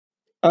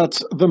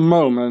At the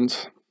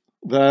moment,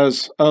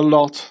 there's a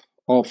lot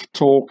of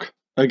talk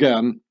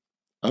again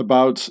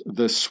about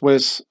the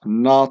Swiss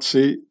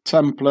Nazi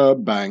Templar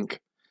bank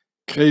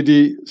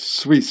Credit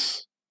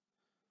Suisse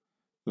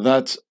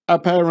that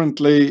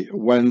apparently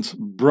went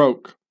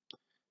broke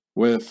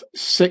with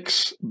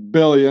 6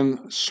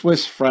 billion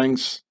Swiss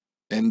francs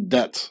in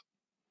debt.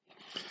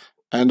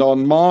 And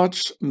on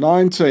March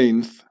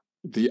 19th,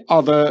 the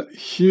other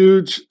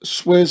huge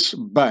Swiss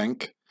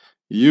bank,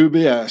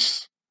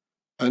 UBS,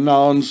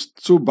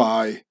 announced to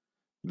buy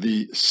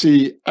the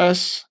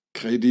CS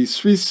Credit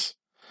Suisse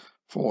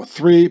for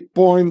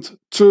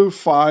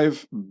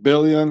 3.25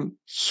 billion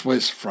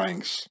Swiss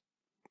francs.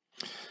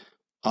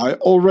 I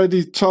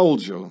already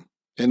told you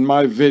in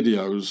my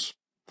videos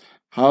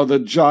how the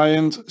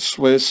giant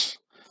Swiss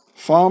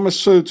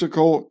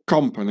pharmaceutical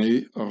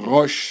company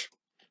Roche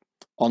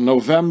on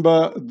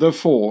November the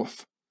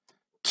 4th,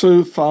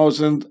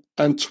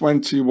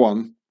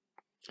 2021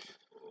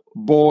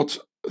 bought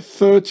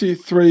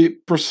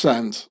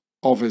 33%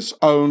 of its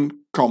own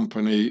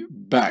company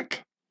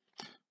back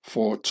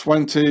for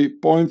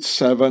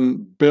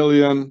 $20.7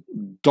 billion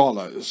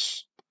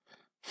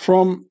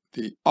from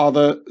the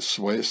other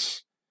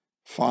Swiss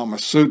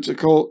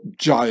pharmaceutical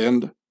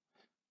giant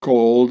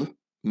called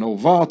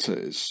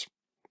Novartis.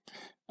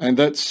 And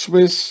that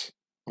Swiss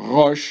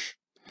Roche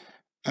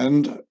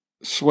and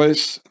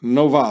Swiss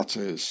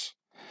Novartis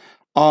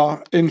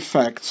are in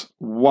fact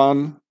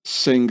one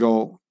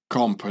single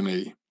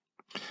company,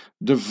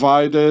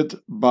 divided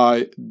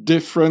by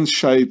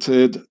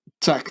differentiated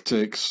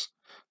tactics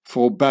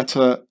for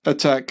better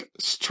attack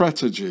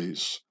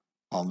strategies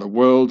on the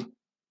world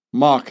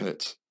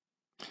market.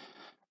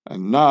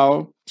 And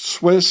now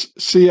Swiss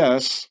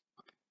CS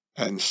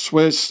and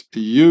Swiss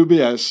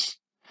UBS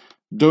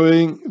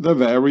doing the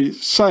very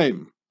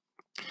same,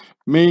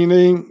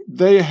 meaning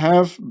they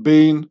have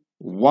been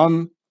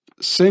one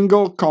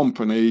single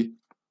company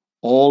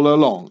all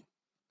along.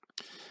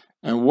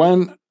 And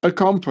when a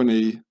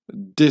company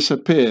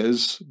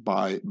disappears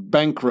by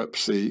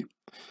bankruptcy,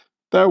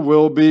 there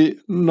will be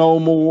no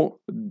more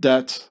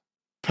debt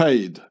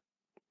paid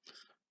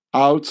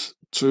out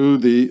to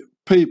the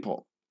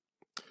people,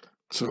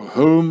 to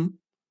whom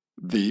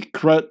the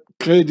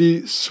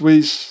Credit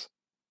Suisse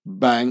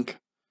bank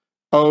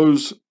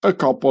owes a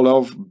couple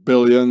of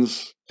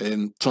billions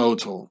in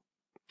total.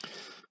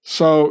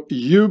 So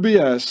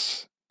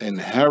UBS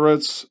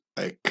inherits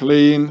a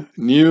clean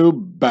new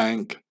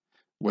bank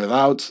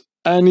without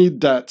any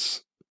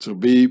debts to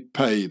be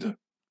paid.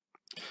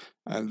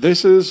 And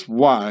this is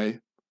why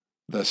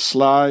the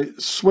sly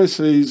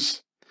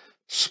Swissies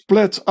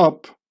split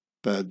up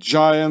their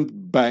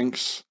giant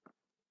banks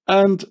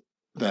and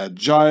their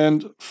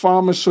giant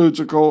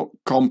pharmaceutical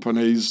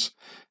companies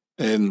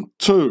in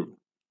two.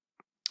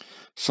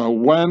 So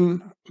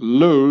when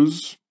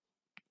lose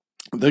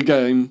the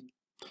game,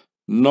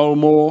 no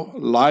more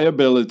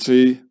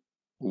liability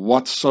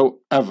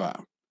whatsoever,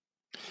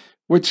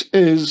 which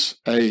is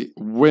a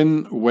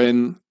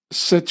win-win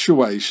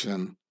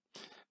situation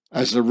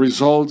as a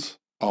result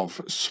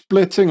of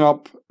splitting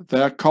up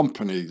their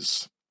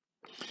companies.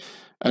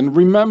 And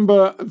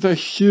remember the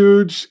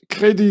huge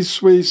Credit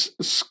Suisse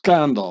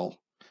scandal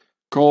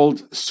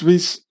called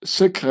Swiss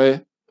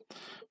Credit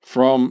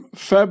from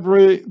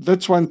February the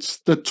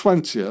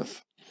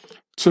 20th,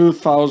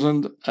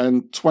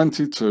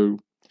 2022,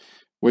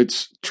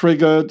 which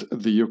triggered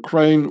the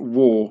Ukraine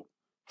war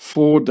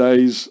 4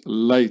 days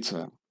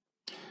later,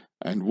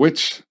 and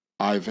which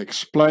I've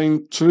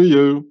explained to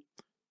you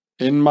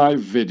in my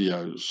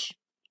videos.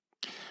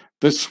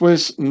 The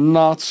Swiss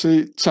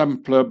Nazi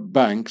Templar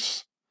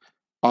banks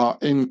are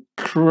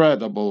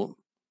incredible,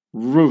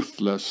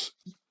 ruthless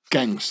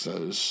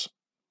gangsters.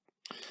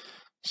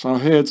 So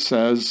here it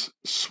says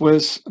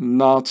Swiss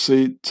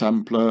Nazi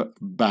Templar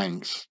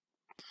banks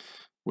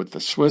with the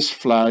Swiss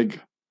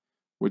flag,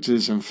 which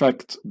is in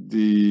fact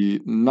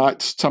the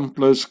Knights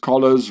Templars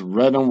colors,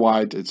 red and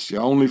white. It's the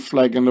only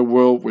flag in the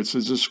world which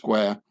is a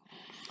square.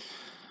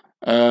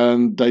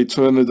 And they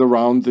turn it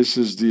around. This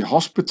is the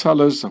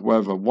Hospitallers who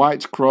have a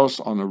white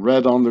cross on a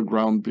red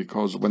underground,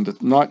 because when the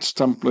Knights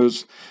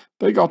Templars,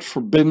 they got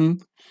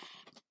forbidden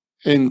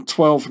in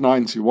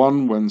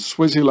 1291 when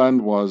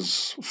Switzerland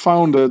was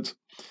founded.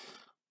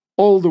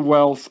 All the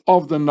wealth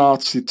of the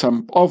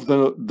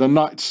the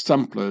Knights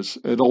Templars,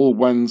 it all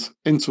went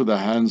into the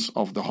hands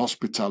of the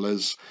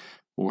Hospitallers,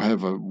 who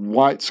have a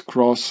white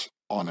cross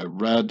on a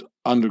red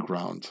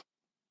underground.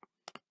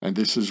 And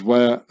this is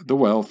where the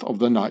wealth of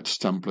the Knights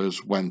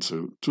Templars went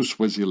to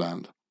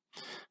Switzerland.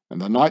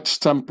 And the Knights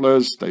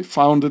Templars, they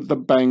founded the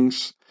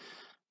banks,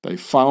 they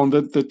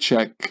founded the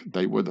Czech,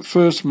 they were the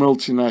first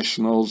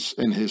multinationals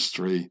in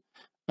history.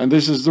 And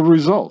this is the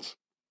result.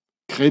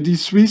 Credit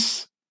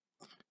Suisse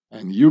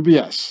and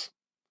UBS.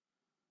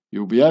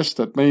 UBS,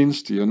 that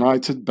means the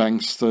United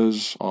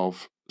Banksters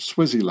of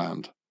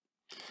Switzerland.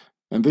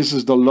 And this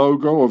is the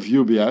logo of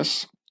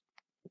UBS.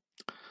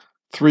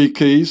 3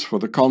 keys for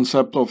the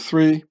concept of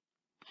 3.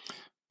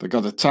 They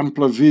got a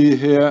Templar V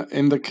here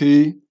in the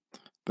key.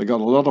 They got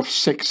a lot of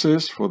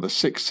sixes for the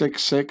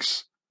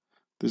 666.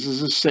 This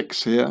is a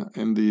 6 here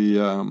in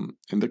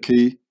the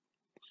key.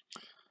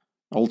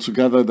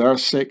 Altogether, there are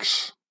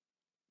 6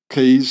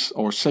 keys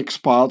or 6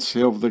 parts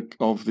here of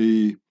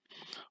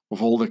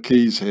all the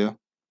keys here.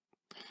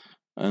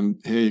 And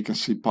here you can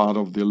see part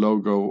of the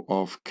logo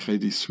of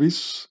Credit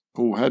Suisse,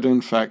 who had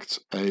in fact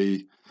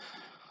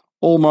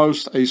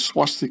almost a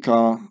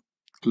swastika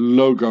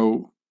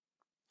logo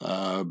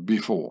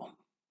before.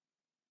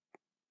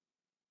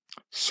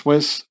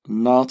 Swiss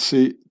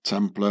Nazi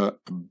Templar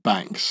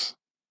banks.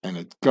 And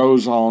it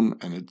goes on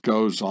and it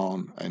goes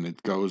on and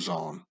it goes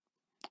on.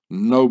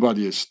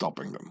 Nobody is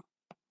stopping them.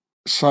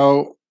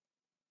 So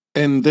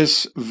in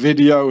this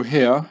video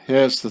here,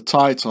 here's the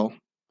title.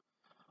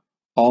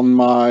 On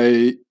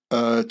my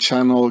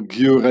channel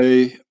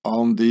Gure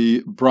on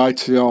the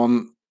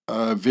Brighteon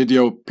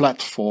video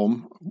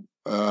platform.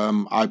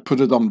 I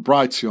put it on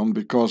Brighteon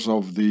because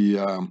of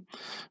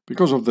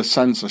the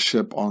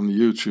censorship on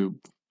YouTube.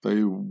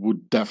 They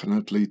would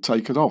definitely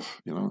take it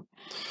off, you know.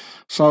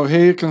 So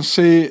here you can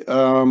see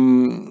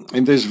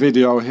in this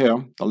video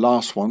here, the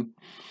last one,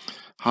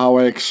 how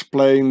I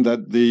explain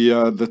that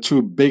the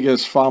 2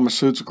 biggest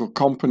pharmaceutical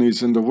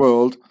companies in the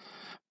world,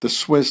 the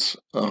Swiss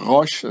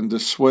Roche and the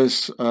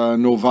Swiss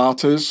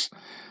Novartis,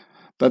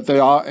 that they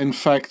are in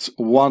fact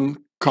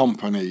one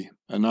company.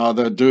 And now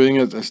they're doing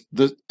it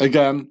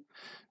again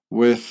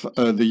with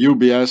the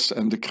UBS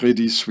and the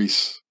Credit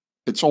Suisse.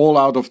 It's all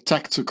out of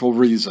tactical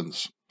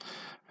reasons.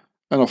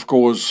 And of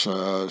course,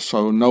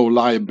 so no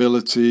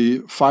liability,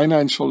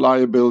 financial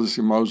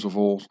liability most of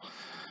all,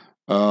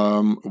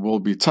 will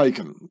be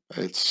taken.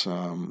 It's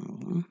a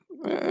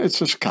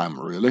scam,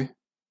 really.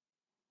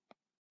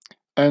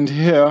 And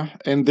here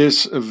in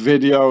this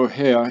video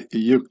here,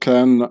 you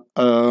can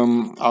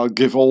I'll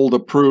give all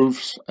the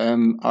proofs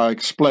and I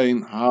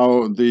explain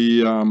how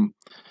the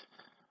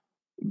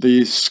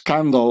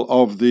scandal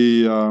of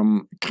the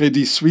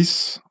Credit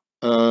Suisse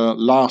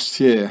last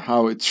year,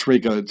 how it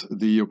triggered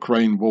the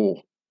Ukraine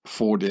war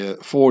 4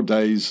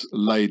 days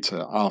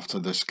later after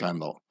the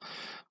scandal.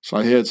 So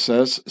here it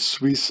says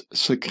Swiss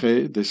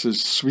Credit. This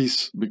is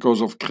Swiss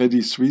because of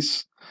Credit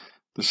Suisse,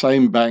 the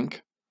same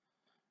bank.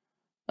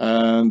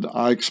 And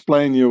I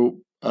explain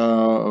you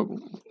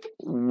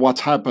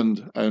what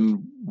happened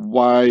and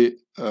why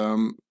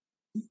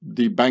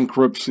the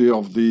bankruptcy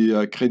of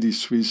the Credit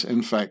Suisse,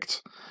 in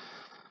fact,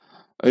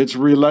 it's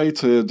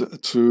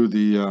related to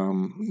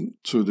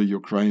the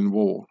Ukraine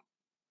war.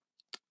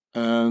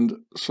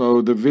 And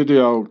so the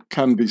video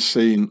can be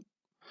seen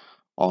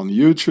on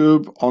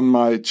YouTube on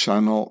my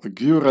channel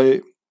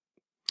Gure,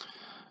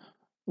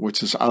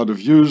 which is out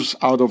of use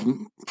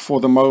for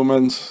the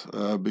moment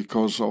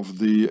because of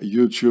the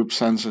YouTube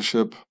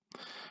censorship.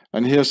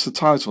 And here's the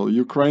title,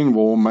 Ukraine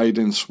War Made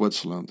in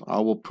Switzerland. I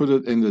will put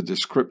it in the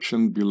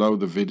description below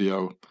the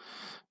video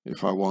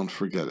if I won't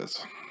forget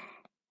it.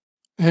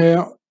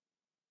 Here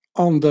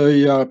on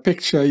the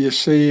picture you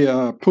see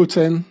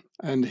Putin,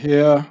 and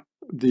here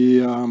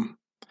the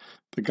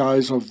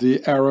guys of the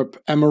Arab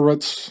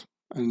Emirates,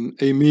 an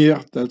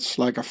emir, that's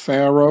like a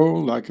pharaoh,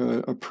 like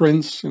a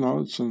prince, you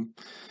know.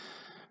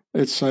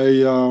 It's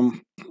a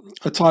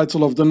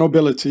title of the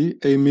nobility,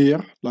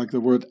 emir, like the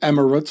word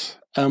emirate,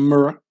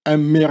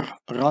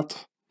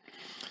 emirat,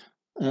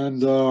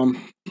 and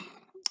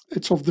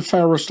it's of the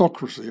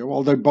Pharistocracy.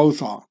 Well, they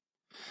both are.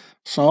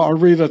 So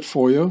I'll read it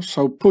for you.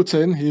 So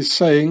Putin, he's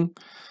saying,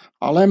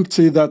 I'll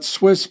empty that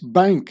Swiss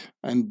bank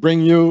and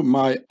bring you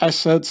my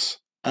assets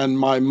and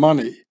my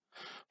money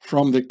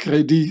from the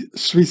Credit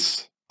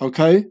Suisse,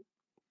 okay?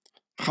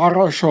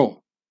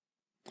 Хорошо.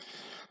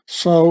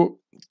 So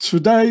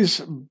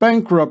today's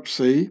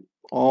bankruptcy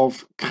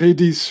of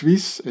Credit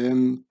Suisse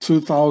in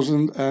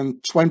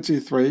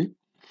 2023,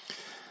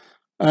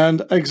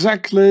 and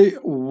exactly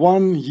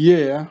 1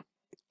 year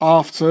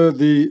after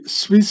the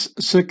Swiss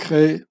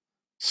Credit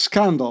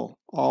scandal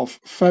of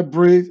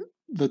February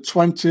the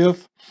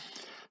 20th,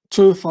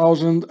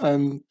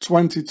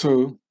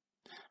 2022,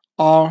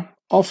 are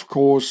of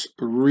course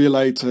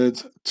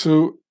related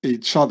to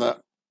each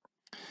other,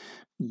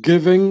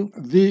 giving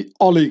the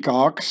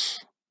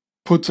oligarchs,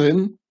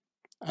 Putin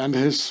and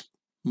his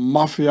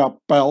mafia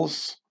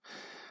pals,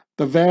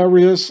 the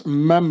various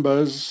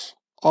members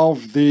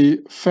of the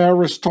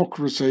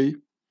Pharistocracy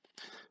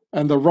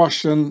and the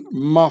Russian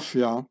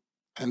mafia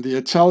and the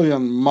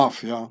Italian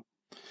mafia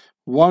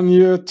 1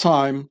 year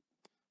time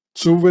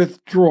to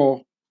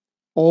withdraw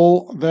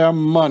all their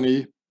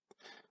money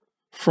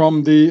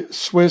from the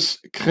Swiss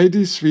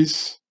Credit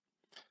Suisse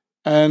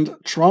and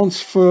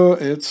transfer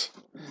it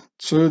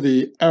to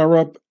the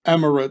Arab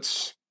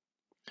Emirates,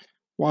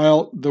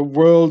 while the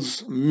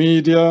world's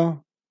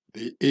media,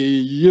 the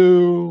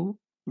EU,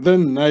 the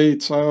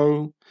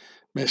NATO,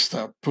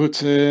 Mr.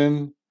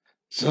 Putin,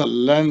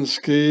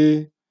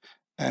 Zelensky,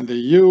 and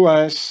the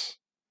US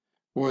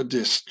were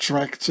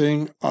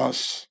distracting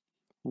us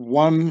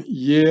 1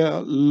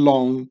 year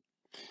long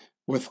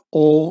with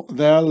all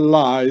their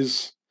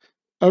lies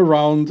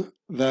around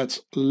that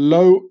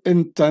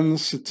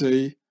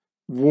low-intensity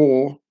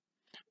war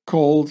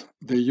called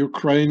the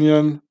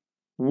Ukrainian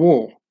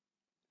War,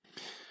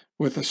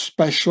 with a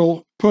special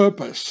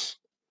purpose: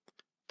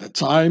 the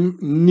time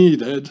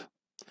needed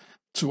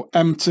to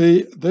empty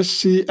the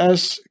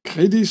CS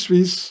Credit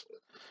Suisse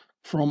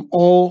from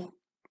all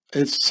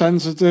its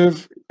sensitive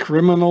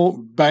criminal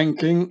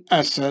banking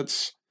assets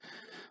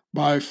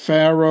by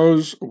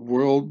Pharaoh's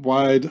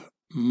worldwide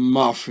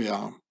mafia.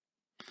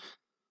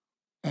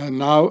 And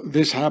now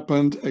this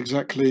happened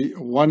exactly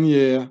 1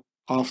 year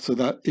after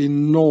that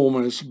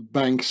enormous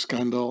bank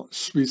scandal,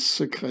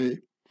 Swiss Credit,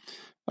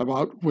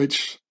 about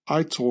which I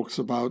talked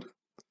about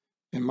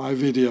in my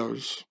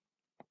videos.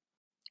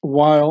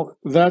 While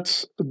that's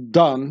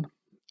done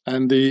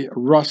and the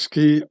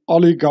Ruski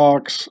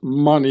oligarchs'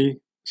 money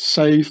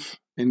safe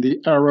in the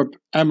Arab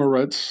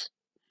Emirates,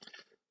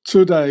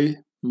 today,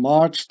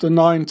 March the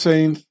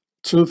 19th,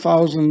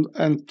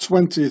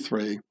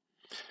 2023,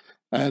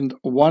 and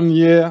 1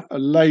 year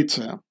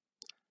later,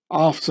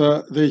 after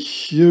the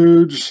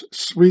huge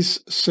Swiss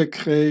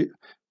Credit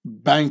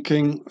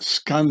banking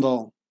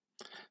scandal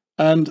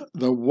and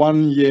the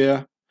 1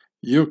 year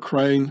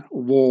Ukraine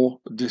war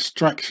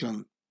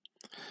distraction,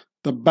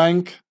 the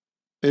bank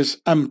is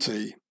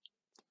empty.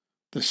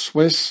 The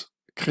Swiss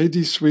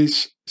Credit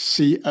Suisse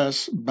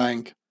CS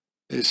Bank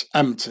is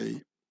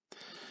empty.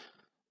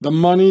 The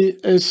money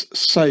is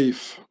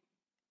safe.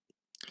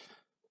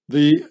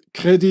 The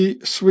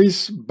Credit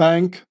Suisse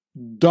Bank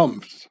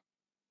dumped,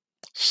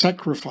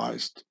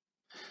 sacrificed,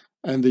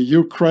 and the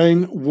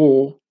Ukraine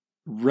war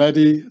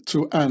ready to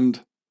end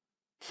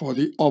for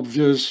the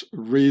obvious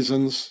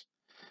reasons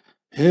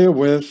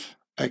herewith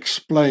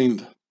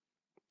explained.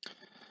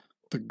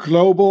 The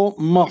global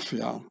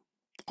mafia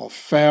of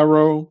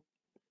Pharaoh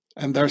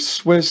and their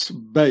Swiss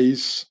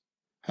base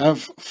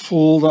have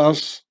fooled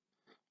us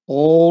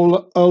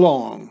all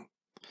along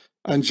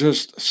and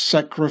just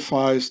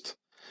sacrificed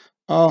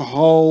a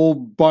whole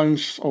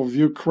bunch of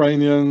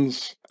Ukrainians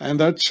and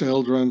their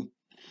children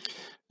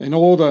in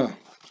order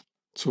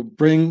to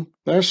bring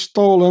their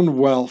stolen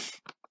wealth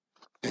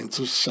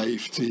into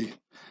safety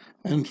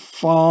and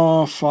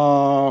far,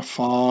 far,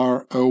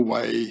 far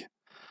away,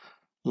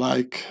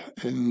 like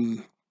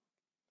in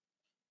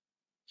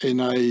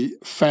a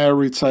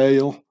fairy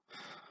tale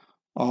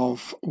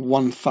of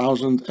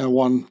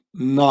 1001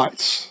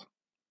 Nights.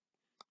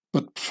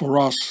 But for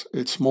us,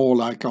 it's more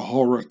like a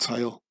horror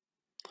tale.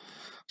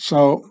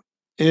 So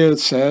here it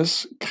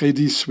says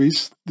Credit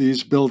Suisse,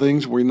 these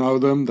buildings, we know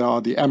them, they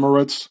are the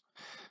Emirates.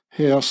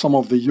 Here are some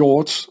of the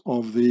yachts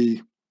of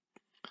the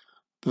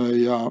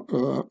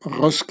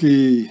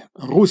Ruski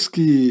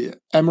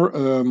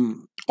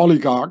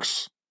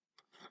oligarchs.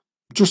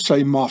 Just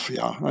say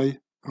mafia, eh?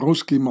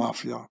 Ruski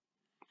mafia.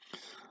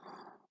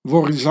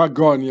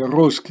 Vorizagonia,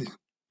 Ruski.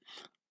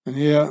 And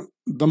here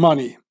the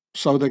money.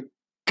 So the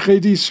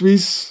Credit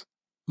Suisse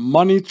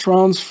money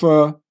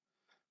transfer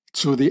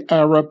to the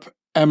Arab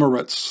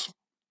Emirates.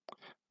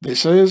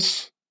 This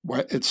is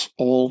where it's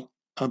all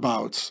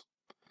about.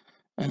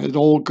 And it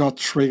all got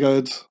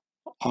triggered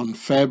on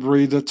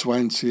February the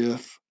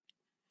 20th,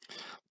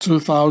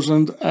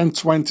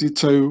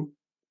 2022,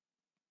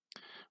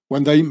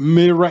 when they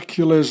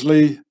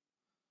miraculously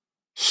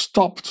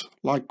stopped,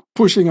 like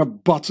pushing a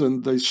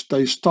button, they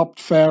stopped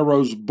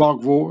Pharaoh's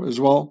bug war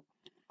as well.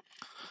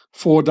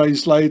 4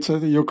 days later,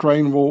 the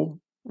Ukraine war,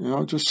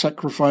 just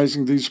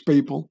sacrificing these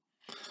people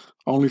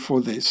only for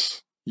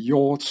this: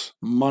 yachts,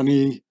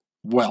 money,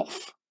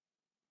 wealth.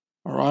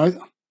 All right?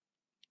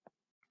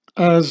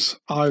 As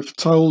I've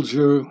told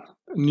you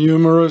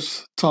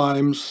numerous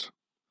times,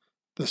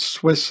 the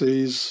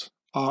Swissies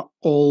are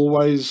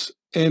always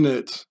in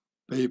it,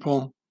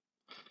 people.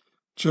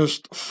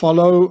 Just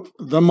follow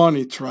the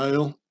money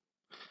trail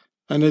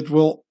and it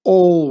will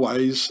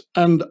always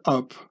end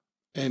up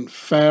in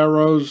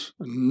Pharaoh's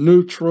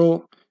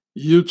neutral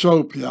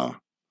utopia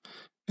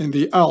in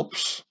the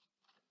Alps,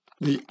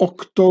 the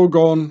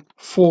Octagon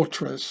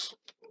Fortress,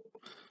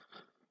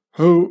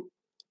 who,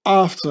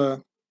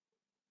 after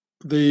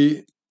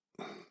the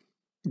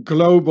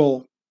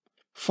global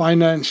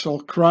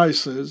financial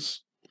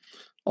crisis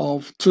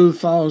of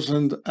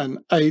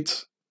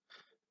 2008,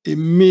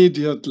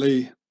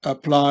 immediately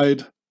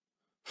applied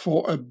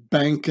for a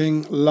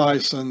banking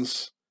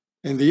license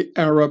in the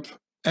Arab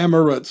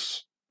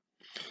Emirates,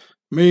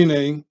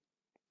 meaning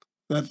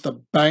that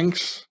the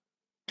banks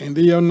in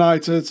the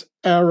United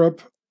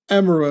Arab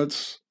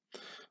Emirates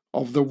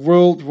of the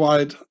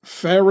worldwide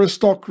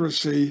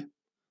Pharistocracy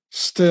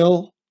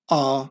still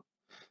are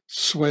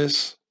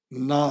Swiss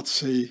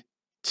Nazi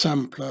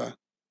Templar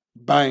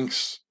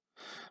banks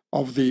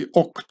of the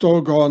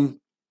Octagon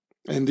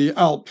in the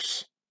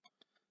Alps,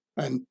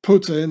 and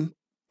Putin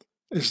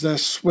is their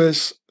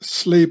Swiss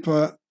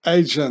sleeper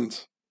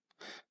agent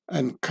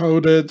and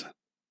coded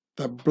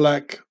the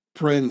Black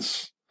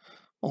Prince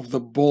of the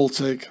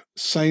Baltic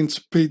St.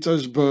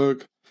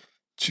 Petersburg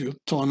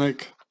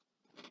Teutonic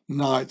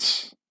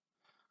Knights.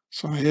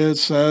 So here it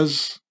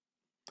says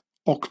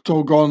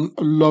Octagon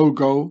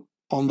logo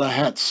on the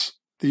hats.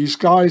 These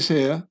guys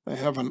here, they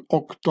have an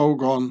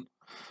Octagon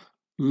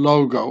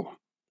logo.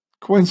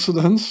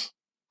 Coincidence?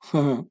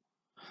 And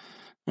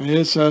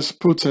here it says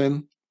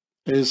Putin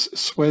is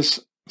Swiss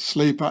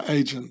sleeper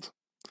agent.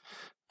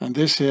 And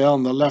this here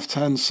on the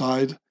left-hand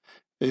side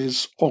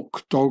is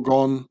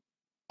Octagon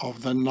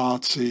of the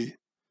Nazi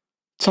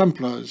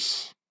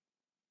Templars.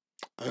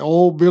 They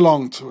all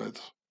belong to it.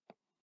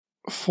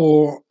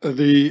 For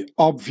the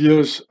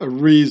obvious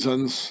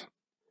reasons,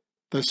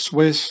 the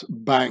Swiss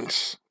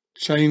banks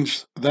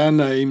change their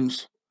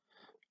names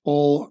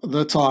all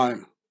the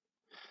time,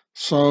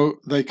 so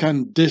they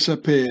can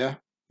disappear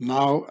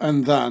now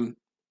and then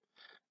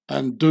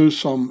and do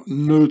some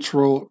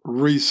neutral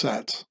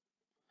reset.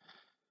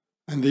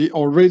 And the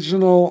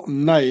original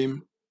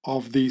name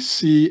of the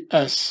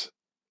CS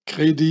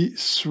Credit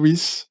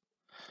Suisse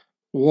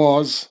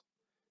was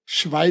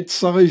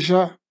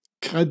Schweizerische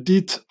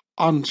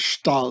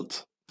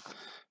Kreditanstalt,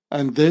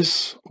 and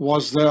this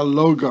was their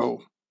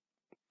logo.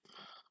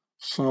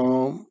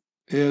 So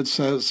here it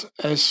says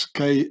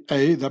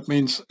SKA, that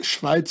means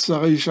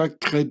Schweizerische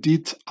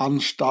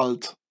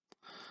Kreditanstalt.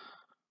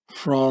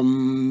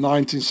 From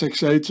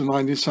 1968 to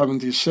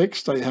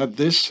 1976 they had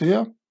this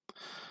here,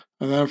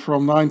 and then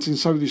from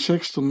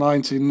 1976 to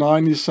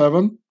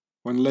 1997,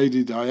 when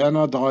Lady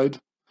Diana died,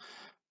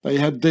 they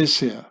had this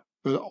here,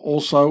 but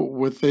also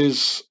with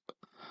this,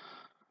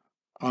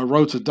 I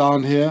wrote it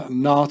down here,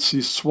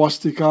 Nazi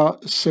swastika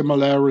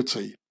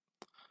similarity.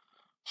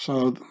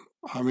 So,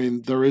 I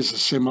mean, there is a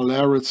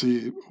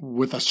similarity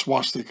with a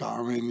swastika.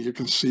 I mean, you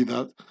can see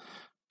that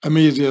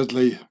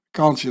immediately,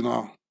 can't you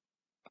now?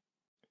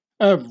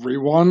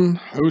 Everyone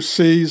who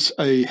sees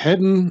a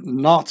hidden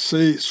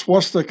Nazi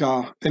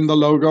swastika in the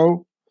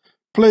logo,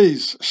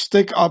 please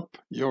stick up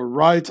your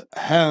right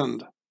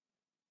hand.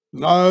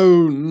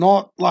 No,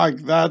 not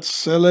like that,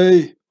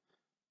 silly.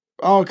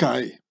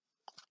 Okay,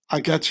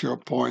 I get your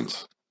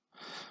point.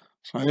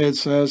 So here it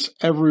says,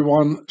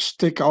 everyone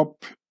stick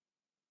up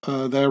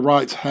their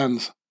right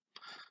hand.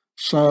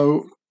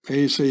 So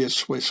here you see a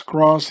Swiss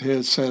cross. Here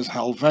it says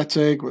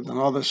Helvetic with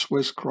another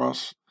Swiss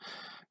cross.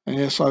 And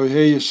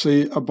here you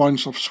see a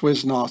bunch of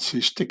Swiss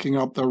Nazis sticking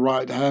up their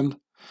right hand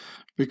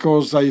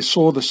because they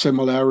saw the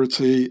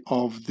similarity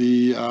of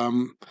the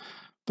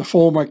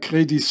former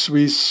Credit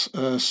Suisse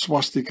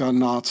swastika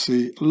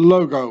Nazi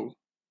logo.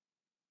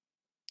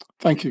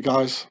 Thank you,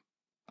 guys.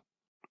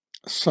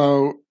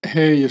 So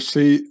here you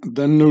see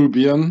the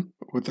Nubian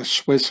with the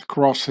Swiss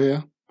cross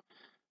here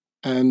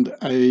and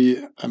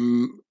a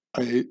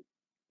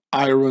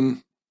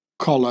iron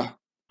collar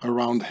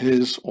around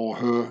his or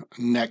her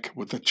neck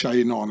with a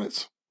chain on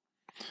it.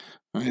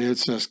 And here it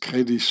says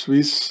Credit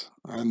Suisse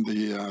and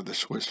the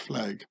Swiss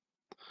flag.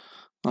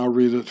 I'll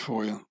read it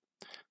for you.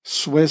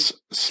 Swiss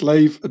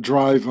slave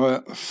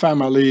driver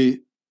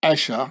family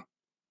Escher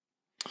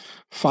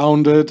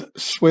founded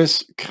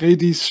Swiss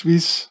Credit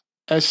Suisse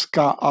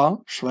SKA,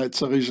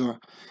 Schweizerische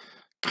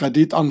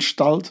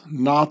Kreditanstalt,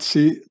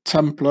 Nazi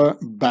Templar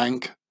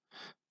Bank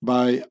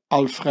by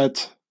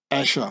Alfred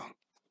Escher.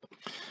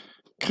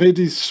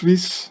 Credit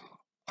Suisse,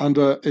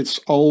 under its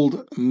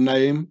old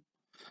name,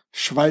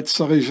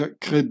 Schweizerische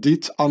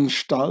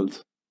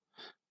Kreditanstalt,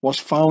 was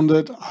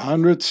founded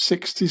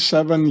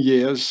 167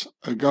 years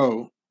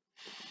ago.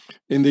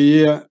 In the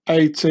year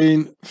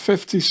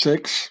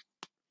 1856,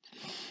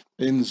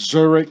 in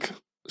Zurich,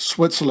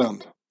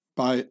 Switzerland,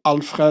 by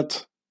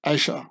Alfred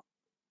Escher.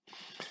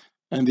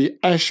 And the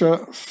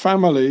Escher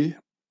family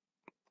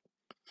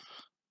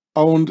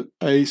owned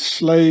a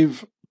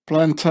slave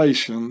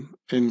plantation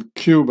in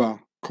Cuba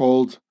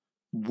called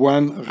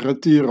Buen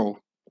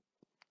Retiro,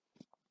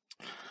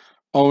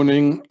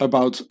 owning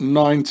about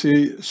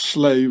 90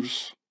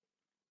 slaves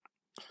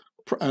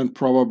and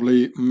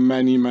probably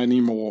many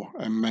more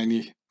and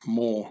many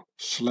more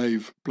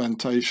slave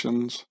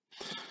plantations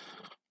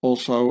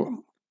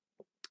also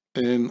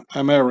in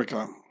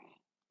America,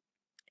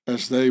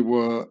 as they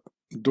were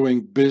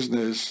doing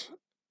business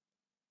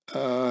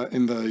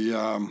in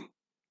the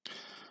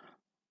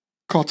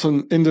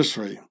cotton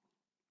industry.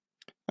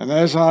 And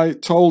as I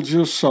told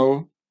you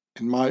so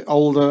in my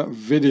older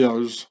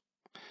videos,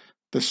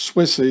 the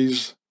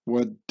Swissies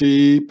were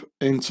deep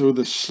into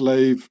the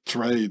slave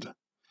trade,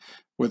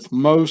 with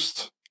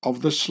most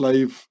of the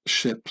slave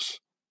ships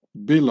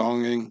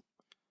belonging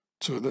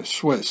to the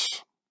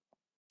Swiss.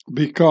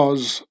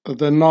 Because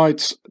the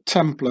Knights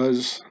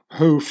Templars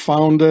who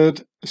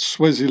founded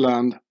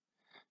Swaziland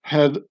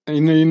had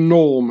an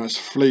enormous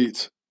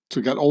fleet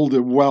to get all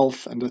the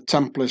wealth and the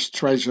Templars'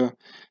 treasure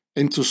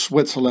into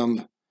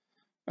Switzerland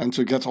and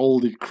to get all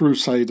the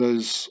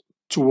crusaders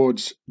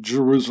towards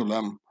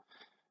Jerusalem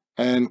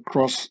and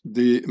cross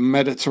the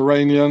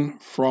Mediterranean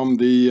from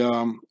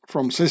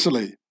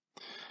Sicily.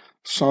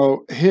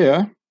 So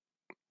here,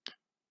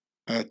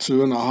 at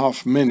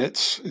 2.5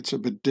 minutes, it's a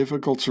bit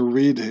difficult to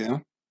read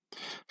here.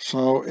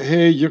 So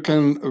here you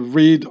can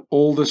read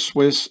all the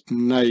Swiss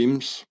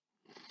names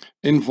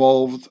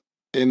involved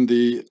in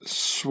the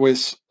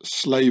Swiss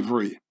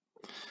slavery.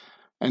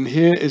 And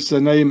here is the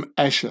name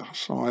Escher.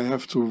 So I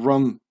have to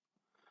run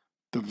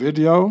the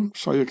video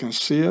so you can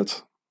see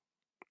it.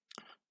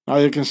 Now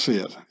you can see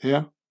it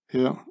here.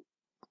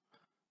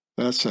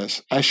 that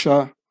says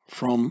Escher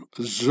from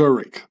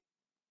Zurich.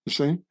 You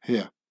see,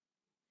 here.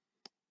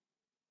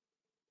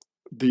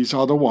 These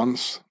are the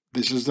ones,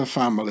 this is the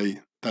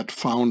family that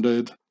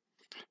founded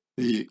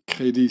the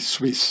Credit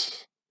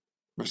Suisse.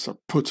 Mr.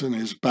 Putin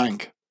his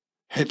bank,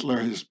 Hitler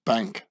his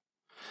bank,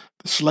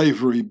 the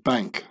slavery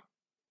bank,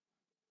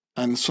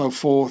 and so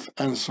forth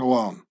and so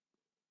on.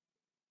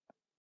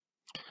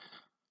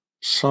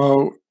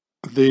 So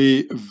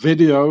the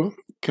video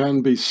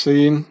can be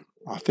seen,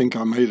 I think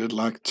I made it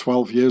like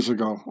 12 years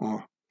ago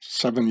or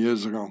 7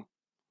 years ago.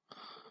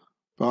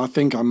 But I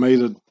think I made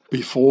it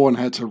before and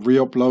had to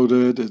re-upload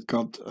it. It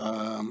got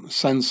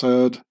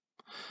censored.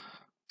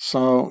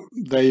 So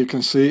there you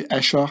can see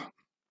Escher.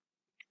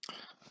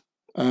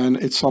 And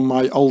it's on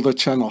my older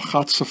channel,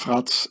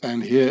 Gatsefrats,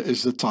 and here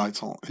is the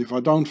title. If I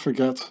don't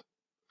forget,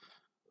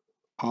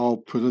 I'll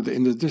put it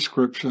in the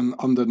description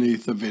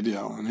underneath the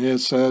video. And here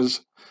it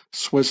says,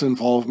 Swiss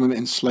involvement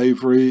in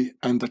slavery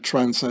and the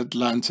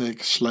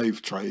transatlantic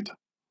slave trade.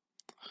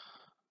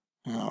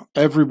 You know,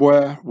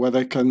 everywhere where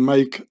they can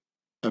make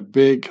a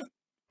big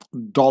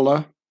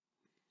dollar,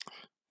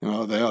 you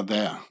know, they are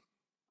there.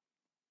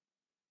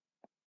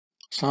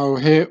 So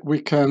here we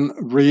can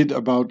read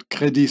about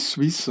Credit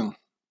Suisse.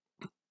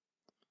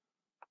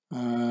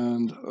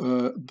 And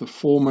the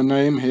former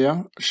name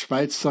here,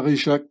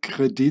 Schweizerische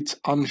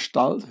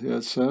Kreditanstalt, here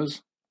it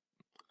says,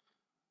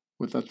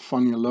 with that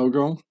funny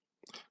logo.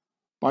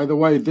 By the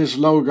way, this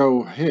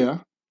logo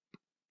here,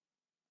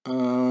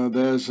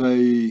 there's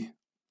a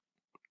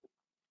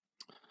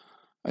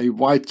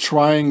white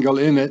triangle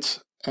in it,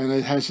 and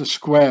it has a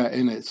square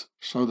in it.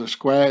 So the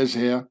square is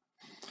here,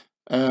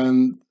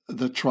 and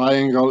the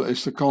triangle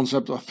is the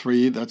concept of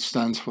 3 that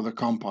stands for the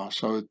compass.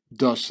 So it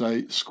does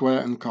say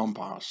square and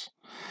compass.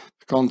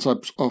 The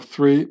concept of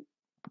 3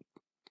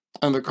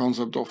 and the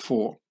concept of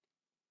 4.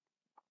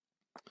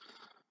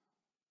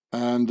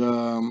 And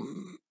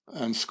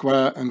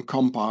square and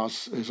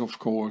compass is of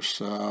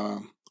course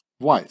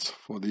white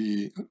for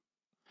the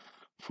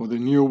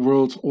new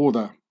world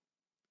order.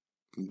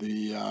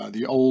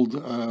 The old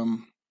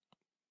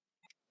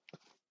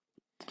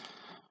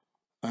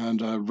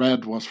and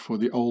red was for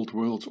the old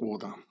world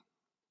order,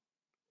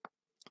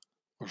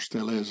 or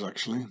still is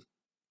actually.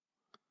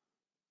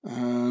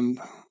 And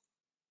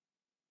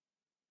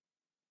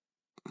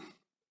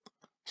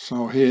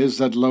so here's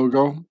that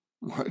logo.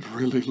 It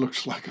really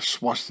looks like a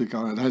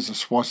swastika. It has a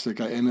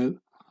swastika in it.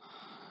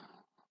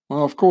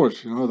 Well, of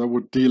course, you know, they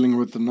were dealing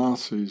with the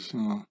Nazis, you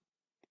know.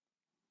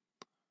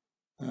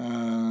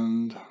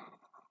 And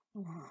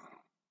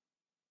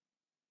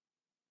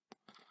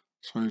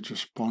so you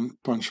just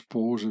punch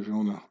pause if you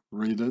want to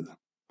read it.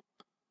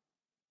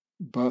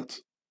 But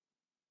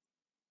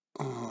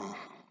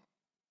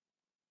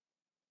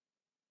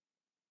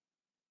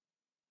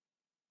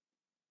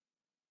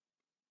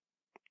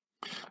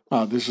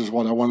this is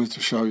what I wanted to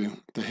show you,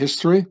 the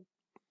history.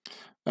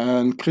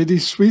 And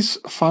Credit Suisse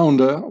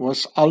founder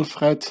was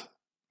Alfred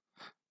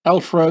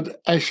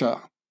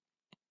Escher.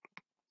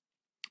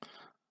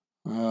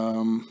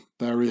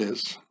 There he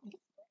is.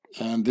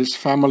 And this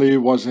family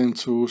was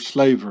into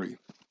slavery.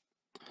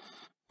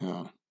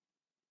 Yeah.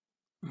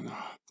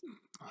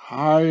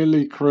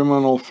 Highly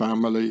criminal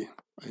family,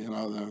 you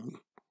know,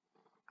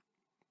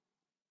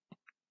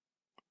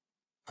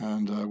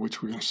 and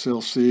which we can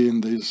still see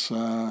in this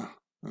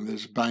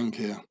bank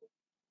here.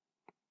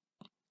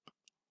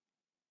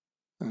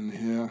 And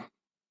here,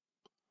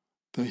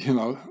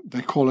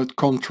 they call it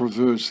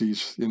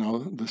controversies, you know,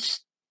 the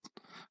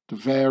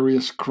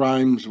various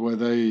crimes where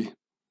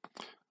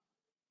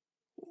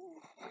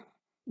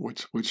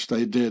which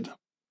they did.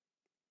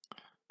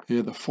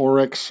 Here, the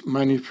Forex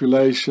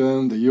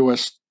manipulation, the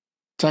US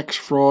tax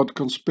fraud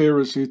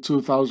conspiracy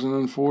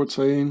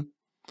 2014.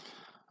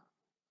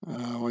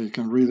 Well, you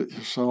can read it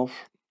yourself.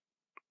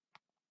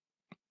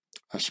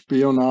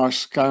 Espionage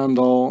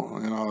scandal,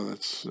 you know,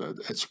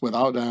 it's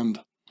without end.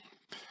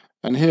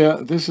 And here,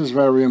 this is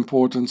very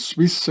important,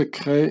 Swiss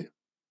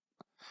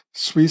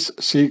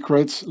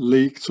Secrets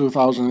Leak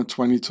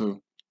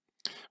 2022.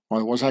 Well,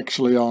 it was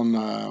actually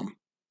on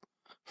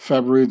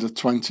February the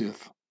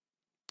 20th,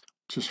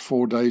 just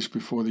 4 days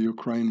before the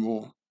Ukraine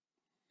war.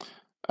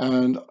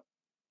 And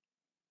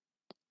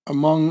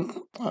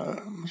among,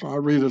 so I'll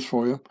read it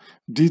for you,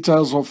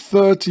 details of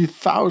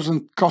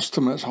 30,000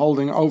 customers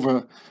holding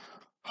over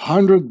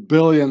 100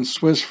 billion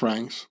Swiss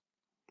francs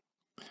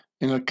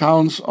in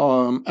accounts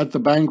at the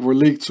bank were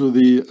leaked to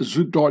the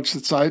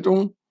Süddeutsche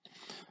Zeitung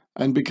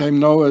and became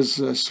known as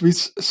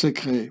Swiss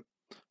Secret.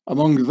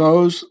 Among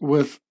those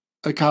with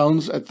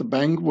accounts at the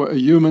bank were a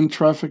human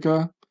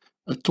trafficker,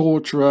 a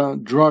torturer,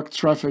 drug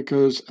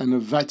traffickers, and a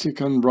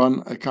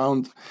Vatican-run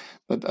account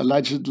that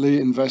allegedly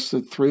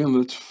invested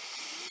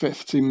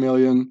 350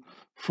 million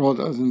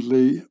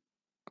fraudulently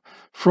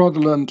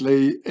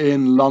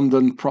in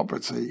London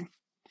property.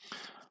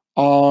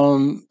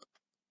 On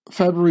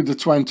February the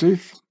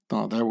 20th,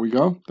 there we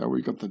go, there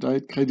we got the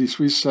date, Credit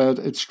Suisse said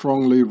it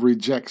strongly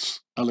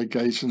rejects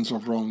allegations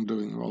of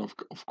wrongdoing. Well,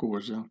 of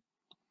course, yeah.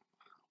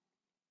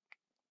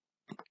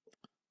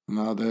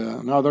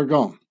 Now they're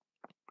gone.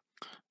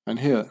 And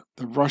here,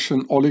 the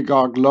Russian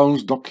oligarch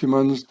loans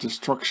documents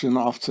destruction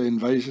after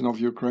invasion of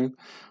Ukraine.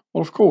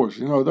 Well, of course,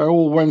 you know, they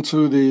all went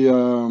to the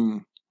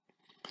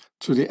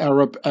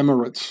Arab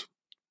Emirates.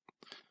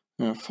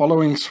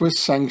 Following Swiss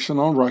sanction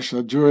on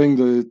Russia during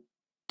the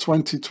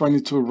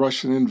 2022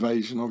 Russian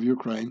invasion of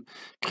Ukraine,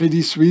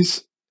 Credit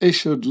Suisse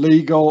issued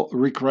legal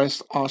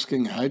requests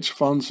asking hedge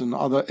funds and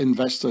other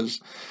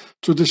investors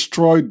to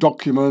destroy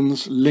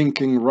documents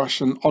linking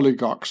Russian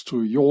oligarchs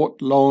to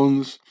yacht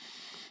loans,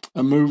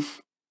 a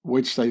move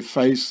which they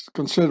faced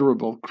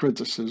considerable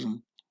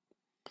criticism.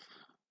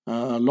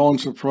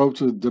 Launched a probe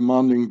to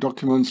demanding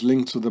documents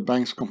linked to the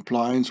bank's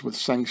compliance with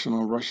sanctions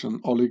on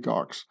Russian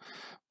oligarchs.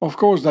 Of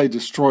course, they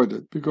destroyed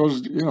it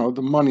because, you know,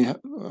 the money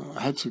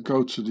had to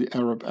go to the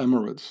Arab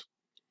Emirates,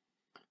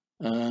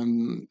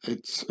 and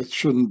it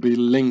shouldn't be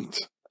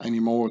linked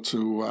anymore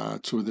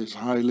to this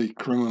highly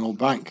criminal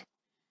bank.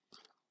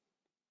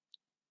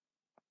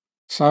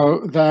 So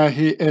there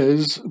he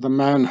is, the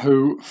man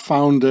who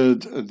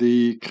founded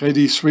the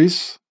Credit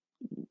Suisse,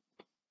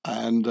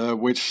 and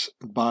which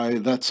by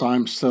that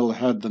time still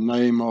had the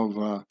name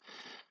of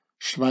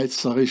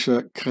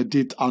Schweizerische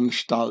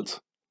Kreditanstalt.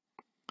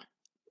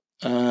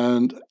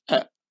 And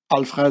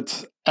Alfred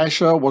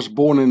Escher was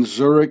born in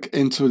Zurich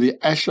into the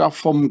Escher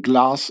vom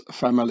Glas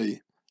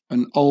family,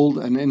 an old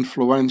and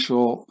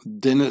influential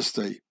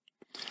dynasty.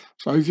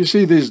 So if you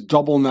see these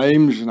double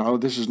names, you know,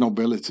 this is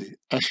nobility,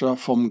 Escher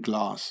vom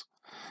Glas.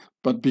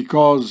 But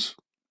because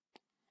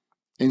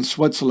in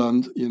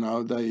Switzerland, you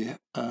know, they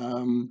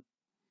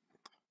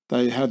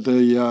had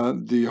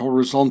the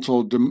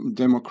horizontal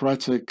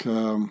democratic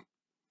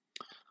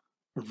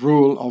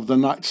rule of the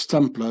Knights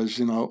Templars,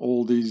 you know,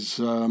 all these,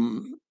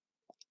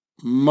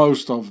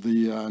 most of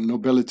the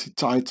nobility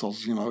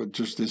titles, you know, it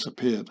just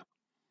disappeared.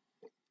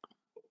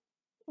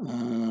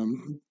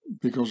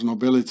 Because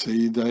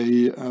nobility,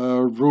 they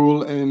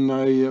rule in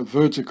a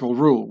vertical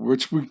rule,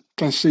 which we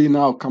can see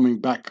now coming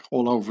back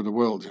all over the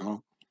world, you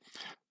know.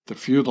 The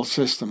feudal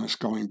system is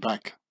coming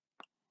back.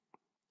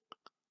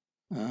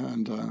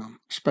 And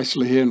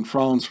especially here in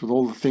France with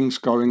all the things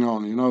going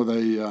on, you know,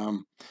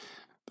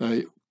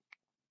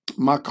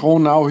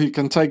 Macron now, he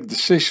can take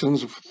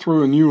decisions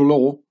through a new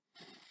law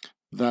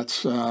that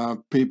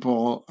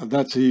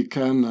that he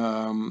can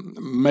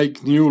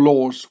make new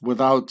laws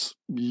without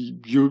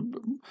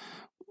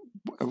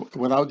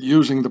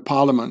using the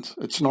parliament.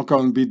 It's not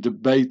going to be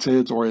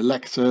debated or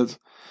elected.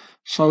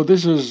 So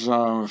this is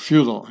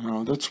feudal, you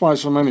know. That's why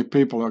so many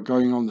people are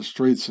going on the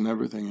streets and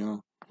everything, you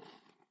know.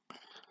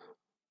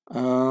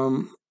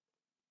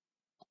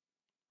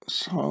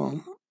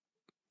 So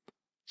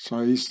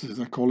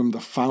they call him the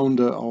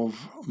founder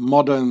of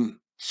modern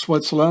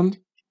Switzerland.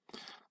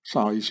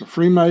 So he's a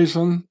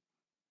Freemason,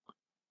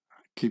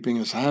 keeping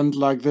his hand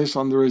like this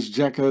under his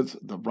jacket,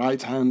 the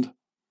right hand.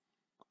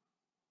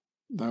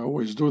 They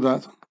always do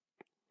that.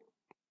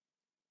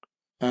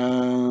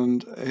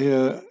 And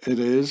here it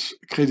is,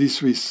 Credit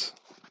Suisse.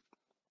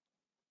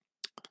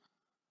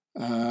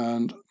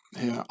 And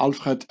here,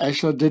 Alfred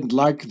Escher didn't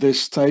like this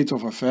state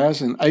of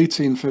affairs. In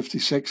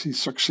 1856, he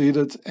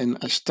succeeded in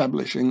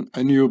establishing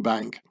a new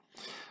bank,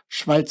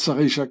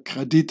 Schweizerische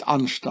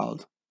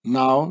Kreditanstalt,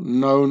 now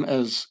known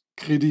as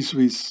Credit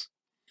Suisse,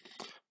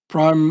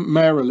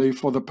 primarily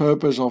for the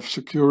purpose of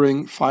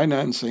securing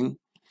financing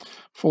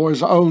for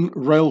his own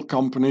rail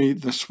company,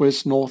 the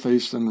Swiss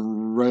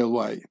Northeastern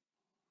Railway.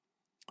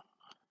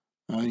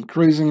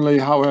 Increasingly,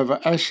 however,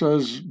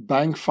 Escher's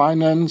bank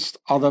financed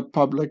other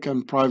public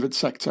and private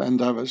sector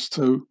endeavors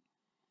too,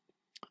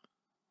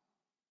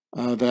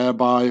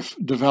 thereby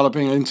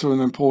developing into an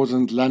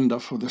important lender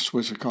for the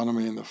Swiss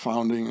economy and the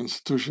founding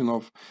institution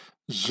of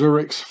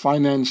Zurich's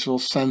financial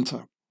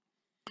center.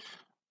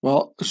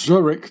 Well,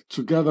 Zurich,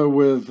 together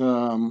with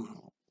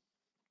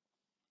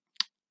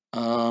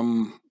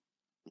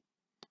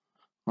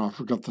I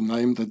forgot the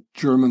name, the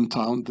German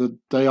town,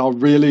 they are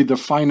really the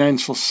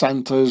financial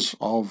centers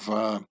of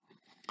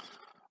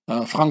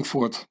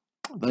Frankfurt.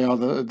 They are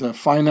the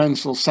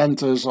financial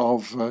centers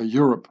of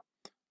Europe,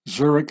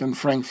 Zurich and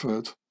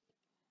Frankfurt.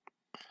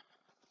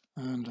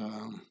 And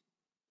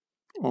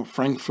well,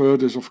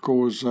 Frankfurt is, of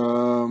course,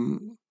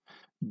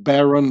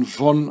 Baron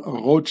von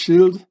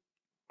Rothschild,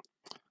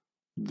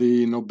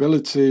 the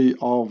nobility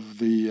of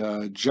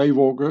the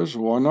jaywalkers,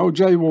 who are no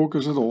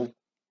jaywalkers at all.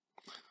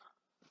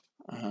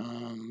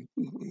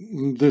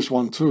 This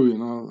one too, you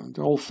know,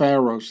 the old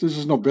pharaohs. This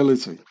is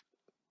nobility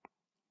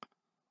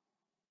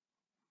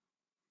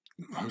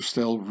who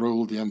still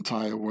rule the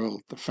entire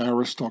world, the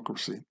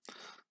Pharistocracy.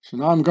 So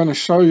now I'm going to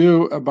show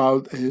you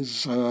about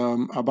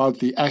about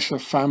the Escher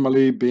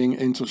family being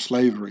into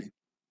slavery,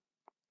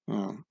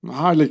 a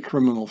highly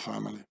criminal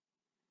family.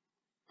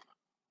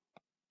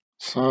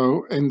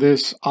 So in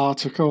this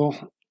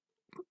article,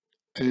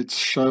 it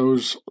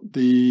shows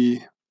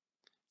the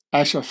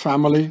Escher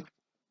family.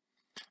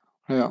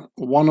 Yeah,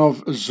 one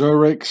of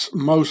Zurich's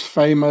most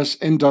famous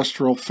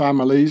industrial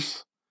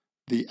families,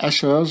 the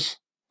Eschers,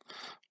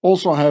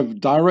 also have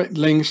direct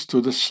links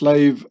to the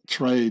slave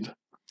trade,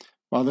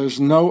 while there's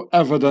no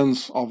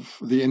evidence of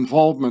the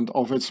involvement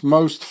of its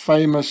most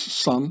famous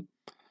son,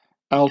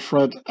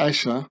 Alfred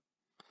Escher,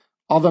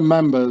 other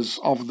members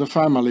of the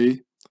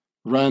family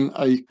ran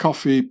a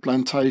coffee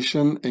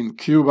plantation in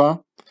Cuba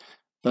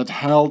that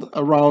held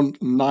around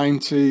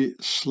 90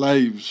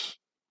 slaves.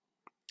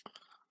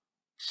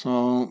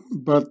 So,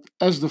 but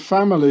as the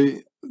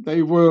family,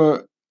 they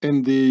were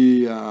in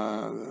the,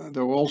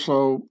 they were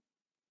also,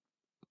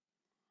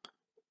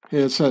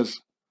 here it says,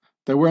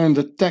 they were in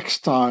the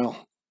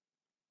textile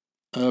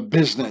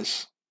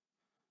business.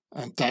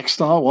 And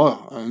textile,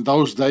 well, in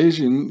those days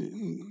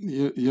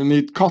you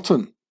need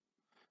cotton.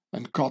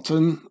 And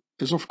cotton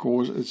is, of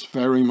course, it's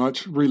very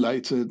much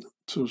related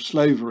to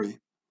slavery.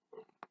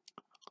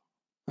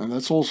 And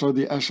that's also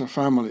the Escher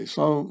family.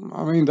 So,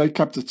 I mean, they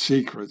kept it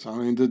secret. I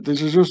mean, this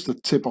is just the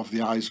tip of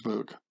the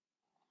iceberg.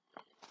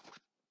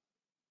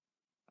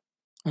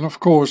 And of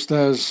course,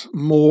 there's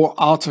more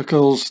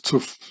articles to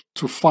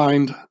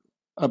find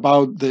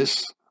about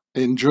this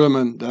in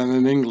German than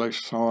in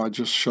English. So I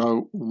just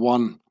show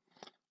one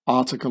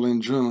article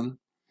in German.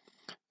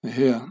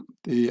 Here,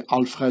 the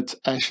Alfred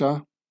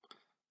Escher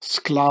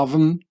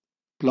Sklavenplantage.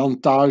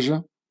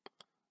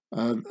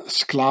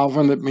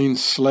 Sklaven, it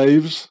means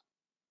slaves.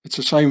 It's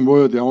the same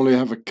word, they only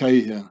have a K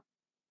here.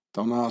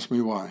 Don't ask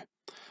me why.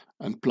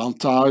 And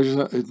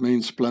plantage, it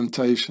means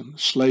plantation,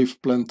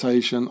 slave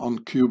plantation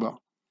on Cuba.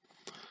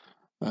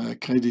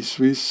 Credit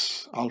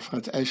Suisse,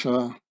 Alfred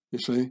Escher, you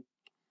see.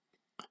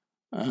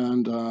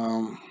 And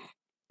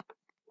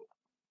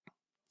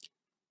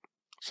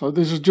so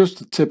this is just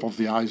the tip of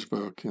the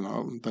iceberg, you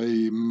know.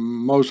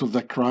 Most of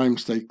their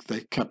crimes, they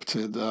kept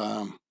it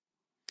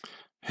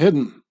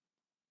hidden.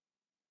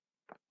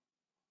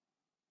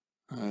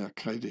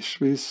 Credit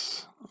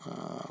Suisse,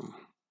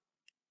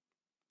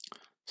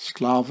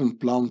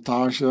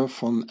 Sklavenplantage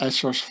van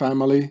Escher's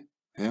family,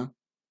 yeah.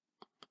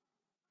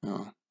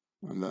 And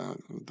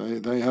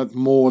they had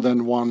more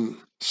than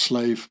one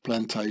slave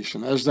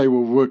plantation, as they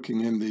were working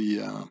in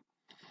the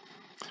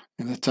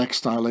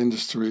textile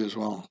industry as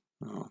well.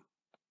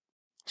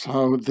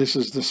 So this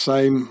is the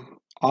same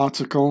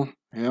article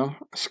here,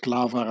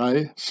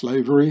 Sklaverij,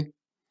 slavery.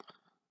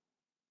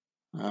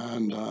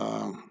 And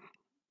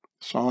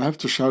so I have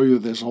to show you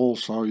this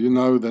also. You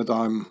know that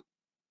I'm,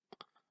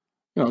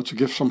 to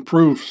give some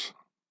proofs,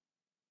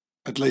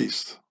 at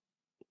least.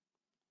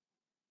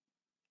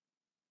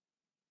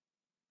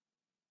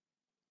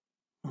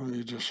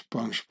 You just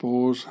punch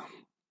pause.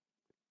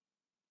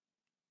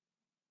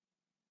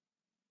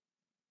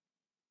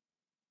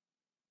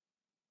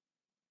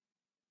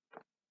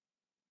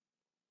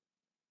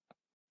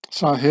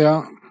 So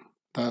here,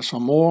 there's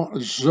some more.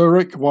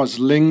 Zurich was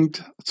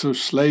linked to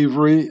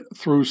slavery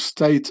through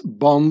state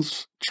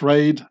bonds,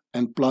 trade,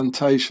 and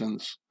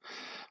plantations.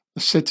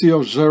 The city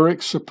of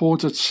Zurich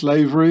supported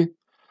slavery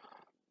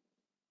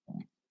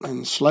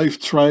and slave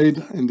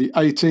trade in the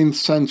 18th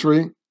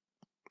century,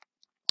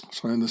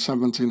 so in the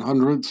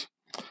 1700s,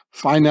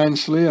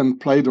 financially,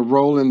 and played a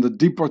role in the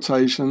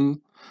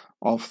deportation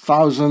of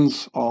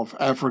thousands of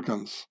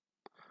Africans.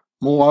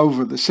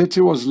 Moreover, the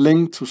city was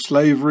linked to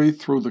slavery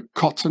through the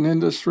cotton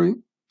industry.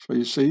 So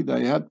you see,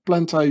 they had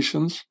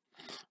plantations,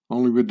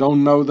 only we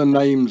don't know the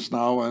names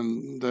now,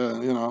 and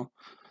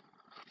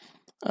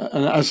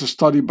and as a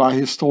study by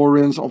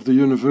historians of the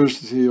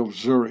University of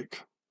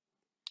Zurich.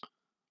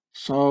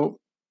 So,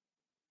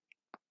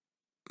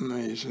 there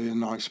you see a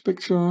nice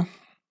picture.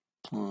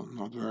 Well,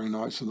 not very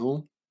nice at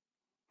all.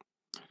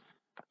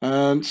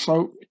 And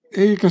so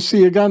here you can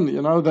see again,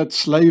 that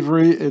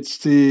slavery, it's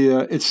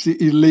the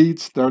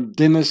elite, there are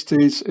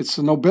dynasties, it's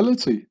the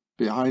nobility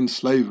behind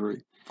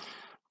slavery.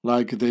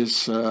 Like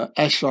this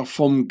Escher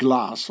vom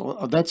Glas,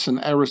 or that's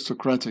an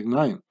aristocratic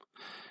name.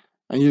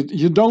 And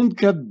you don't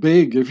get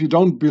big if you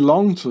don't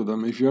belong to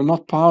them, if you're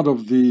not part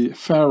of the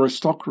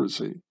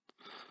Pharistocracy.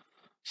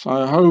 So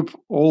I hope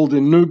all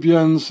the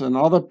Nubians and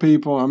other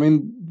people, I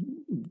mean,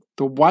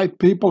 the white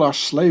people are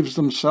slaves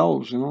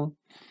themselves, In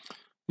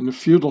the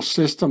feudal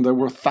system, they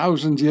were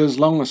 1,000 years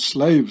long as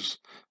slaves.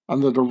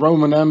 Under the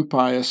Roman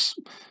Empire,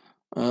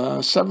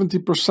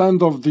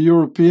 70% of the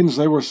Europeans,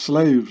 they were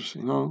slaves,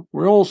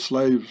 We're all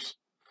slaves.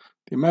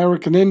 The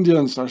American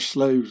Indians are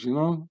slaves,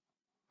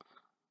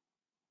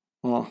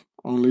 Well,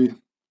 only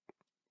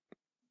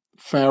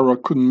Pharaoh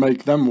couldn't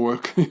make them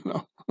work, They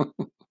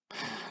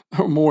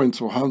were more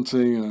into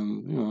hunting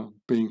and,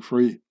 being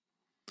free.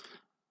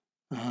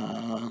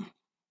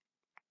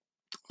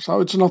 So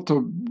it's not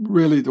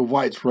really the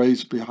white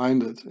race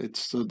behind it.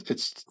 It's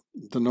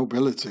the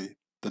nobility,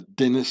 the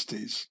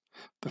dynasties,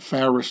 the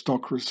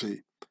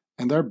Pharistocracy,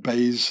 and their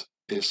base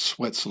is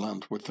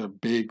Switzerland with their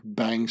big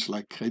banks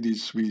like Credit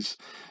Suisse.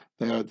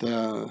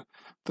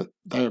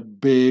 Their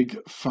big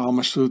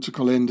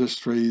pharmaceutical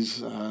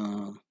industries.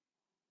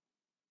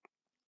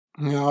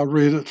 I'll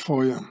read it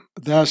for you.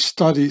 Their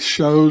study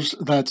shows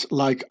that,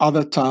 like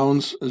other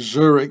towns,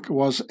 Zurich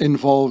was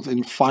involved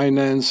in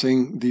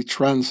financing the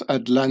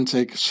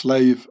transatlantic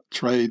slave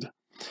trade.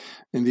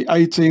 In the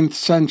 18th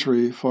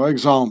century, for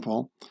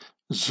example,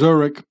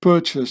 Zurich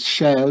purchased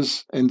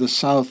shares in the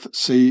South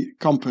Sea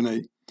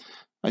Company,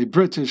 a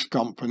British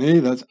company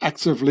that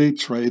actively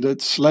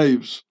traded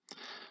slaves.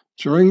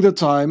 During the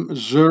time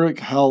Zurich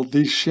held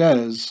these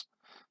shares,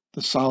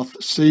 the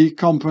South Sea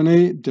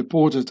Company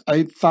deported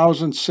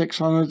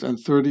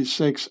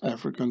 8,636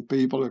 African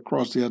people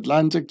across the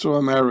Atlantic to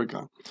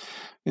America.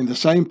 In the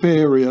same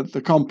period,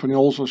 the company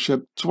also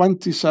shipped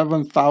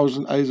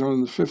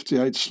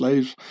 27,858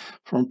 slaves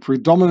from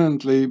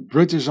predominantly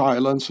British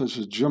islands such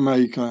as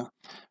Jamaica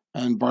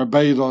and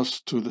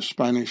Barbados to the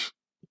Spanish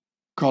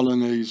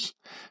colonies.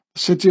 The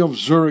city of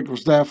Zurich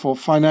was therefore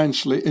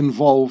financially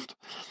involved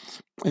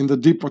in the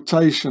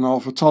deportation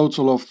of a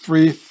total of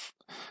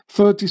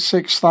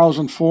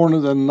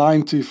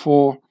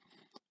 36,494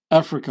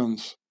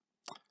 Africans,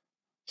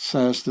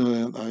 says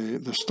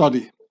the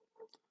study.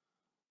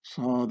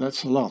 So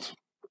that's a lot.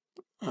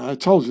 I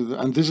told you that,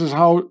 and this is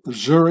how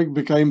Zurich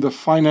became the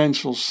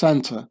financial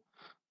center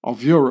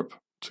of Europe,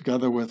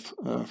 together with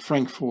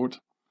Frankfurt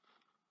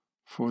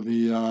for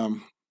the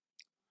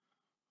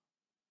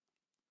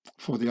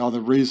other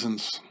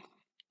reasons.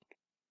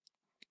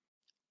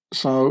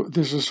 So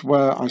this is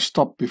where I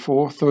stopped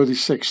before,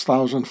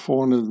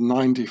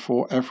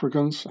 36,494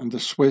 Africans, and the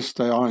Swiss,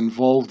 they are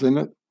involved in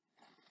it.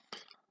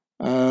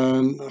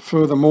 And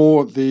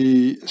furthermore,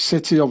 the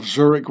city of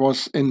Zurich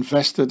was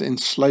invested in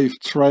slave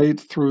trade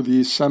through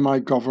the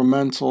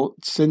semi-governmental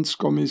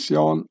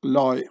Zinskommission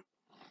law.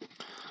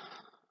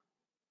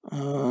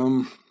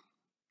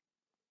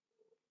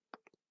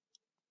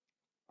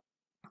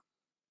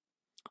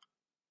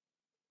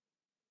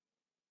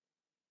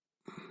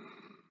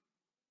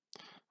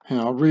 Here,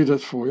 I'll read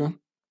it for you.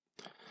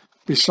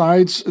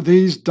 Besides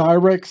these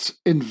direct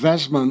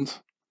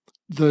investment,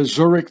 the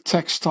Zurich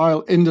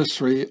textile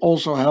industry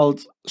also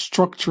held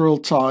structural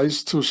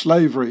ties to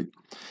slavery.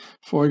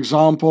 For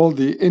example,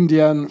 the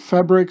Indian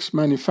fabrics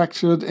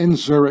manufactured in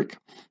Zurich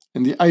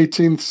in the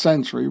 18th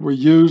century were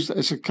used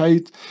as a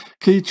key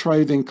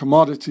trading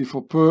commodity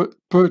for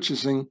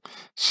purchasing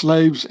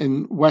slaves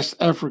in West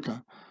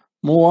Africa.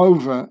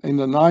 Moreover, in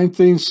the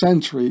 19th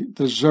century,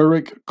 the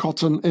Zurich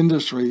cotton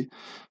industry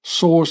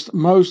sourced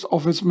most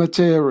of its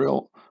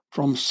material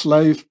from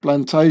slave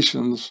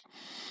plantations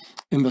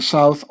in the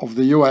south of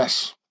the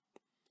US.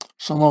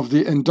 Some of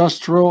the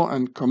industrial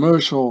and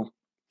commercial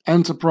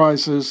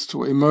enterprises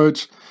to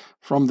emerge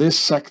from this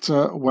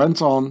sector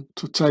went on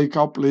to take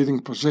up leading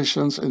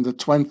positions in the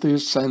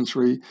 20th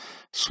century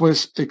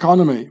Swiss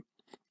economy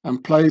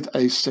and played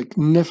a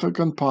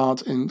significant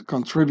part in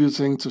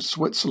contributing to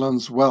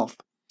Switzerland's wealth.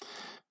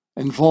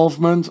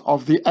 Involvement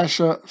of the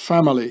Escher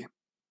family.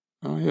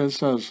 Here it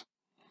says,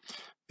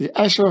 the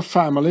Escher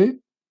family,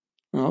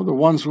 the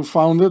ones who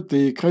founded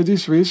the Credit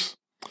Suisse.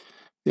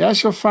 The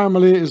Escher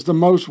family is the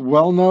most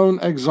well-known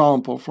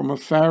example from a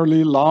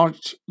fairly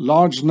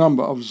large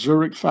number of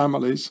Zurich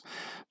families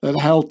that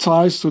held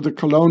ties to the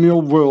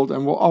colonial world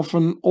and were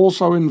often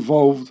also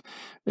involved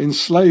in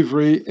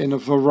slavery in a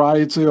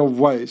variety of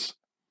ways.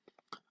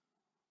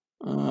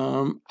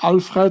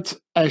 Alfred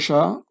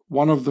Escher,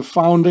 one of the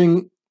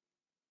founding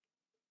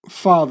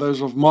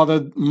fathers of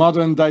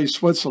modern-day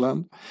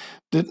Switzerland,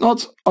 did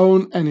not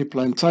own any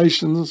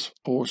plantations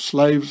or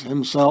slaves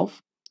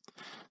himself.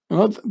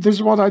 This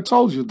is what I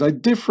told you. They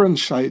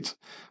differentiate,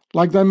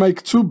 like they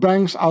make two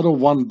banks out of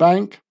one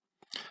bank.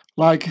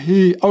 Like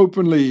he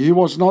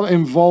was not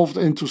involved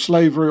into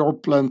slavery or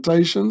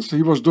plantations.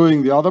 He was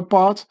doing the other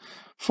part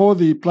for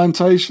the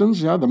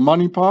plantations, the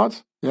money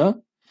part,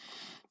 and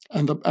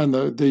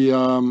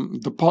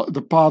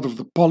the part of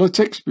the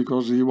politics,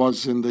 because he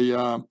was in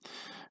the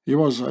he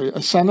was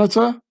a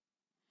senator.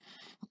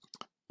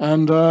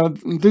 And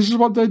this is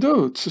what they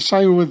do. It's the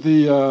same with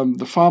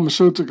the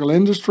pharmaceutical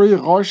industry,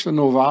 Roche and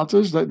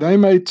Novartis. They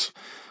made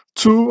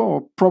two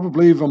or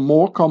probably even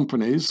more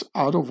companies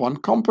out of one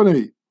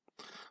company.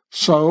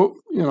 So,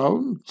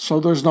 so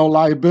there's no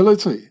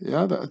liability.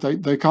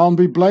 They can't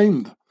be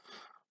blamed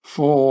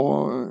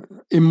for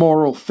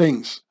immoral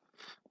things.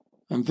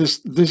 And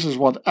this is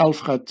what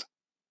Alfred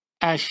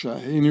Escher,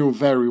 he knew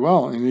very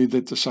well, and he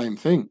did the same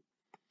thing.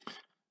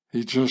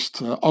 He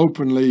just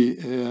openly,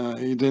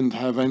 he didn't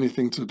have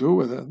anything to do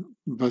with it,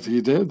 but he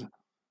did.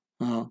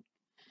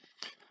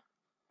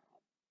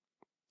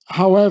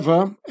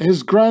 However,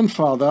 his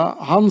grandfather,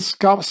 Hans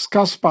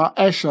Caspar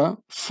Escher,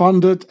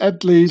 funded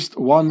at least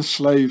one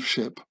slave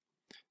ship.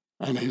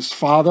 And his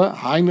father,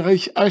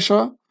 Heinrich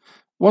Escher,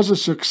 was a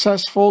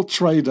successful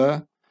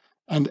trader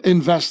and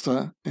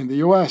investor in the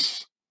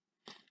US.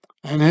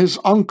 And his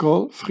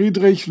uncle,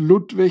 Friedrich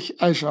Ludwig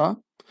Escher,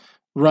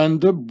 ran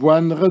the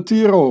Buen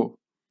Retiro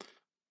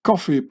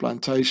coffee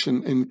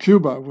plantation in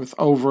Cuba with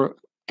over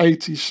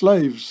 80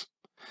 slaves.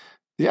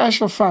 The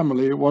Escher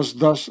family was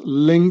thus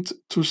linked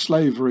to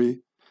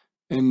slavery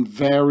in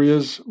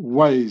various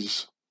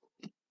ways.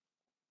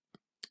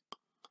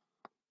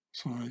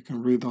 So you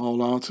can read the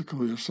whole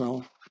article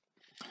yourself.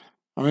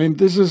 I mean,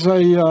 this is a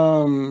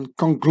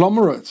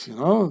conglomerate,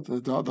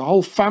 the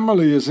whole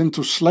family is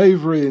into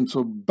slavery,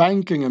 into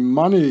banking and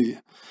money.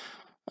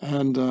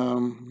 And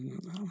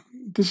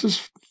this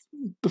is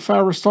the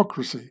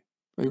Pharistocracy.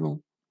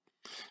 People,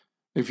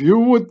 if you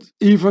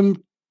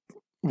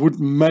would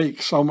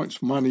make so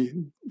much money,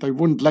 they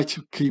wouldn't let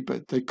you keep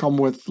it. They come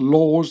with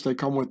laws, they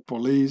come with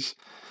police,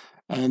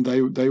 and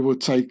they would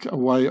take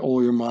away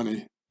all your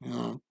money.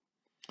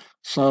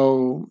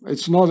 So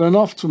it's not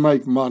enough to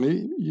make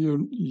money.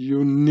 You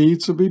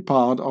need to be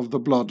part of the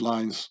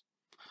bloodlines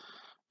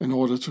in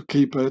order to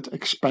keep it,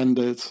 expand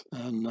it,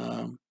 and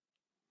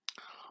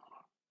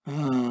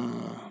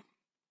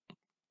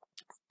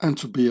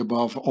to be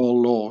above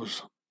all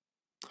laws.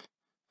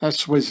 As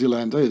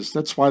Switzerland is.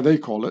 That's why they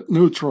call it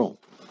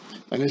neutral.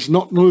 And it's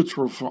not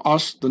neutral for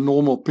us, the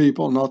normal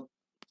people, not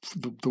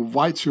the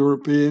white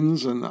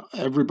Europeans and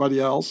everybody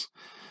else.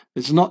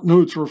 It's not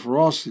neutral for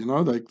us,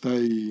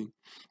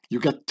 you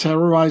get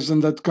terrorized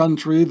in that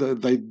country.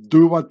 They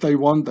do what they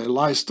want. They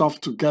lie stuff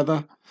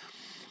together.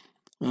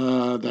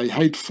 They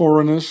hate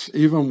foreigners,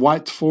 even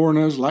white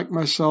foreigners like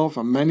myself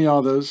and many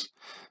others.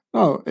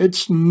 No,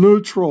 it's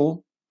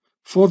neutral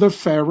for the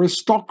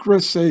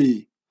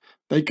Pharistocracy.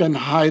 They can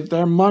hide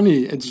their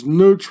money. It's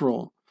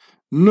neutral.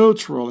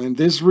 Neutral in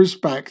this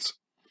respect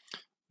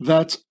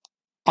that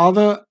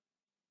other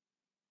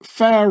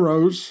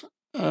pharaohs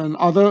and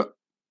other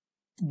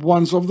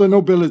ones of the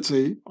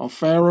nobility, of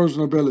Pharaoh's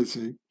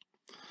nobility,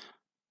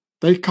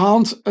 they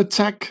can't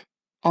attack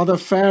other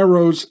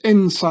pharaohs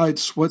inside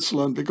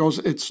Switzerland because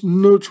it's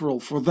neutral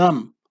for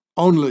them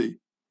only.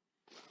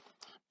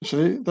 You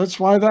see, that's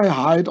why they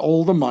hide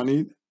all the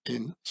money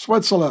in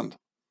Switzerland.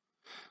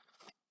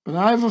 But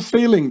I have a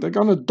feeling they're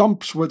going to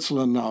dump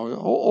Switzerland now.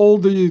 All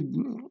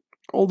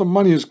the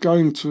money is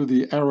going to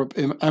the Arab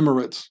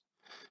Emirates.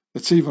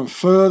 It's even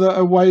further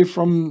away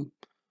from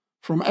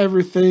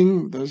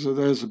everything. There's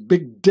a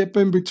big dip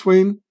in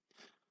between,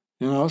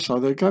 so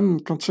they can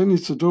continue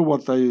to do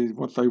what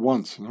they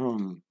want.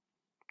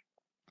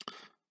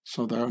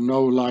 So there are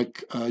no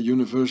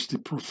university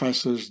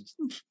professors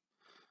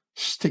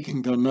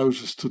sticking their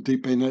noses too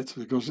deep in it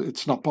because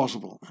it's not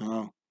possible.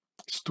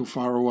 It's too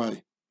far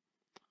away.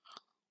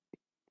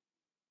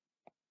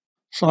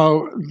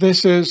 So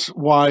this is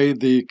why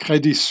the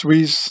Credit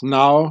Suisse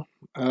now,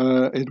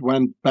 it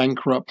went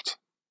bankrupt.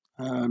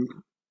 Well,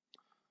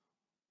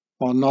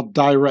 not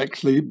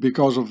directly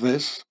because of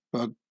this,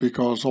 but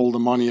because all the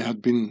money has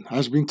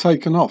been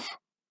taken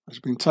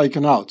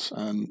out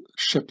and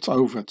shipped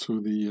over to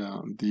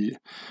the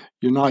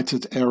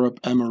United Arab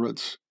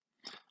Emirates.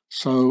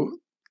 So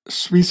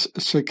Swiss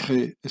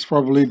Credit is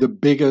probably the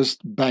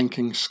biggest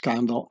banking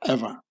scandal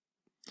ever.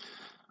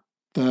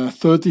 There are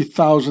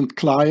 30,000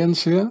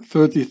 clients here,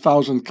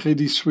 30,000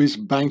 Credit Suisse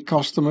bank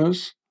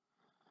customers.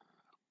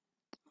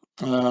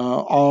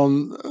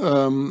 On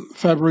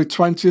February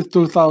 20th,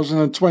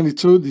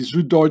 2022, the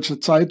Süddeutsche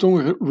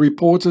Zeitung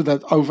reported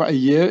that over a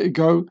year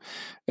ago,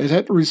 it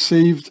had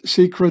received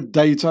secret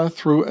data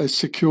through a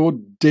secure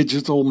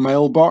digital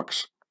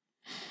mailbox.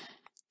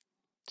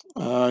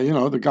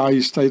 The guy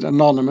stayed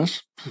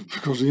anonymous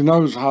because he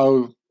knows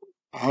how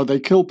they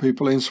kill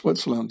people in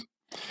Switzerland.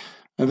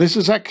 And this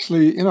is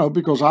actually,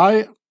 because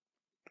I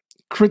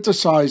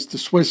criticized the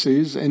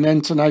Swissies in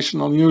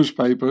international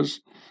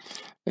newspapers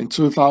in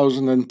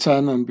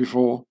 2010 and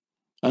before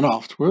and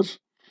afterwards,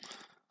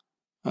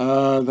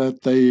 that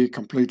they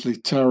completely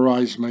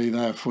terrorized me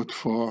there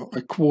for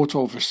a quarter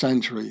of a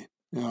century.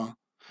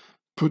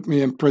 Put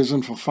me in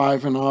prison for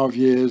 5.5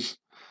 years.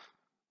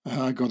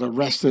 I got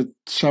arrested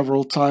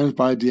several times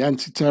by the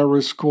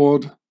anti-terrorist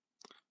squad,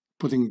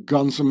 putting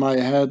guns in my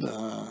head.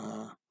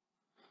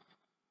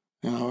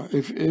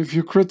 If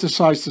you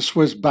criticize the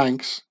Swiss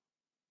banks,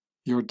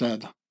 you're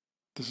dead.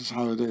 This is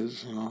how it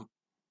is,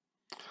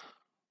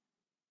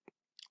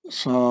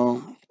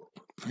 So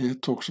here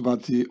it talks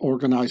about the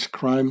Organized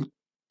Crime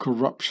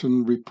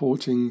Corruption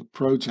Reporting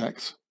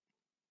Project.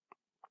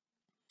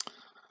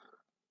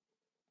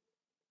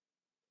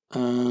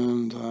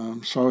 And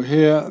so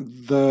here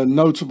the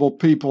notable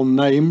people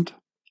named,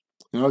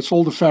 it's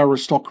all the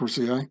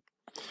Pharistocracy, eh?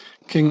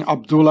 King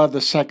Abdullah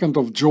II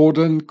of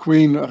Jordan,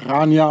 Queen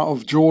Rania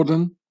of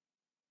Jordan.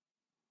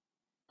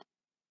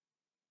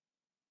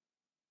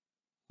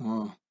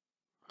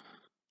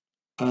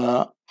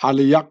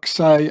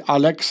 Alexei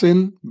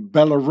Aleksin,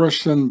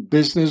 Belarusian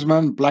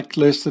businessman,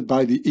 blacklisted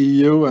by the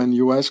EU and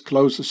US,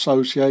 close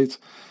associate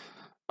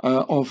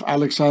of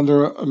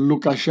Alexander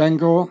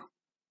Lukashenko.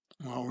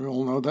 Well, we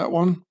all know that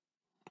one.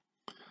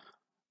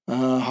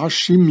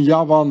 Hashim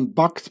Yavan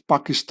Bakht,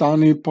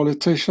 Pakistani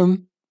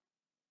politician.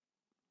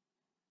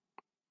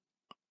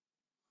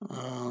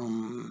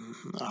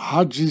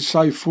 Haji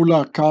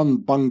Saifullah Khan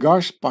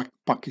Bangash,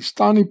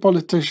 Pakistani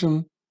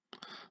politician.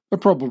 They're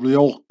probably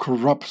all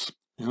corrupt,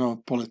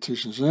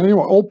 politicians. And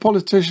anyway, all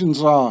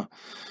politicians are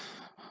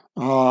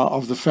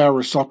of the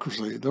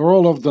Pharistocracy. They're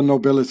all of the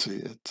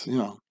nobility.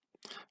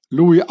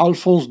 Louis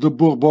Alphonse de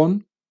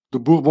Bourbon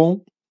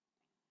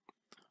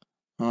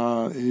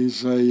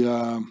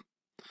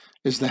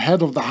is the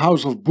head of the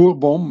House of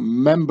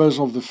Bourbon. Members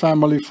of the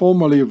family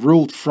formerly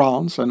ruled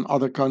France and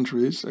other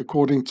countries,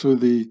 according to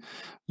the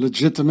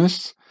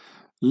Legitimists.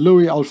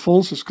 Louis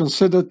Alphonse is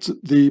considered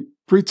the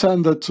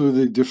pretender to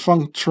the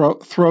defunct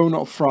throne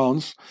of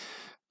France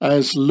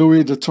as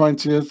Louis the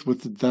 20th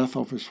with the death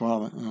of his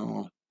father.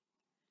 Oh.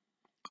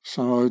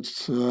 So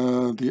it's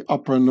the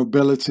upper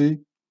nobility.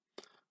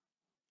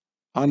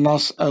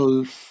 Anas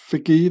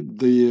el-Fiki,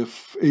 the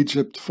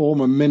Egypt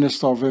former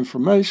Minister of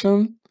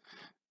Information.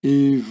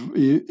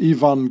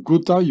 Ivan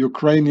Guta,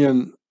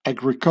 Ukrainian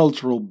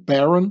agricultural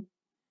baron.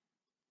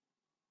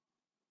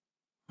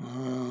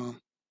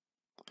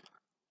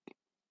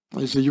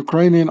 He's a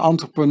Ukrainian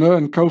entrepreneur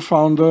and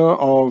co-founder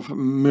of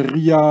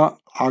Miria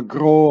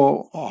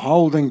Agro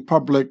Holding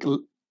Public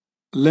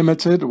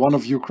Limited, one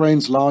of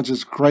Ukraine's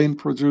largest grain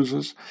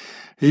producers.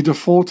 He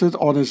defaulted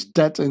on his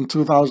debt in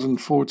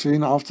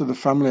 2014 after the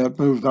family had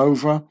moved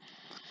over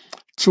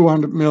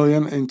 200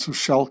 million into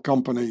shell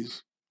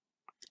companies.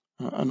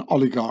 An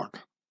oligarch.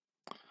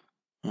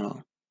 Yeah.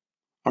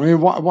 I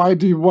mean, why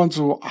do you want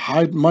to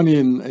hide money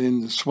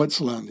in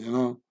Switzerland, you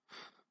know?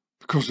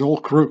 Because they're all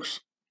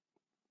crooks.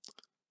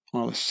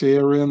 Well, a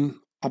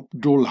Syrian,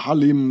 Abdul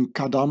Halim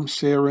Kadam,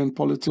 Syrian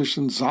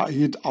politician,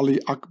 Zahid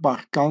Ali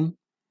Akbar Khan,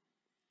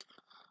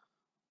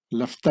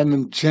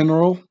 Lieutenant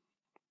General.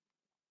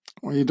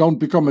 Well, you don't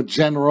become a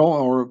general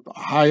or a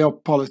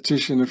high-up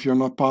politician if you're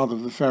not part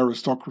of the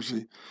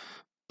Pharistocracy.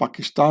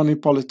 Pakistani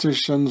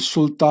politician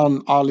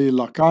Sultan Ali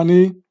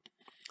Lakhani,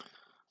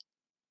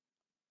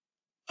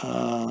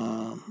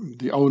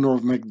 the owner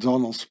of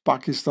McDonald's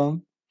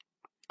Pakistan.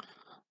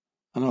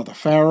 Another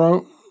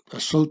pharaoh, a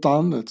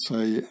sultan, that's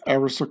an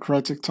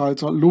aristocratic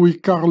title. Louis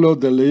Carlo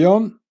de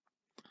Leon,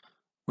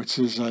 which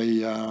is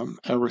a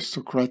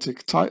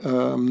aristocratic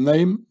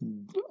name.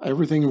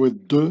 Everything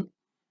with de, you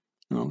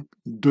know,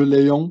 de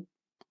Leon,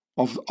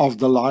 of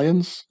the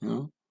lions, you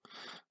know.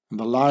 And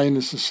the lion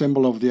is a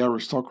symbol of the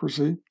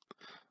aristocracy.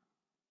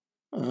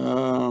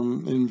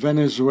 In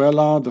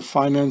Venezuela, the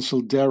financial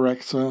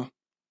director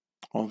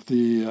of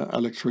the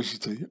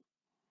electricity.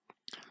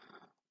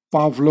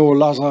 Pavlo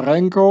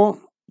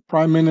Lazarenko,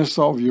 Prime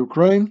Minister of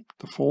Ukraine,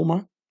 the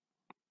former.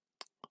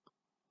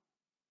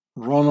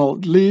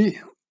 Ronald Lee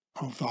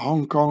of the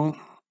Hong Kong.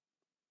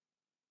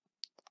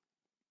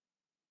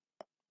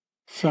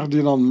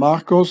 Ferdinand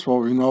Marcos, well,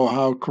 we know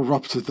how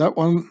corrupted that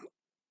one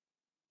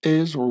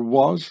is or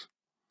was.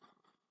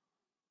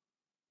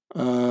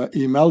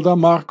 Imelda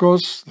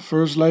Marcos, the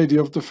First Lady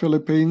of the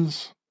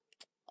Philippines.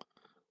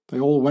 They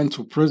all went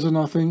to prison,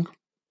 I think.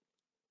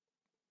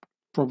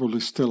 Probably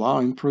still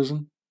are in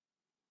prison.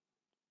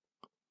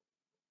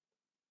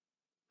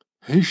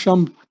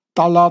 Hisham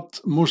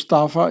Talat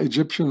Mustafa,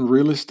 Egyptian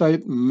real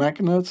estate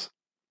magnate.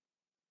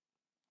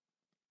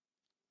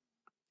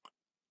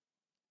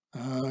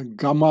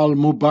 Gamal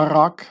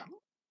Mubarak,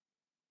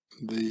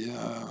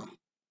 the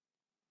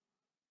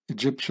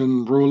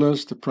Egyptian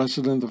rulers, the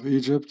president of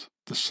Egypt,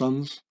 the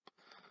sons.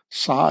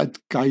 Saad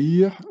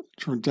Kair,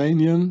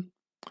 Jordanian.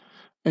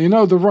 And you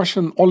know, the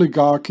Russian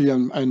oligarchy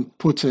and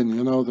Putin,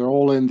 you know, they're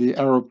all in the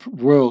Arab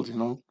world, you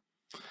know.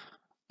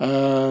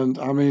 And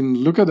I mean,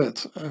 look at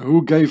it.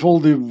 Who gave all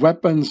the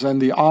weapons and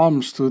the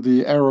arms to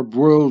the Arab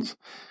world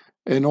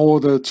in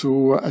order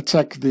to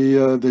attack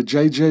the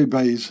JJ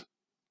base?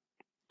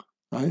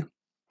 Right?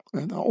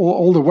 And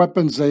all the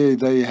weapons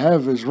they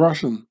have is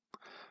Russian.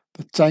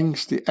 The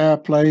tanks, the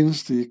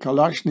airplanes, the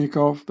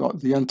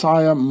Kalashnikov, the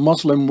entire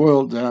Muslim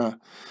world,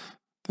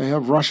 they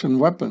have Russian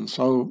weapons.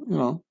 So, you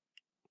know,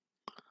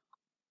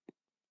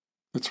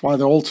 that's why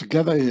they're all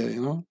together here,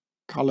 you know.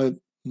 Khaled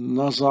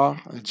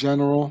Nazar, a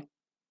general.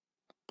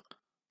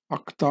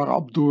 Akhtar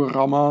Abdur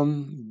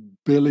Rahman,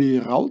 Billy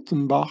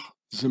Rautenbach,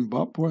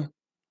 Zimbabwe.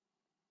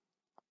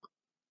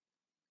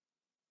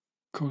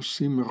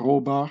 Kosim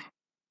Robar.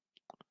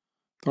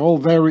 They're all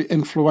very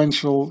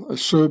influential. A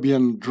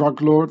Serbian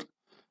drug lord,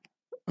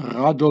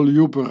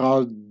 Radoljub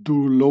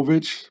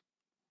Radulovic.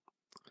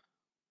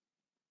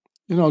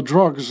 You know,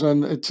 drugs,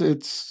 and it's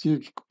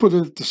you put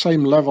it at the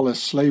same level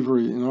as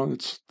slavery. You know,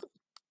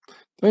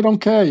 they don't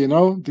care. You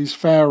know, these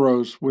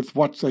pharaohs with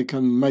what they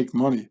can make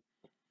money,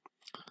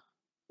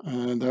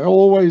 and they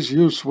always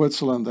use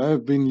Switzerland. They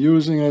have been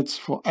using it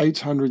for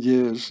 800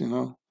 years. You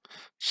know,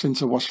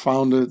 since it was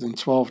founded in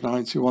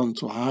 1291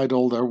 to hide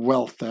all their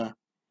wealth there.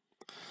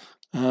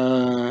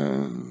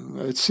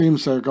 It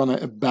seems they're going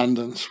to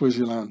abandon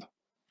Switzerland.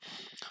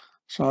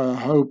 So I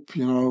hope,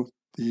 you know,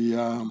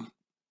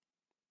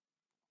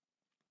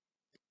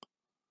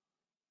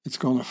 it's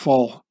going to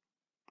fall.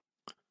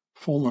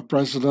 Former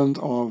president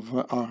of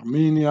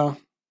Armenia,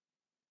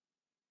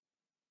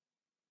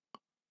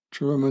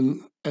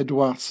 German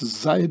Eduard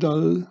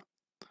Seidel,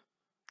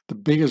 the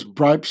biggest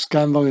bribe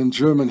scandal in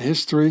German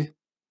history.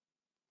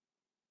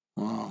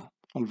 Wow.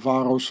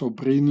 Alvaro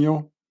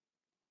Sobrinho,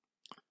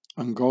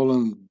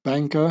 Angolan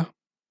banker,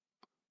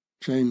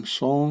 James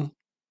Song,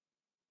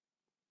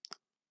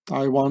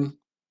 Taiwan.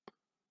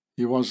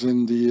 He was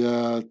in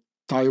the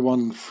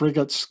Taiwan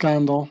frigate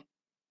scandal.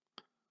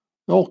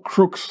 They're all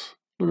crooks.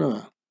 Look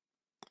at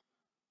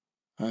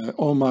that.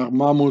 Omar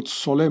Mahmoud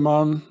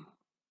Soleiman,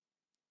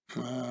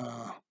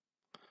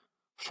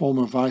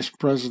 former vice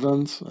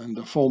president and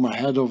the former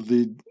head of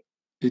the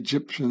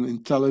Egyptian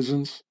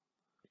intelligence,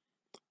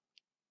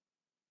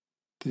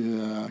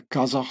 the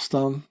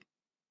Kazakhstan,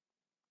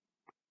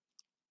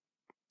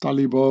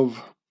 Talibov,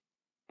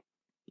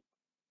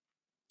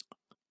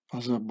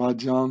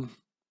 Azerbaijan,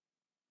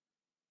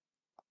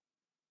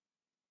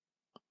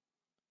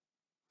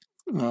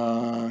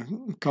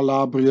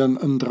 Calabrian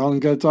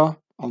Ndrangheta,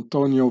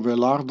 Antonio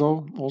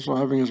Velardo, also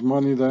having his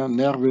money there,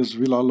 Nervis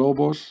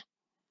Villalobos.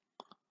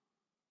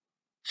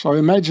 So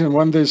imagine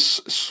when this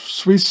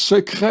Swiss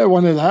Secret,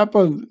 when it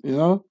happened, you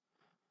know,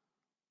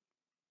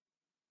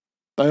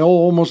 they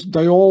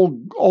all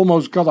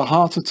almost got a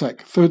heart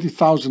attack.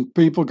 30,000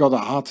 people got a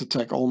heart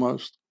attack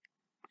almost.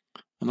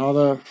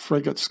 Another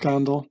frigate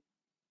scandal,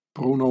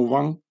 Bruno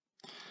Wang.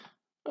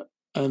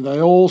 And they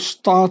all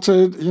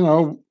started, you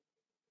know,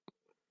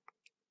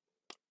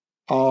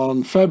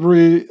 on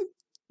February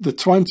the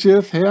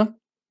 20th here.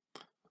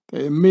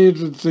 They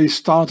immediately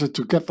started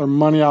to get their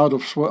money out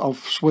of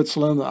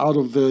Switzerland, out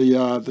of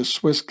the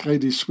Swiss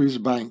Credit Suisse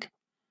bank.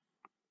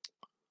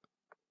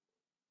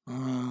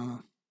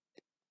 And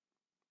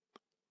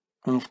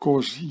of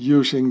course,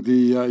 using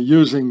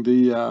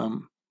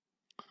the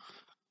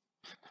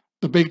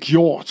big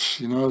yachts,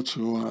 you know,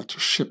 to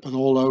ship it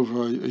all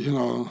over, you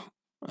know,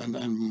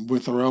 and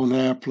with their own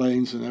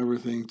airplanes and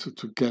everything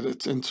to get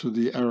it into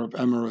the Arab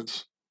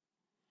Emirates.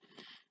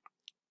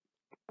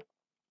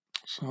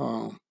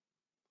 So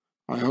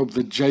I hope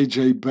the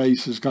JJ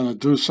base is going to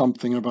do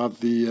something about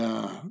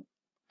the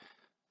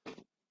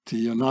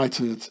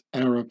United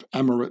Arab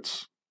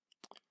Emirates,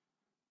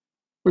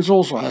 which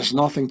also has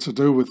nothing to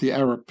do with the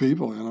Arab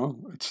people, you know.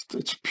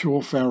 It's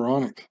pure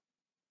Pharaonic.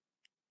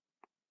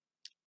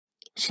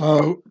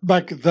 So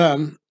back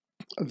then,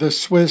 the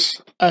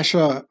Swiss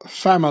Escher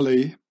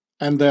family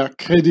and their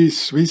Credit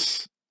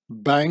Suisse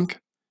bank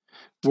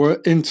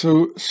were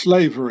into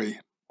slavery.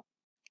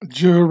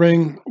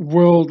 During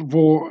World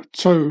War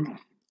II,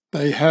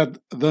 they had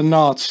the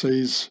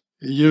Nazis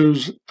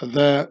use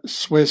their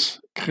Swiss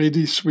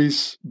Credit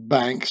Suisse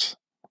banks,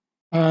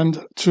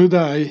 and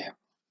today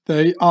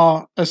they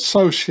are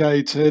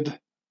associated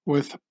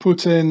with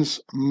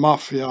Putin's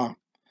mafia,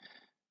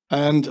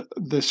 and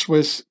the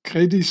Swiss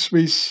Credit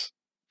Suisse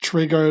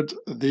triggered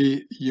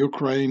the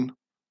Ukraine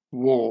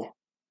war.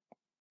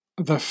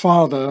 The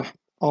father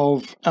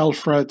of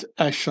Alfred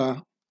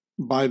Escher,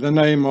 by the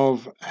name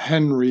of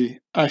Henry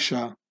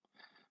Escher,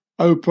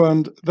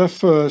 opened the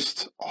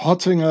first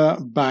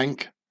Hottinger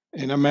Bank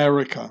in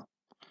America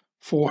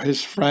for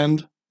his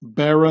friend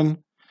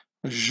Baron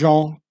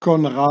Jean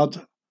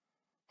Conrad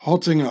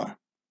Hottinger,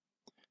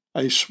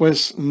 a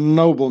Swiss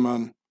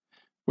nobleman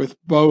with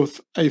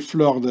both a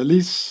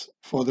fleur-de-lis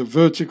for the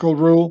vertical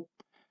rule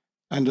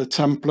and a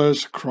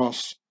Templar's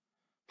cross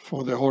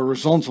for the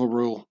horizontal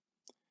rule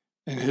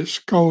in his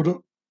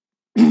code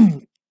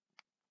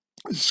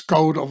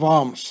of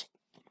arms.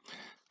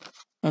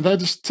 And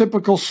that is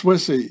typical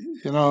Swissy,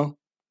 you know.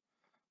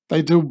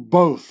 They do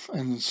both,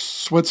 and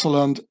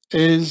Switzerland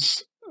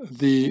is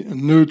the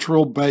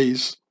neutral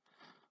base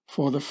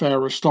for the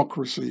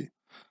Pharistocracy.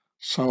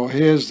 So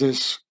here's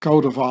this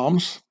coat of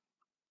arms,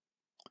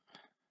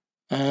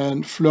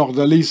 and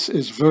fleur-de-lis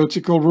is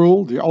vertical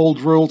rule, the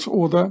old world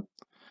order,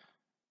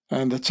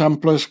 and the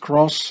Templar's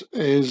cross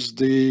is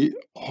the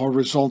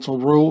horizontal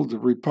rule, the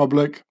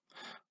Republic,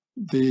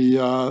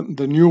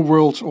 the New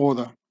World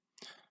Order.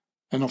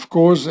 And of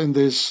course, in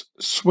this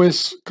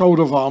Swiss coat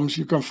of arms,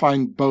 you can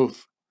find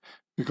both,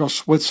 because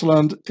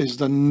Switzerland is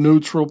the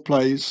neutral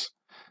place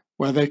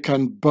where they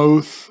can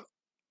both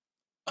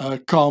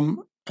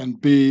come and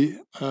be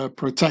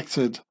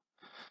protected,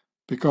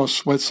 because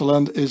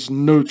Switzerland is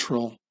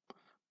neutral,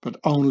 but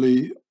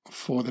only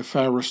for the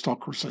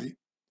Pharistocracy,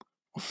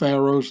 or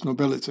Pharaoh's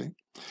nobility.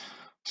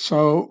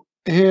 So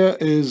here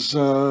is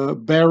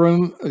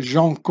Baron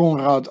Jean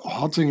Conrad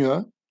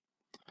Hottinger,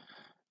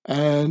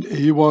 and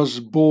he was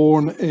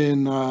born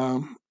in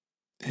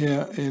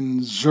here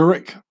in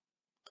Zurich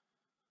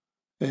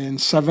in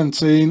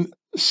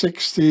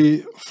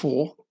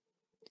 1764,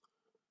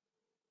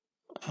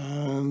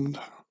 and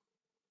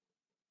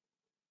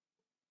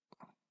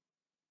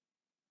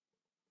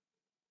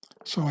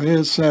so here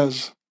it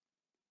says,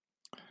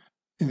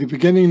 in the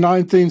beginning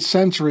 19th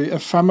century, a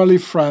family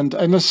friend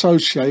and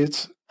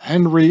associate,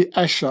 Henry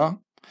Escher,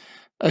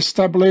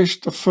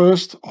 established the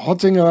first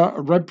Hottinger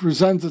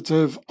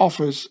representative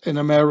office in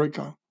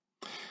America.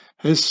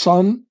 His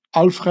son,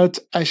 Alfred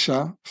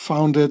Escher,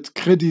 founded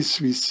Credit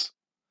Suisse,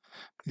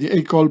 the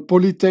École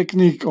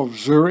Polytechnique of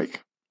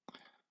Zurich.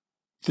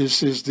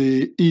 This is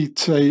the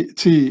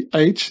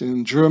ETH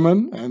in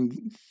German,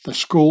 and the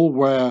school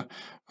where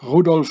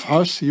Rudolf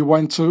Höss he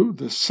went to,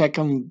 the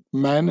second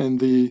man in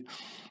the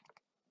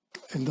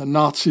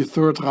Nazi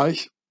Third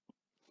Reich.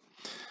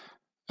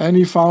 And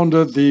he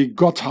founded the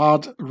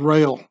Gotthard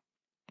Rail.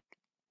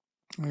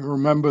 You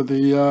remember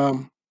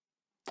the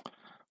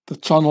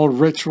tunnel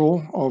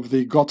ritual of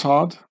the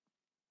Gotthard?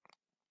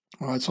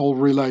 Well, it's all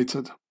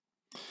related.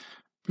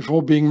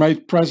 Before being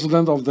made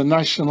president of the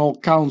National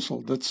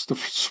Council, that's the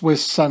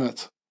Swiss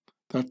Senate.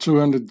 There are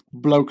 200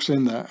 blokes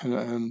in there,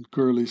 and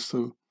girlies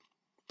too.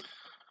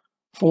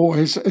 For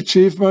his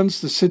achievements,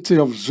 the city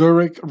of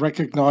Zurich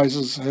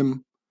recognizes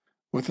him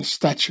with a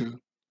statue.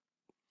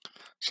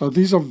 So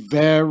these are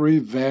very,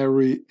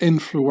 very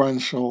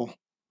influential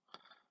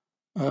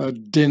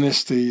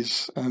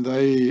dynasties, and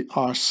they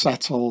are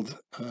settled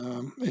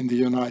in the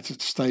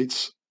United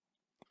States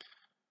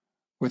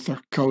with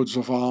their coats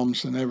of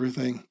arms and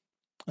everything,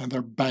 and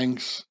their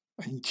banks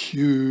and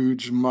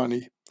huge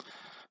money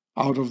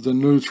out of the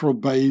neutral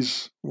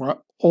base where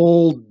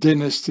all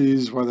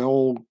dynasties, where they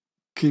all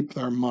keep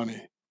their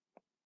money.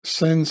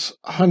 Since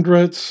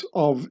hundreds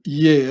of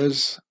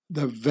years,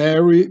 the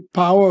very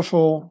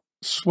powerful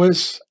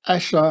Swiss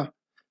Escher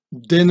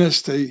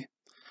dynasty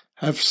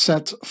have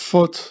set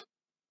foot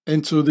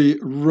into the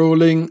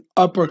ruling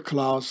upper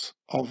class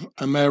of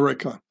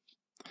America.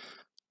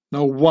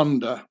 No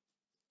wonder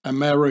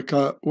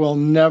America will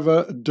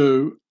never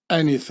do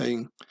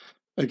anything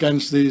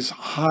against these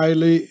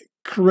highly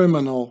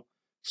criminal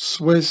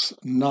Swiss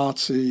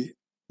Nazi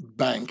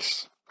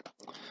banks.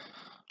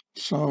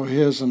 So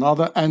here's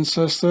another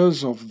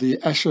ancestors of the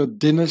Escher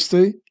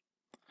dynasty.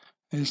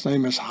 His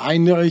name is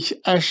Heinrich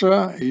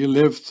Escher. He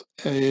lived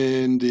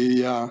in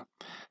the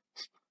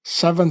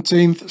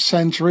 17th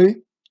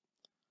century,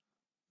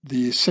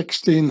 the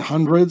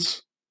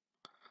 1600s.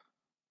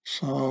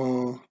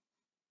 So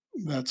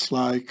that's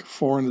like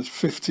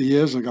 450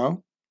 years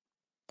ago.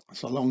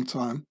 That's a long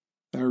time.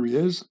 There he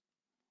is.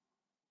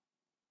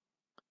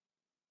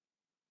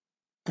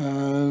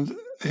 And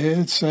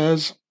it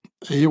says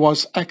he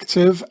was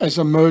active as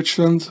a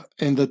merchant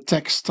in the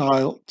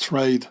textile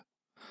trade.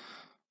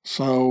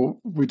 So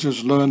we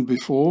just learned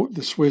before,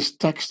 the Swiss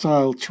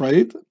textile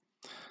trade,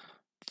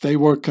 they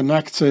were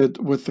connected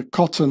with the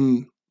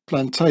cotton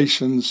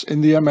plantations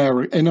in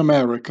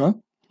America,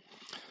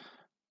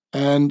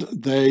 and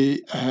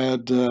they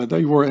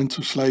were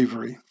into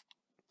slavery,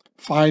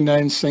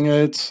 financing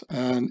it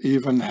and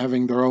even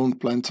having their own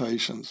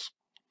plantations.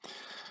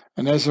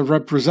 And as a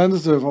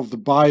representative of the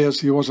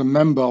buyers, he was a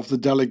member of the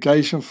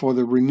delegation for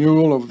the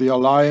renewal of the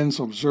alliance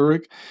of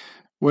Zurich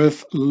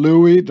with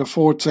Louis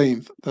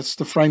XIV. That's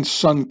the French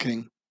Sun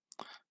King,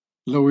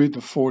 Louis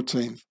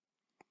XIV.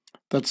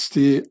 That's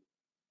the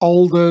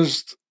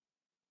oldest,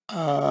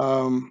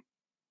 was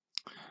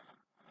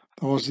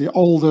the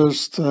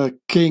oldest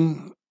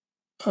king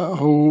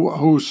who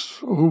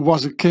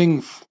was a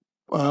king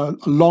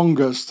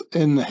longest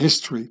in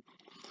history.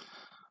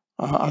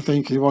 I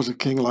think he was a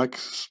king like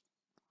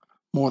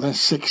more than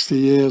 60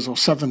 years or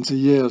 70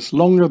 years,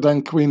 longer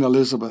than Queen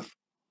Elizabeth,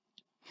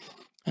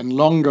 and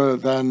longer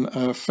than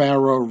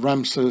Pharaoh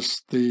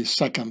Ramses II.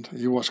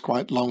 He was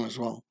quite long as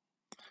well.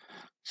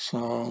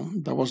 So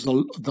that was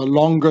the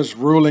longest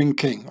ruling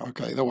king.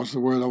 Okay, that was the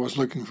word I was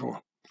looking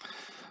for.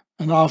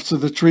 And after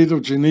the Treaty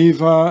of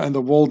Geneva and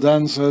the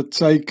Waldenser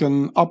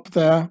taken up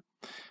there,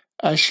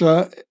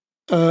 Escher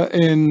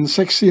in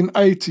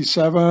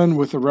 1687,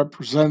 with a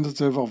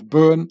representative of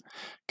Bern,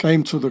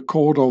 came to the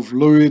court of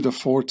Louis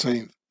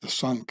XIV, the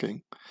Sun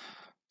King.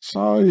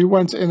 So he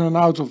went in and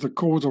out of the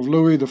court of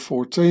Louis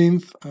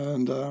XIV,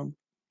 and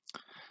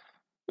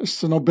it's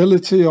the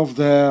nobility of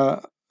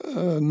their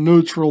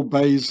neutral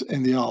base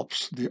in the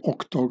Alps, the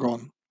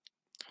Octagon.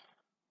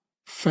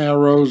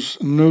 Pharaoh's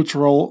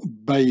neutral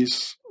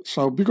base.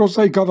 So because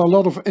they got a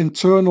lot of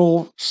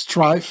internal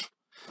strife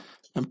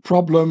and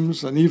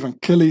problems and even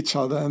kill each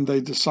other, and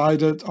they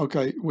decided,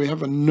 okay, we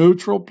have a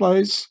neutral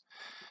place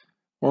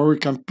where we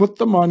can put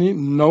the money,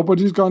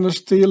 nobody's going to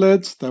steal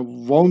it, there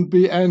won't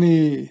be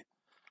any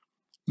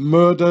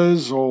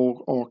murders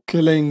or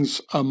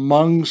killings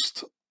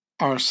amongst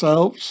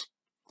ourselves.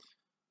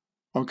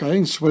 Okay,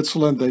 in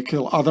Switzerland they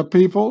kill other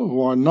people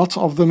who are not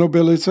of the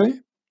nobility,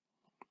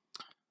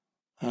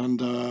 and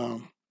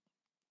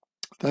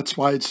that's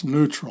why it's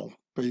neutral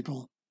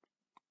people.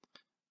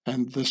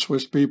 And the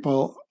Swiss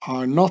people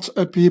are not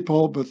a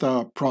people, but they're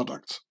a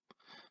product,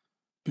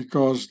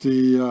 because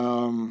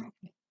the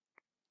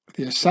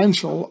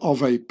essential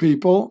of a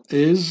people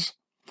is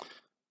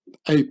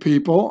a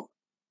people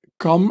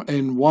come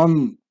in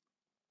one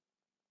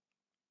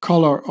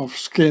color of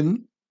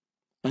skin,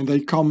 and they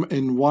come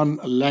in one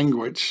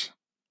language.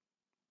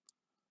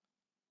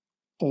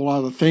 All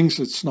other things,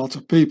 it's not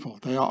a people.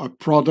 They are a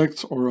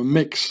product or a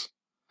mix.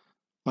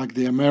 Like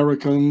the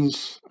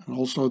Americans and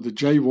also the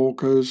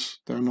jaywalkers,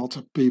 they're not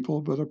a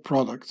people, but a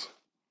product.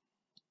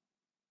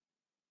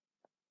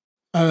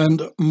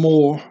 And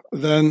more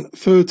than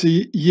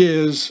 30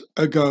 years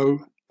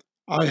ago,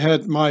 I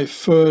had my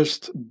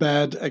first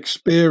bad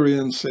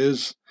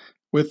experiences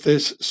with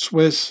this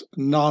Swiss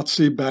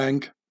Nazi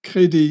bank,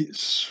 Credit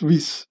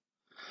Suisse.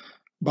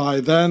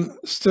 By then,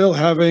 still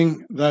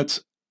having that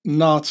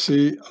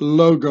Nazi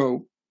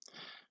logo,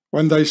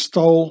 when they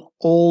stole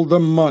all the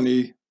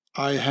money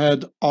I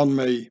had on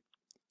me,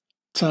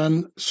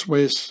 10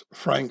 Swiss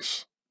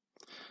francs.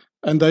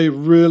 And they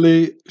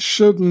really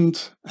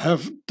shouldn't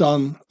have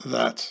done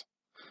that,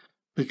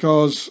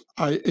 because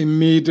I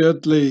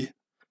immediately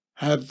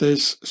had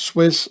this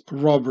Swiss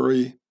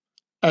robbery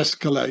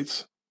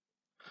escalate.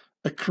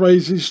 A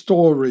crazy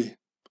story,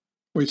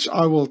 which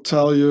I will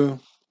tell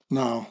you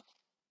now.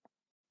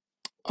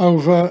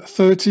 Over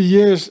 30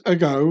 years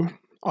ago,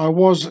 I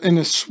was in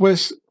a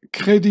Swiss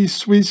Credit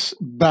Suisse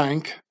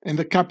bank in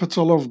the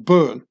capital of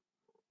Bern,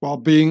 while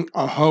being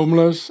a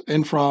homeless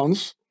in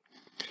France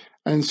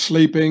and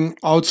sleeping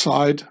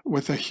outside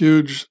with a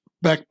huge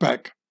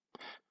backpack.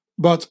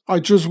 But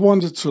I just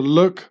wanted to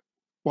look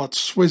what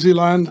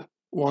Switzerland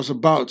was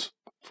about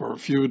for a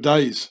few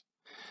days,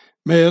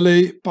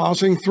 merely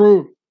passing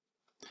through.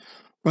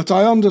 But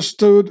I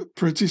understood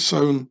pretty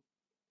soon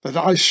that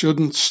I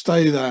shouldn't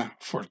stay there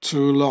for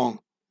too long,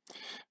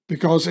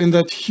 because in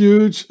that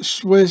huge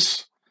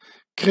Swiss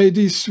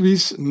Credit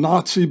Suisse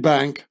Nazi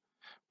bank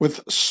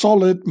with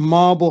solid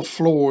marble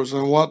floors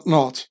and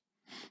whatnot,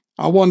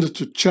 I wanted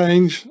to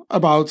change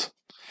about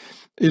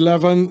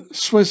 11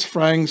 Swiss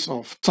francs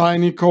of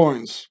tiny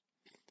coins,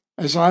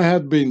 as I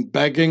had been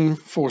begging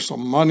for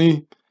some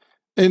money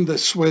in the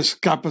Swiss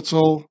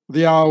capital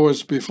the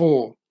hours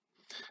before,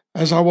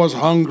 as I was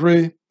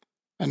hungry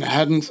and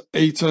hadn't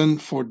eaten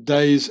for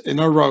days in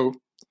a row.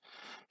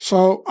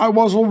 So I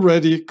was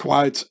already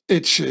quite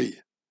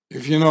itchy,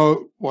 if you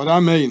know what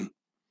I mean.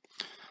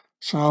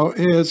 So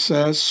here it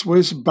says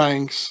Swiss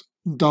banks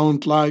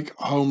don't like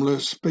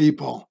homeless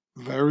people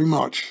very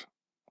much.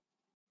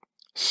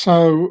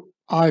 So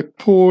I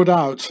poured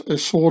out a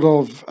sort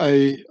of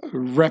a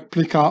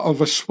replica of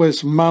a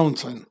Swiss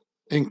mountain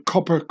in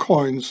copper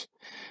coins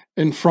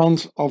in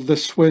front of the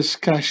Swiss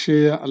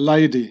cashier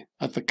lady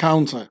at the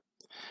counter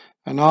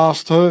and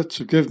asked her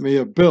to give me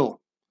a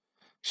bill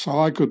so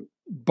I could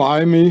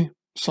buy me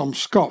some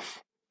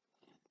scoff.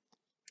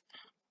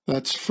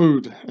 That's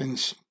food in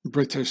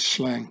British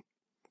slang.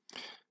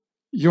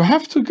 "You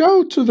have to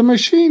go to the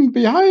machine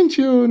behind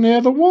you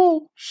near the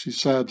wall," she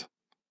said.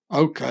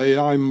 "Okay,"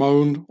 I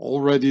moaned,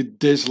 already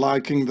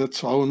disliking the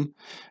tone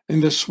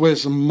in the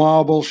Swiss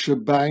marble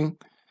shebang,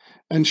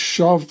 and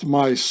shoved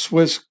my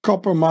Swiss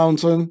copper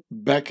mountain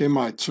back in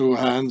my two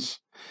hands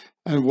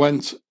and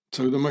went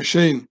to the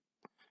machine,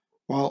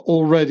 while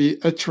already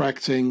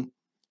attracting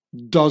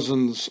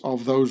dozens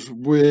of those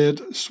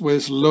weird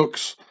Swiss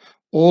looks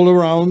all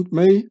around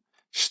me,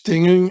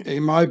 stinging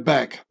in my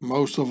back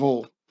most of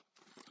all.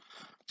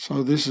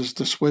 So this is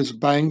the Swiss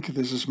bank.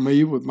 This is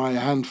me with my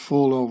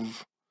handful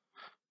of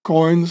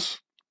coins.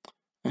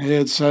 And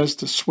here it says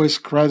the Swiss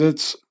Credit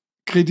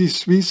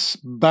Suisse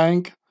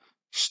Bank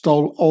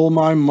stole all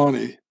my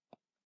money.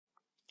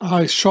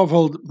 I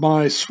shoveled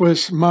my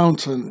Swiss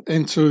mountain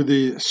into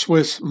the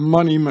Swiss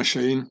money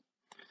machine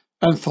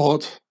and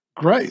thought,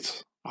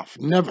 great, I've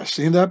never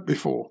seen that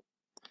before,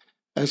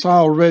 as I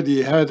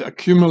already had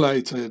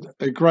accumulated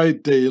a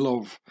great deal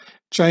of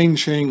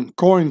changing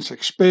coins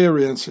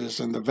experiences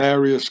in the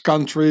various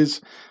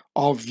countries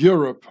of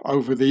Europe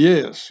over the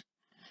years.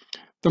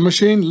 The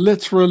machine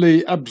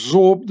literally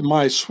absorbed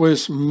my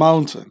Swiss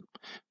mountain,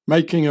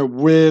 making a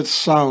weird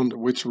sound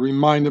which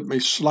reminded me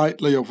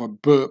slightly of a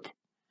burp,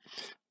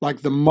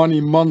 like the money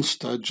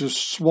monster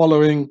just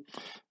swallowing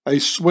a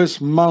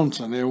Swiss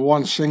mountain in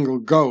one single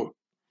go.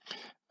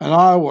 And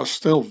I was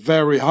still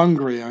very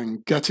hungry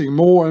and getting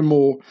more and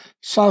more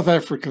South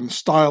African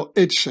style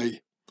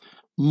itchy.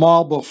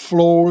 Marble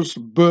floors,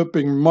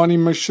 burping money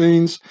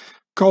machines,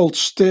 cold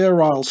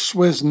sterile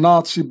Swiss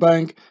Nazi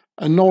bank,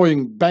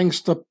 annoying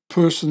bankster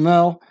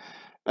personnel,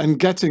 and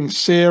getting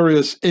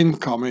serious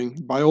incoming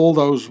by all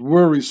those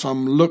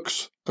worrisome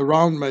looks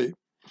around me.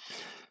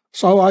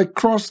 So I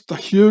crossed the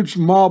huge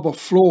marble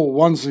floor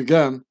once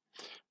again,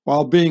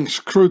 while being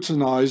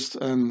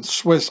scrutinized and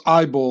Swiss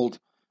eyeballed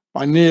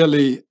by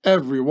nearly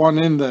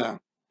everyone in there.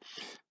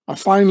 I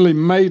finally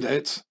made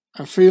it,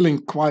 and feeling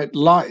quite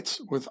light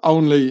with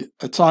only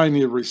a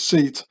tiny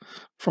receipt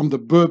from the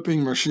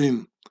burping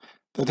machine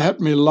that had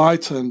me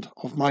lightened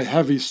of my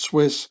heavy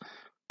Swiss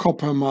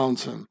copper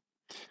mountain.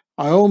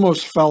 I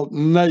almost felt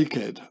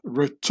naked,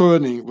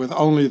 returning with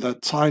only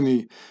that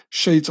tiny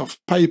sheet of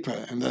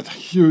paper and that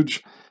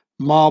huge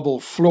marble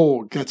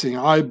floor getting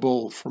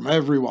eyeballed from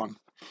everyone.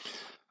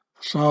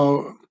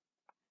 So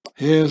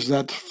here's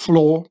that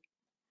floor.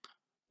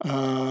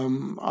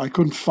 I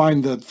couldn't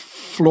find that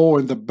floor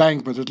in the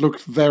bank, but it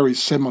looked very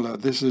similar.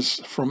 This is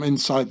from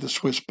inside the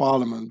Swiss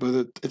Parliament,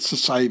 but it's the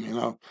same, you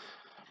know.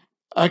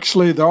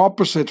 Actually, the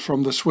opposite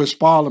from the Swiss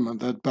Parliament,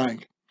 that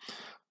bank.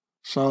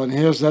 So, and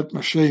here's that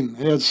machine.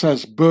 Here it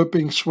says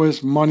burping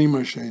Swiss money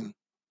machine.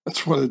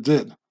 That's what it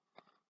did.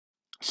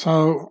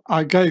 So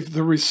I gave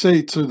the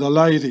receipt to the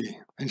lady,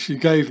 and she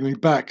gave me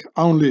back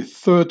only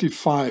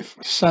 35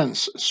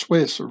 cents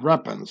Swiss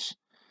rappens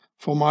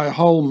for my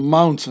whole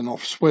mountain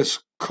of Swiss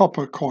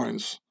copper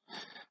coins,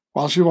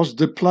 while she was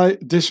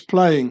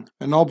displaying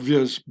an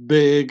obvious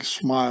big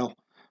smile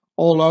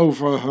all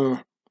over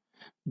her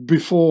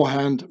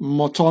beforehand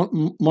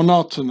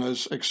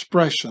monotonous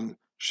expression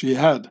she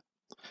had.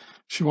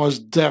 She was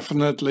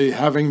definitely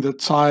having the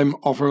time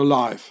of her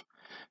life,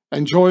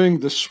 enjoying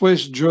the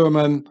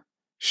Swiss-German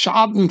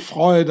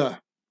Schadenfreude,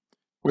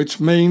 which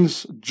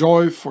means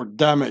joy for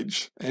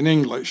damage in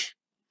English,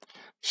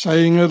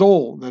 saying it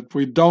all that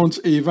we don't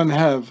even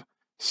have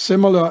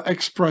similar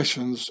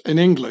expressions in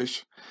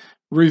English,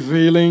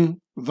 revealing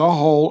the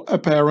whole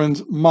apparent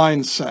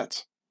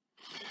mindset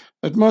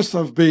It must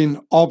have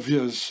been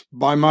obvious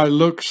by my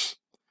looks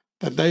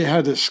that they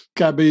had a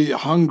scabby,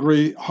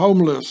 hungry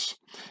homeless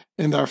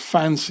in their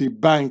fancy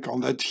bank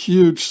on that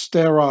huge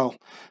sterile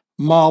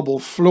marble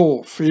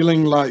floor,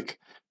 feeling like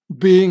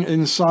being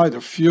inside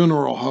a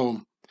funeral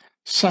home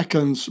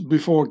seconds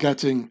before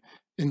getting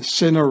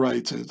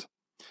incinerated.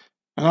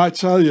 And I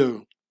tell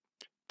you,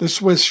 the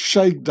Swiss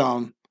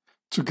shakedown,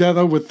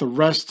 together with the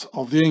rest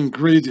of the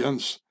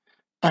ingredients,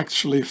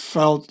 actually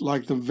felt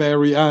like the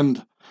very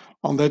end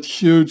on that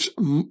huge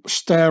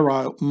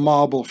sterile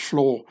marble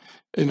floor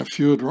in a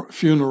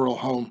funeral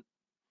home.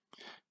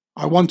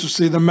 "I want to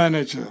see the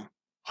manager,"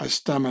 I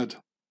stammered.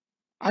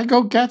 "I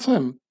go get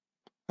him,"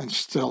 and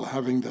still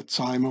having the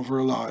time of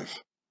her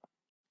life.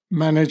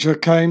 Manager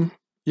came.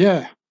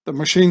 "Yeah, the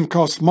machine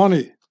costs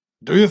money.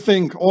 Do you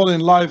think all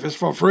in life is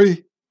for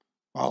free?"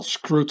 While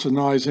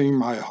scrutinizing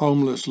my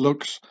homeless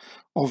looks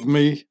of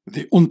me,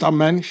 the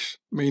Untermensch,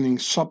 meaning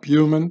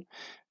subhuman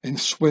in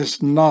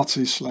Swiss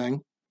Nazi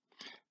slang.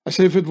 As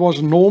if it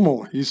was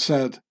normal, he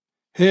said,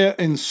 "Here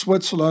in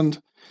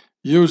Switzerland,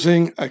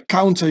 using a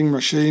counting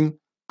machine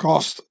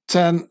cost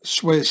 10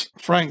 Swiss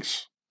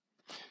francs,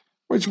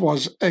 which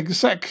was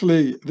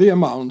exactly the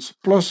amount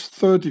plus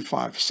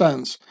 35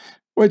 cents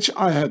which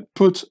I had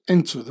put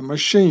into the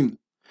machine,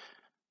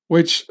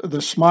 which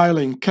the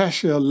smiling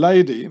cashier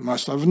lady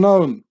must have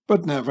known,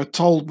 but never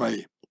told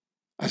me,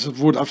 as it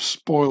would have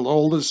spoiled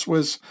all the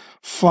Swiss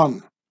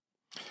fun.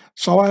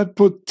 So I had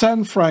put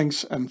 10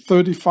 francs and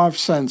 35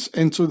 cents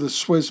into the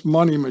Swiss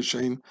money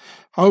machine,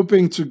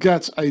 hoping to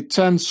get a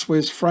 10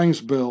 Swiss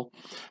francs bill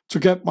to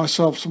get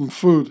myself some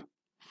food.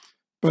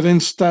 But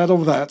instead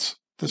of that,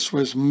 the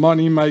Swiss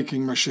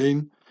money-making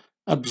machine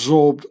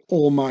absorbed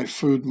all my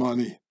food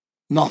money.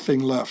 Nothing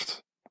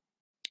left.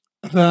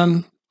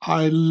 Then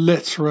I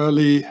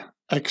literally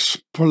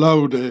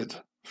exploded,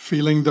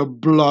 feeling the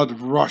blood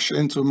rush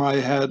into my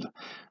head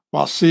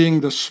while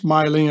seeing the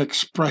smiling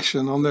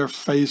expression on their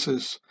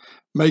faces,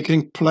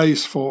 making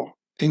place for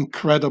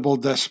incredible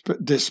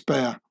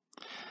despair.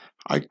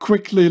 I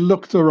quickly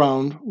looked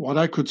around what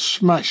I could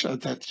smash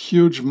at that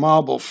huge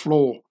marble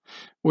floor,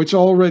 which I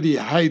already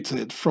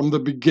hated from the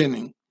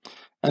beginning,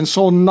 and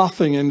saw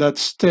nothing in that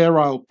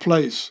sterile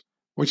place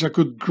which I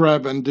could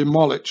grab and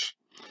demolish,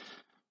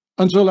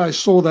 until I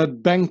saw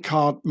that bank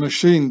card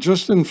machine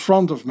just in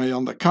front of me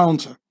on the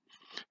counter,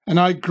 and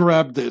I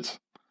grabbed it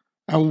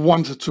and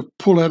wanted to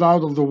pull it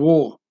out of the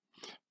wall.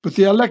 But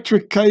the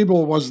electric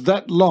cable was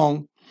that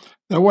long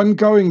that when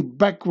going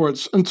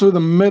backwards into the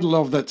middle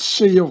of that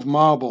sea of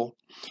marble,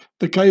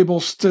 the cable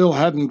still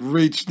hadn't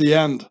reached the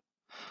end.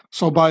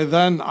 So by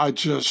then I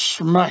just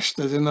smashed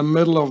it in the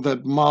middle of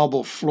that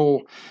marble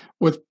floor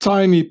with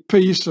tiny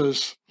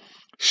pieces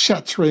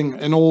shattering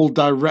in all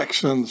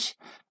directions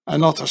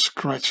and not a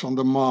scratch on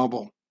the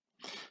marble.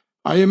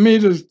 I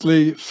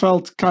immediately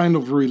felt kind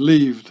of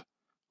relieved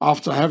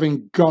after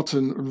having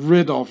gotten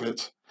rid of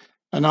it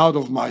and out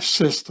of my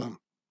system.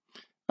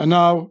 And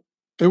now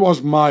it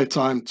was my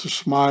time to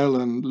smile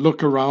and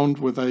look around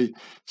with a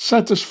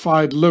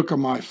satisfied look on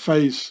my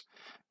face,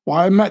 while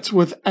I met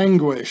with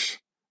anguish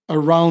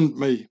around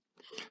me,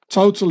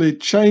 totally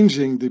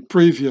changing the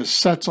previous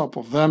setup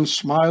of them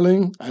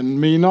smiling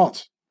and me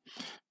not.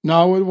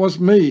 Now it was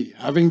me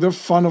having the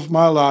fun of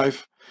my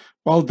life,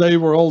 while they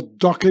were all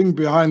ducking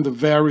behind the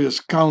various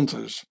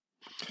counters.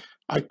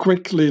 I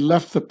quickly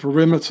left the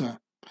perimeter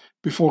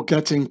before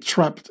getting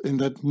trapped in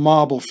that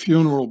marble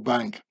funeral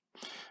bank.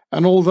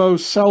 And although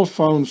cell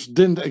phones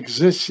didn't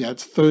exist yet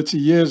 30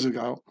 years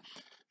ago,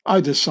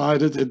 I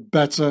decided it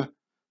better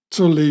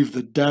to leave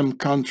the damn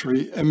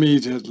country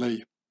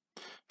immediately.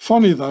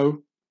 Funny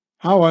though,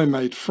 how I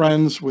made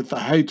friends with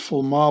the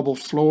hateful marble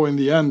floor in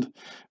the end,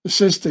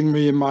 assisting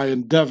me in my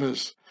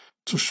endeavors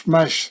to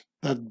smash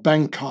that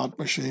bank card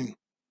machine.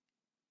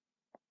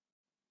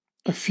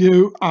 A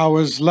few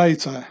hours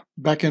later,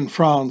 back in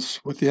France,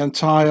 with the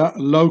entire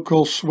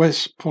local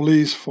Swiss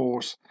police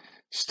force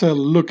still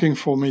looking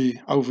for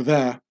me over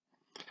there,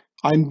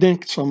 I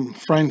nicked some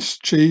French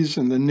cheese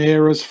in the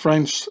nearest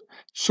French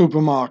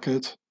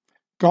supermarket,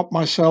 got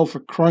myself a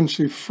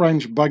crunchy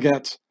French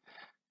baguette,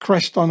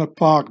 crashed on a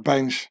park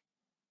bench,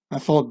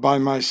 and thought by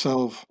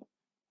myself,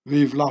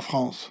 "Vive la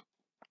France."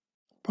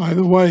 By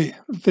the way,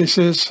 this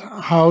is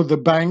how the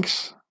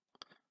banks,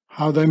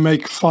 how they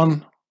make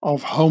fun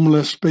of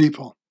homeless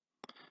people.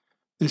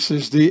 This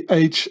is the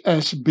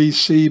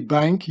HSBC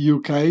Bank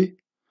UK,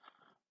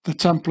 the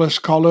Templars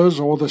colours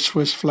or the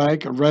Swiss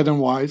flag, red and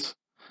white.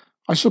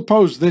 I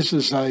suppose this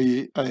is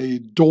a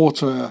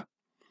daughter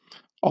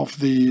of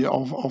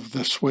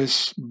the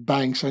Swiss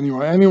banks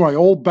anyway. Anyway,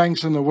 all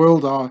banks in the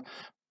world are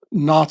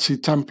Nazi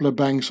Templar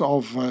banks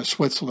of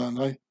Switzerland.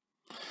 Eh?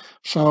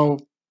 So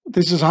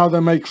this is how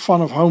they make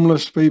fun of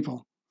homeless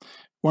people.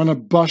 When a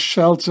bus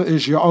shelter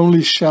is your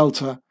only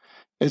shelter,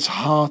 it's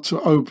hard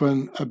to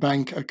open a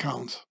bank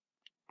account.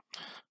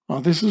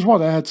 Well, this is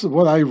what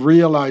I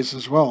realized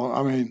as well.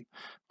 I mean,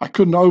 I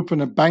couldn't open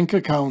a bank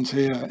account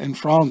here in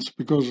France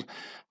because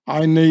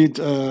I need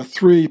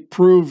 3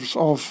 proofs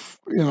of,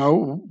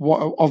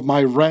 of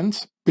my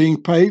rent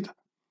being paid.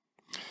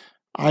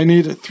 I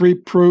needed 3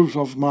 proofs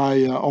of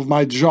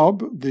my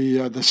job,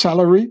 the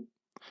salary,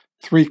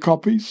 3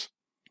 copies,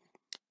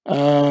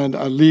 and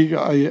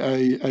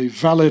a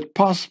valid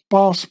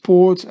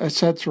passport,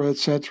 etc.,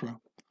 etc.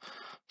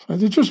 So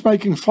they're just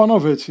making fun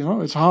of it, you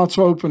know. It's hard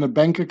to open a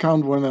bank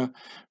account when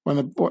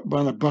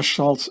a bus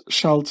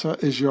shelter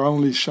is your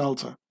only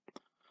shelter.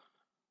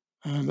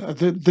 And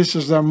this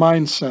is their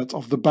mindset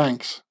of the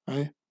banks,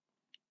 eh?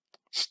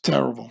 It's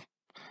terrible.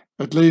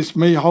 At least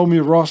me,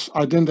 homie Ross,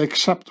 I didn't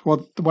accept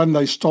when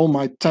they stole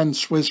my 10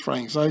 Swiss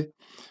francs, eh?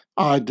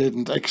 I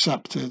didn't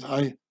accept it,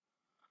 eh?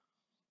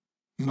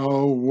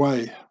 No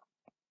way.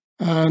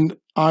 And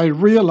I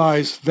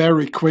realized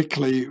very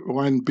quickly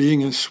when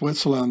being in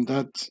Switzerland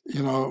that,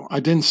 you know, I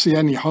didn't see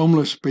any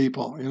homeless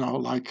people, you know,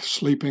 like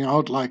sleeping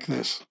out like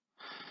this.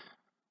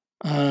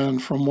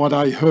 And from what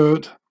I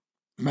heard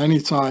many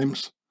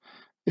times,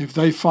 if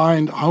they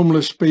find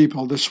homeless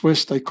people, the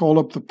Swiss, they call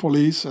up the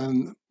police,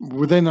 and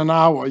within an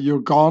hour you're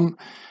gone,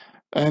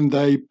 and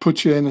they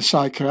put you in a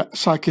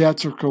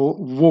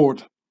psychiatrical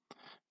ward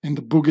in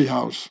the boogie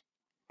house.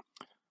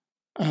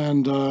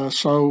 And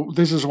so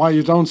this is why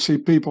you don't see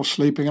people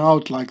sleeping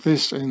out like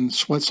this in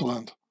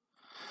Switzerland.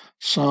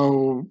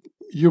 So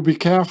you be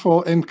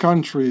careful in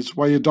countries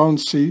where you don't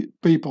see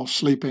people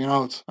sleeping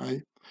out.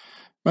 Eh?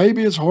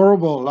 Maybe it's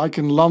horrible, like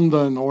in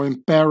London or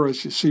in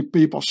Paris, you see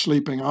people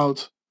sleeping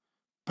out.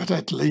 But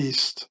at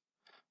least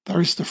there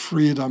is the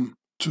freedom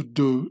to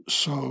do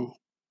so.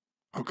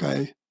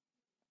 Okay?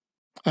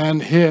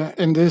 And here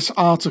in this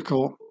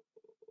article,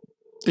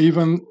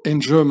 even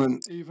in German,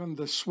 even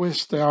the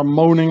Swiss, they are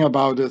moaning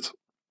about it,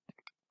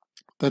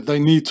 that they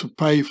need to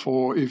pay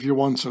for if you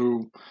want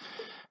to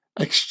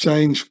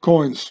exchange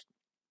coins.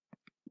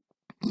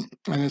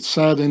 And it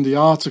said in the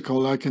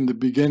article, like in the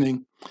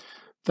beginning,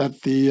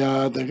 that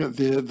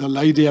the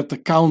lady at the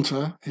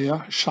counter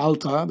here,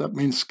 Schalter, that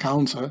means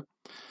counter,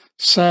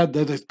 said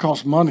that it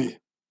cost money.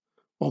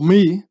 Well,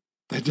 me,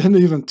 they didn't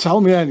even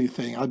tell me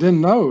anything. I didn't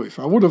know. If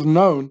I would have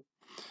known,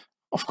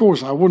 of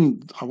course, I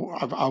wouldn't.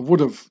 I would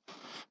have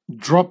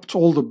dropped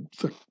all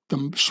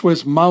the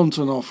Swiss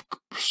mountain of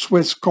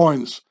Swiss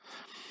coins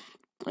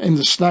in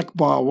the snack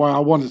bar where I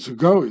wanted to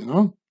go, you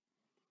know.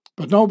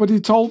 But nobody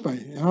told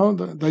me, you know.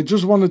 They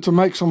just wanted to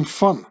make some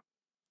fun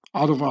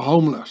out of a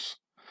homeless.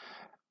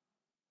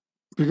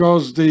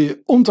 Because the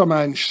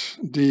Untermensch,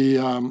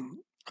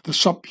 the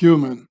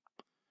subhuman,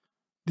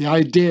 the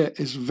idea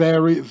is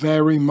very,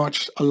 very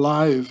much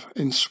alive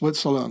in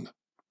Switzerland.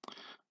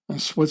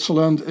 And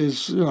Switzerland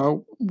is, you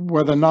know,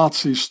 where the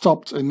Nazis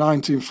stopped in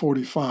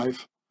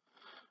 1945.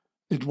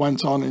 It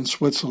went on in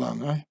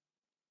Switzerland, eh?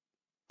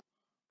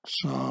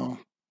 So,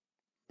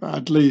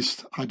 at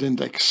least I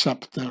didn't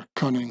accept their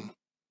cunning.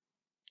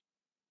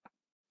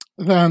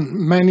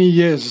 Then, many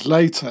years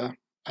later,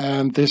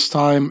 and this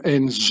time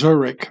in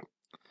Zurich,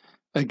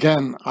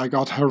 again, I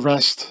got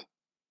harassed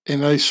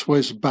in a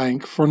Swiss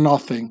bank for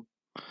nothing.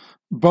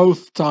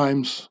 Both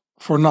times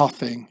for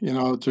nothing, you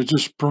know, to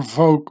just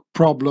provoke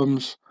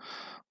problems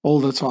all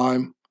the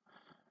time.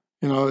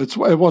 You know, it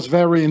was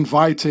very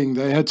inviting.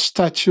 They had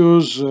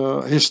statues,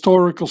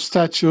 historical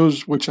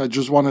statues, which I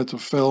just wanted to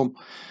film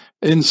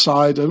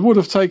inside. It would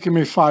have taken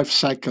me 5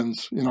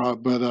 seconds, you know,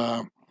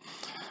 but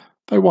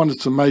they wanted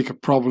to make a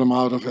problem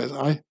out of it,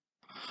 eh?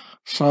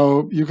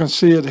 So you can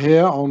see it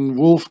here on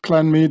Wolf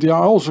Clan Media. I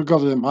also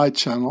got it in my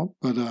channel,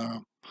 but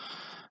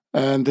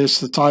and this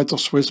the title: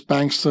 Swiss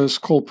banksters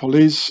call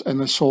police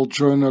and assault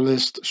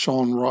journalist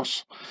Sean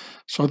Ross.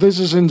 So this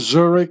is in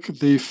Zurich,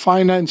 the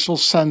financial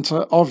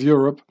center of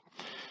Europe,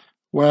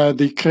 where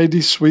the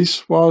Credit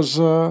Suisse was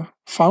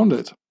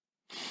founded.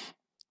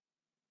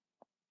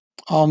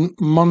 On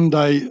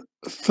Monday,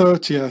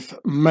 30th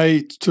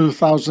May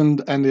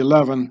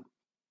 2011,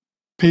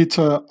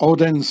 Peter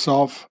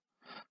Odensov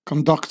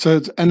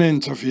conducted an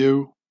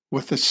interview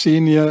with a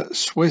senior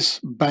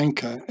Swiss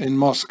banker in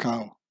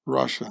Moscow,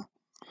 Russia.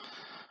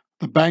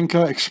 The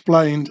banker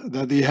explained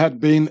that he had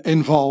been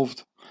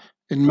involved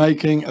in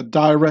making a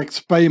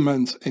direct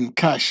payment in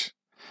cash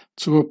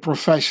to a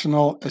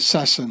professional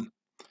assassin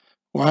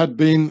who had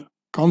been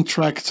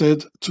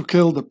contracted to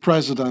kill the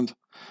president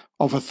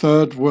of a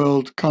third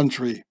world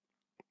country.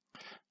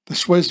 The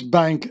Swiss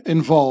bank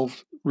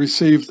involved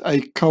received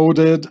a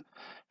coded,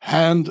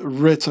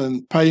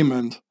 handwritten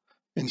payment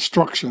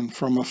instruction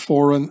from a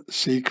foreign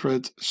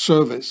secret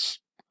service.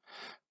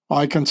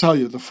 I can tell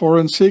you, the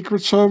foreign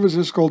secret service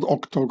is called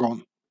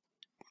Octagon,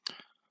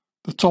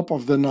 the top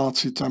of the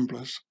Nazi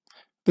Templars.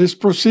 This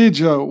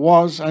procedure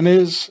was and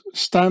is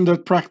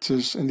standard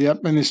practice in the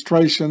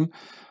administration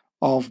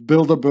of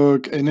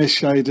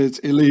Bilderberg-initiated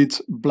elite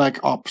black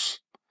ops.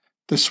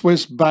 The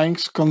Swiss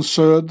banks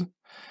concerned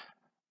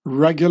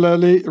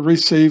regularly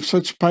receive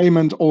such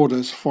payment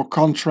orders for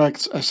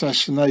contract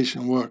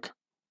assassination work.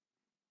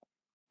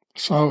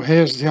 So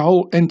here's the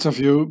whole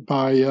interview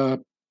by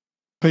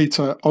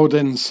Peter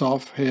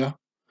Odensov here.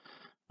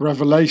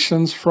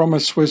 Revelations from a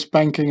Swiss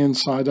banking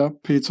insider,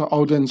 Peter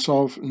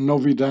Odensov,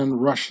 Novy Den,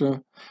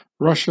 Russia,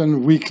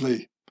 Russian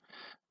Weekly.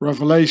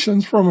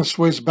 Revelations from a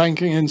Swiss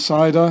banking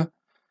insider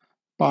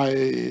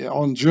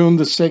on June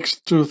the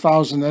 6th,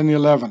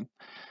 2011.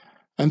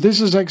 And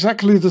this is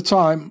exactly the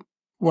time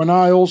when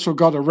I also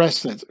got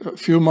arrested a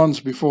few months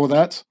before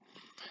that.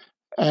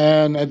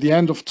 And at the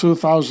end of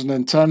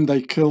 2010,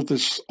 they killed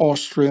this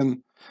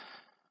Austrian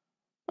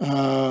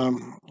guy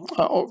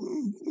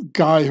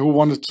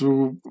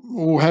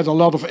who had a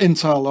lot of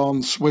intel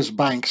on Swiss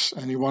banks,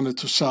 and he wanted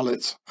to sell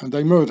it, and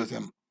they murdered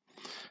him.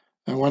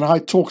 And when I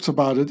talked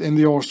about it in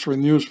the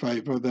Austrian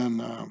newspaper, then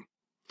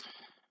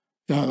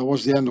yeah, that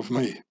was the end of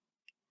me.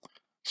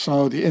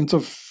 So the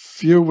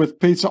interview with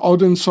Peter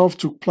Odintsov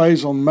took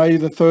place on May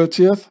the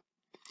 30th.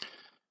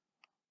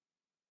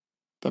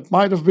 That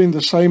might have been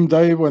the same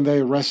day when they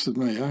arrested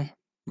me,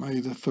 May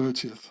the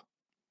 30th.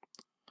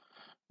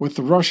 With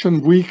the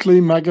Russian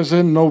weekly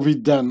magazine Novy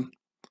Den.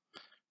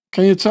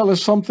 Can you tell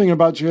us something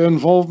about your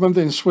involvement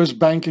in Swiss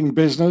banking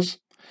business?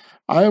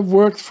 I have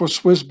worked for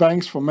Swiss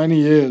banks for many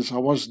years. I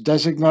was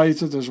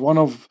designated as one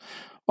of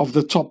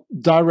the top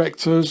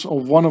directors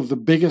of one of the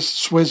biggest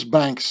Swiss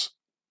banks.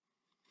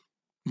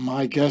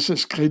 My guess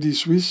is Credit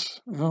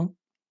Suisse. They're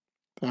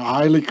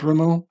highly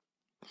criminal.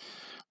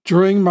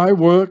 During my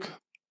work,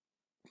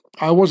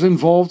 I was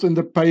involved in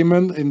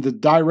the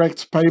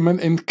direct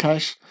payment in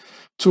cash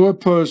to a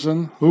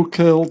person who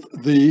killed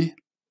the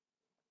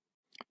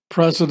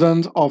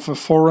president of a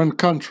foreign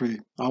country.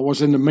 I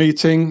was in the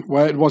meeting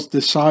where it was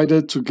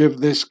decided to give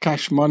this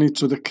cash money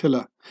to the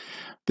killer.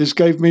 This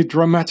gave me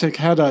dramatic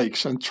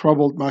headaches and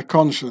troubled my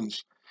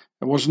conscience.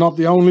 It was not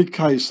the only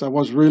case that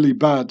was really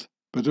bad,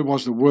 but it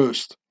was the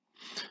worst.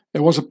 It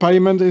was a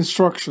payment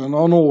instruction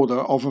on order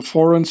of a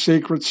foreign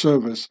secret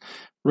service,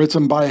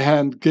 written by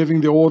hand,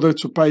 giving the order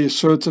to pay a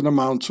certain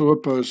amount to a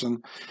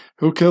person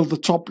who killed the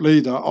top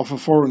leader of a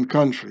foreign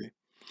country.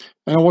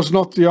 And it was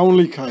not the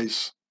only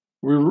case.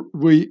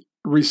 We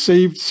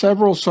received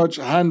several such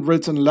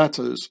handwritten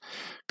letters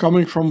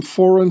coming from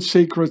foreign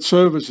secret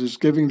services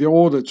giving the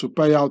order to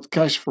pay out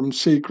cash from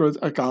secret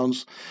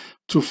accounts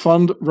to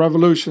fund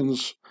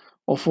revolutions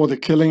or for the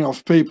killing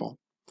of people.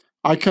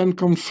 I can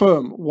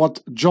confirm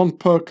what John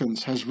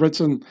Perkins has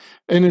written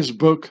in his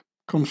book,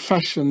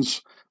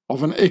 Confessions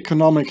of an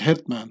Economic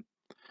Hitman.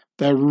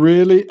 There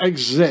really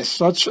exists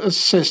such a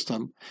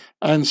system,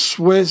 and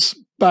Swiss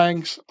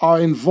banks are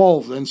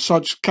involved in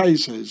such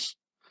cases.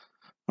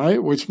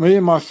 Right? Which me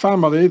and my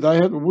family,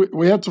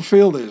 we had to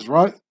feel this,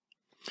 right?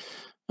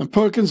 And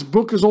Perkins'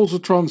 book is also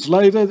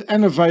translated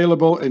and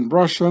available in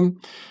Russian.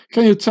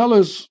 Can you tell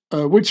us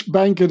which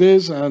bank it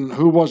is and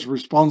who was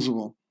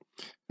responsible?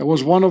 It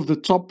was one of the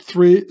top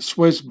 3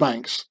 Swiss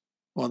banks.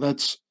 Well,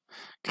 that's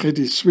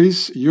Credit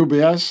Suisse,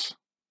 UBS.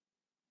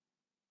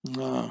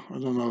 No, I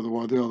don't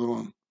know the other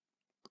one.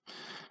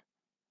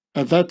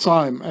 At that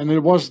time, and it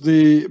was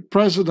the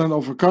president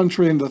of a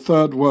country in the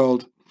third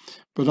world.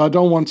 But I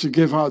don't want to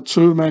give out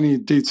too many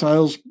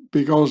details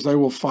because they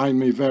will find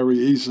me very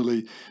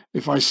easily.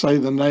 If I say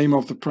the name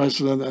of the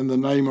president and the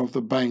name of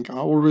the bank,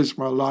 I will risk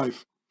my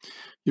life.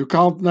 You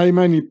can't name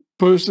any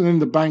person in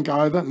the bank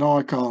either? No,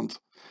 I can't.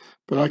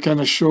 But I can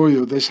assure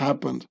you this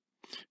happened.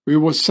 We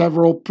were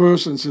several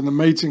persons in the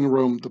meeting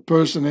room. The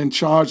person in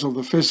charge of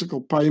the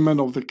physical payment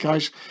of the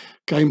cash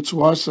came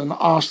to us and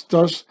asked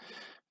us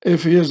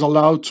if he is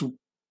allowed to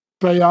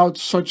pay out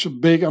such a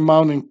big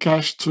amount in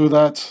cash to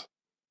that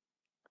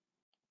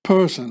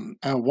person.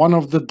 And one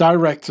of the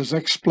directors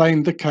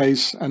explained the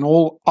case and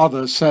all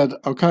others said,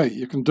 okay,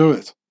 you can do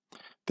it.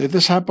 Did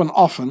this happen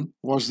often?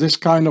 Was this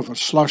kind of a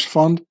slush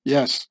fund?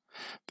 Yes.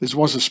 This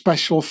was a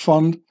special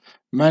fund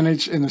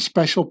managed in a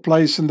special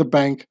place in the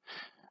bank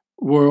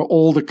where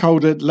all the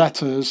coded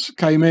letters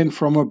came in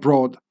from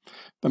abroad.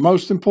 The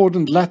most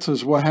important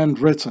letters were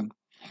handwritten.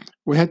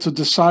 We had to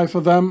decipher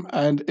them,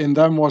 and in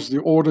them was the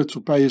order to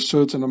pay a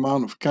certain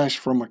amount of cash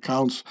from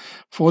accounts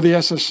for the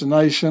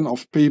assassination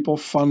of people,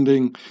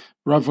 funding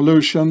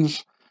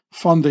revolutions,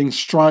 funding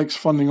strikes,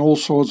 funding all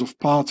sorts of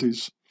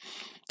parties.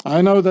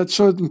 I know that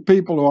certain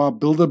people who are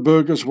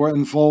Bilderbergers were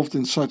involved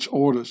in such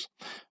orders.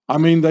 I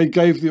mean, they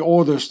gave the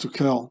orders to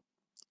kill.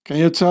 Can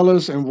you tell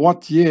us in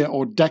what year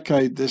or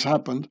decade this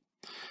happened?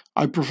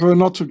 I prefer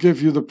not to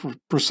give you the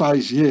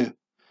precise year,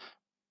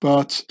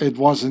 but it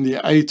was in the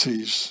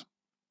 80s.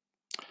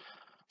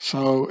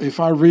 So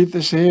if I read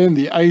this here in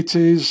the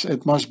 80s,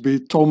 it must be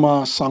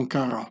Thomas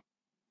Sankara.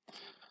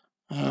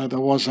 There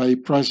was a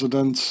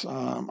president,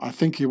 I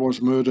think he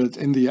was murdered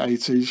in the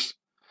 80s.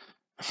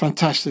 A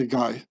fantastic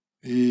guy.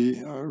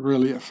 He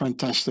really a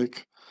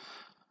fantastic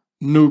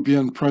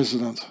Nubian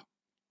president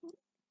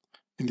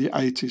in the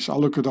 80s.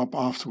 I'll look it up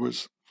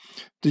afterwards.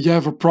 Did you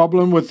have a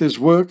problem with this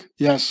work?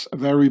 Yes, a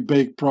very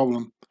big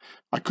problem.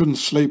 I couldn't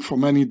sleep for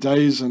many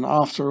days, and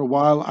after a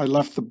while I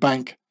left the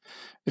bank.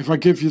 If I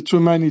give you too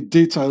many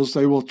details,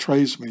 they will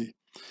trace me.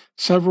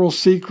 Several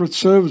secret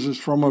services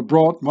from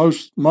abroad,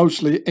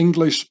 mostly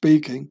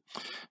English-speaking,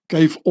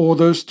 gave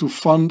orders to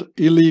fund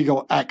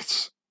illegal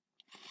acts,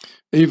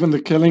 even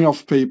the killing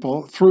of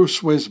people, through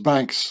Swiss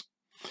banks.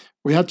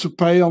 We had to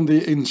pay on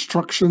the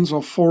instructions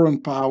of foreign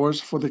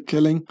powers for the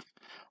killing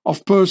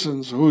of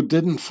persons who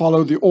didn't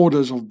follow the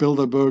orders of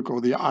Bilderberg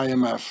or the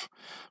IMF,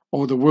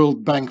 or the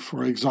World Bank,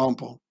 for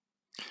example.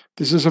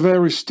 This is a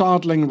very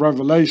startling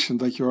revelation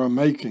that you are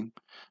making.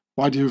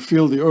 Why do you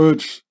feel the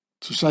urge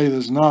to say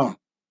this now?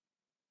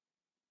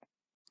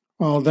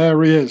 Well,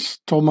 there he is,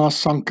 Thomas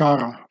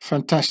Sankara,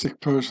 fantastic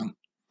person.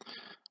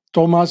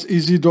 Thomas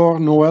Isidore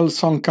Noel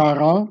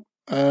Sankara,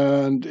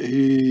 and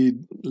he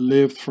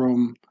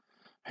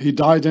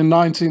died in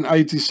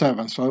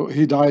 1987, so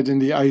he died in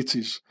the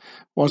 80s,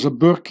 was a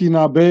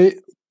Burkinabe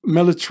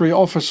military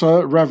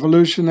officer,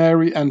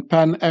 revolutionary and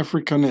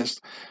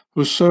Pan-Africanist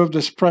who served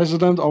as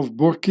president of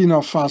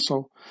Burkina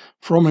Faso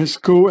from his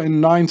coup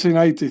in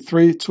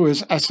 1983 to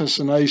his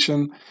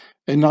assassination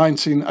in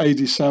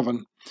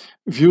 1987.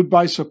 Viewed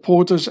by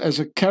supporters as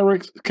a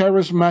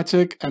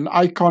charismatic and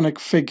iconic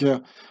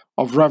figure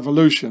of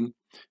revolution,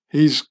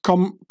 he's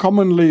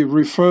commonly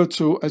referred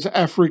to as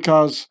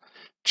Africa's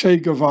Che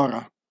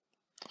Guevara.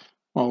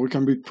 Well, we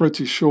can be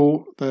pretty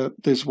sure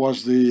that this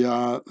was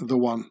the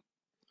one.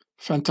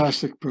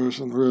 Fantastic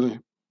person,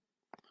 really.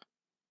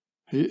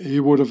 He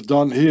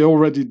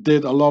already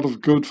did a lot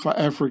of good for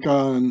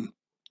Africa,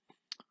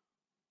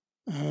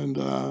 and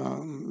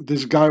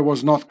this guy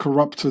was not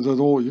corrupted at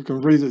all. You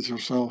can read it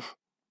yourself.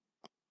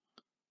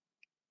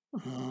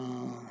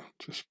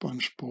 Just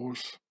punch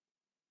pause.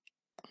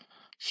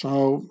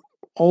 So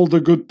all the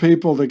good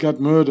people, they get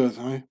murdered,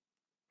 eh?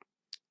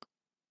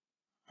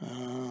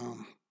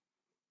 And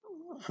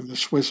the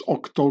Swiss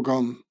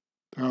octagon,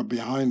 they are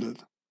behind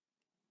it.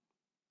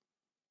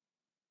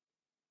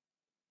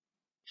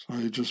 So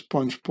you just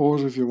punch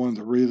pause if you want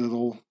to read it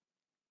all.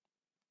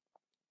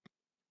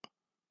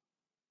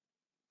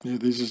 Yeah,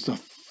 these is the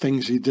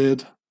things he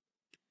did.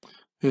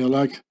 Yeah,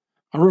 like,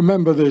 I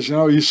remember this,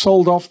 he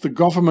sold off the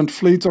government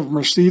fleet of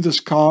Mercedes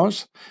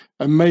cars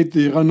and made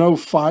the Renault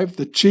 5,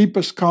 the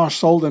cheapest car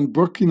sold in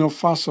Burkina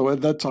Faso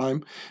at that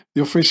time,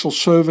 the official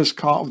service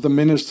car of the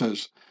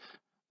ministers.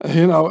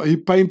 He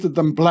painted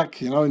them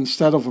black,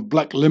 instead of a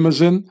black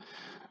limousine.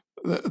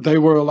 They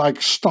were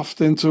like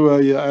stuffed into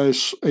a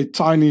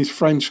tiny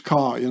French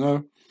car,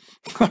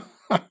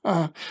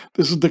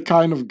 This is the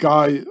kind of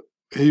guy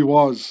he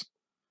was.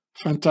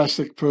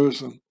 Fantastic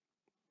person.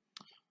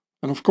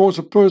 And of course,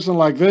 a person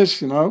like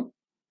this, a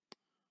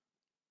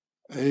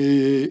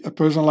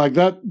person like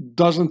that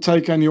doesn't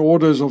take any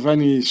orders of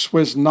any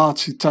Swiss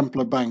Nazi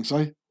Templar banks,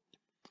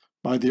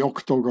 by the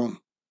octagon.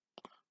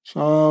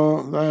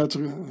 So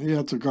he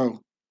had to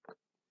go.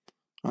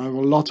 I have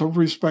a lot of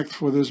respect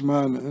for this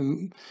man.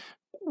 And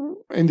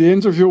in the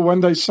interview, when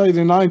they say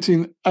the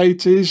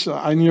 1980s,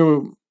 I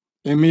knew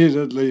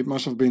immediately it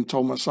must have been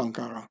Thomas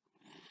Sankara.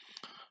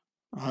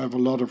 I have a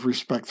lot of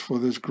respect for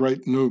this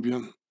great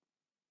Nubian.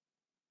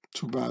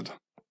 Too bad.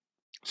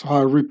 So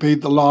I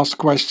repeat the last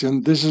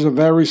question. This is a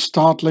very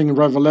startling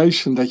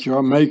revelation that you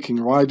are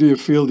making. Why do you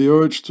feel the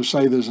urge to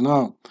say this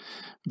now?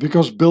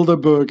 Because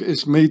Bilderberg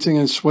is meeting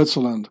in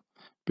Switzerland.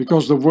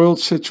 Because the world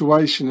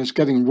situation is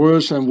getting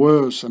worse and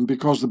worse, and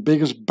because the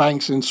biggest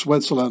banks in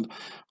Switzerland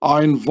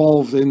are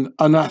involved in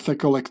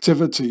unethical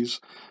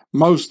activities,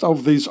 most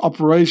of these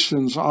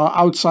operations are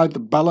outside the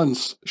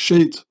balance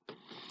sheet.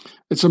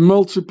 It's a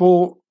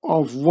multiple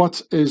of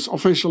what is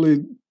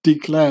officially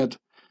declared.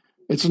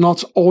 It's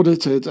not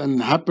audited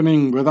and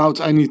happening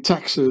without any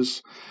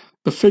taxes.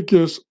 The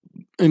figures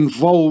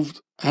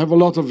involved have a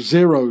lot of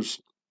zeros.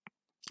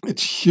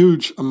 It's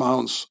huge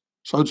amounts.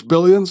 So it's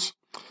billions.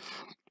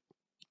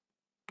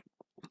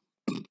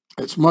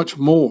 It's much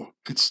more.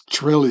 It's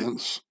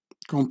trillions.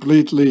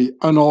 Completely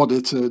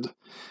unaudited,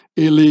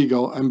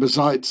 illegal, and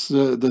besides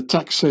the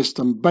tax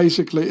system,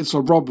 basically it's a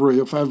robbery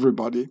of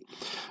everybody.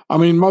 I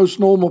mean, most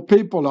normal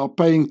people are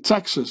paying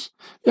taxes.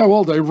 Yeah,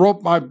 well, they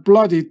robbed my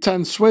bloody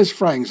 10 Swiss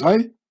francs,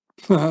 eh?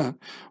 Well,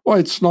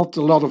 it's not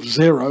a lot of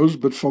zeros,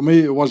 but for me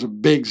it was a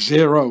big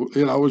zero,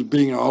 I was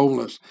being a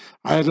homeless.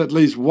 I had at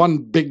least one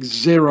big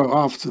zero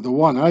after the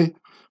one, eh?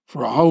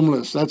 For a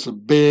homeless, that's a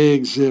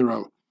big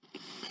zero.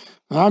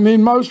 I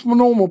mean, most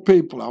normal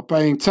people are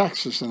paying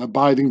taxes and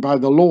abiding by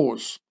the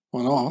laws.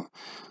 Well,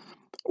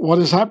 what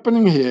is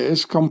happening here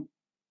is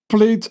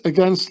complete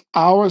against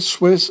our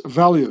Swiss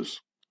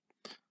values.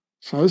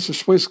 So it's a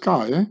Swiss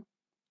guy,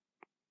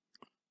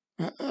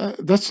 eh?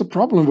 That's the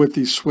problem with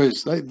these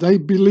Swiss. They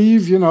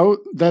believe,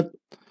 that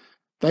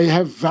they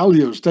have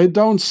values. They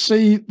don't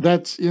see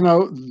that,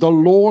 the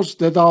laws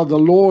that are the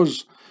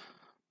laws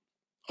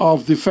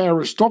of the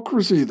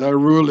Pharistocracy they're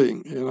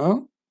ruling,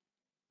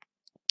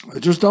 They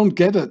just don't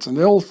get it. And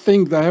they all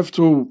think they have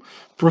to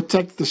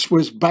protect the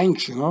Swiss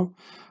banks,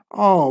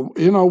 Oh,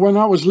 when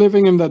I was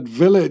living in that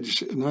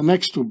village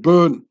next to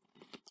Bern,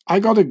 I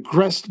got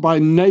aggressed by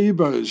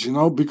neighbors,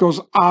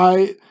 because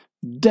I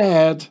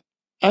dared,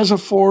 as a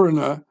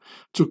foreigner,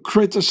 to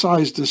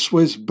criticize the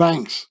Swiss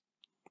banks.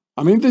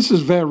 I mean, this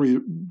is very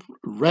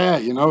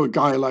rare, a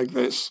guy like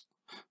this,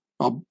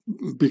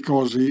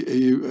 because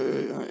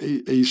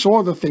he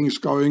saw the things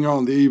going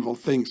on, the evil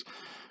things.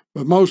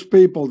 But most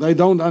people, they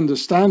don't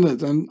understand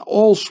it. And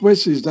all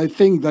Swissies, they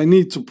think they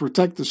need to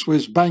protect the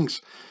Swiss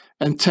banks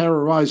and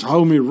terrorize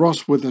Homie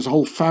Ross with his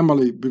whole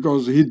family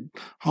because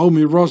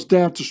Homie Ross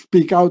dared to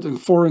speak out in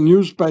foreign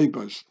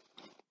newspapers.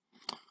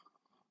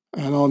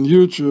 and on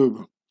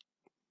YouTube.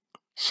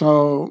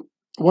 So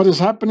what is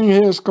happening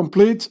here is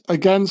complete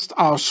against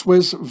our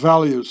Swiss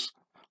values,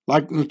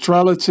 like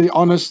neutrality,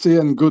 honesty,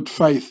 and good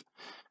faith.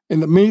 In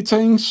the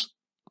meetings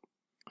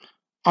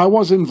I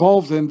was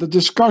involved in, the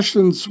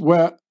discussions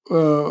were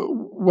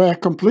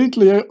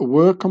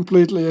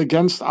completely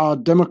against our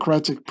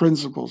democratic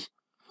principles.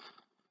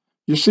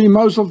 You see,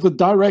 most of the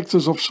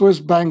directors of Swiss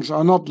banks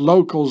are not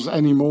locals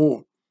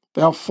anymore.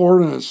 They are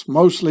foreigners,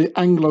 mostly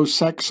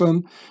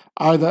Anglo-Saxon,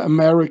 either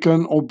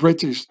American or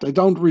British. They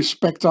don't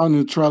respect our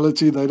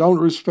neutrality. They don't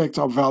respect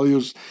our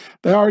values.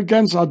 They are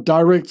against our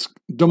direct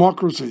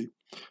democracy.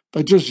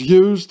 They just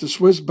use the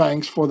Swiss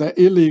banks for their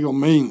illegal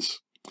means.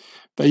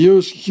 They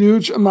use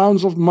huge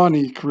amounts of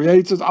money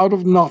created out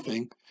of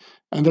nothing,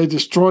 and they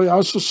destroy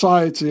our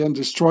society and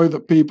destroy the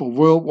people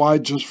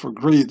worldwide just for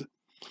greed.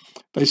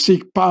 They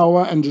seek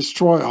power and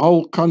destroy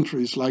whole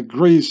countries like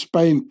Greece,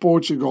 Spain,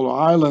 Portugal, or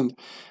Ireland,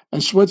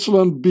 and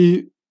Switzerland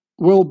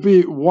will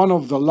be one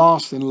of the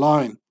last in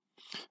line.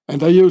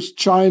 And they use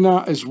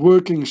China as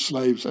working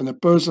slaves, and a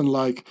person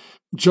like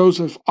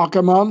Joseph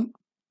Ackermann.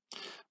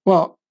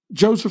 Well,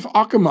 Joseph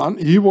Ackermann,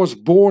 he was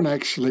born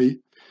actually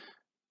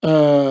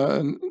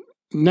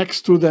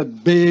next to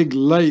that big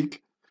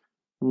lake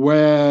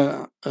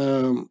where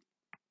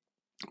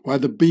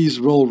the bees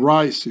will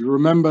rise. You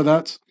remember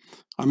that?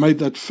 I made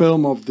that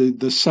film of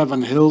the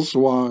 7 hills,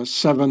 or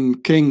 7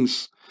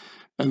 kings,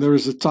 and there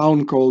is a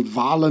town called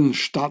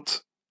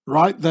Wallenstadt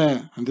right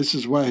there, and this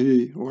is where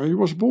he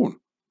was born.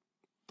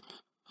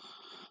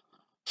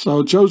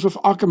 So Joseph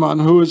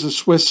Ackermann, who is a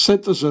Swiss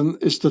citizen,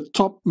 is the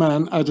top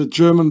man at a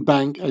German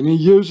bank, and he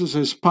uses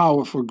his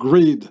power for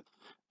greed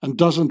and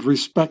doesn't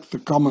respect the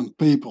common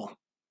people.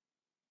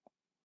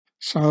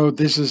 So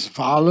this is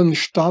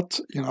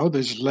Wallenstadt, you know,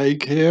 this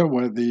lake here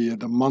where the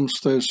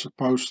monster is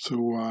supposed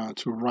to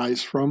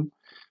rise from,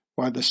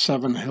 where the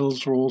 7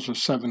 hills or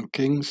 7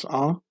 kings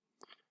are.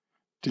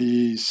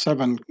 The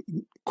 7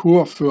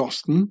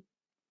 Kurfürsten.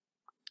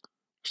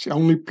 It's the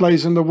only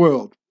place in the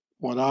world,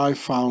 what I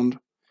found,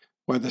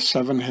 where the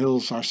 7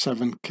 hills are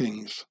 7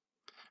 kings,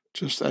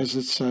 just as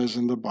it says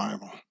in the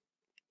Bible.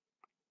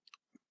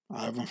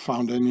 I haven't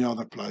found any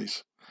other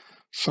place.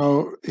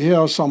 So here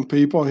are some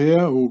people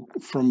here who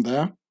from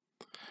there.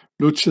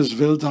 Lucius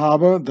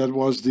Wildhaber, that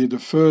was the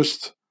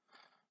first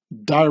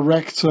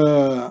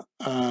director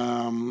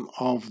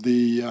of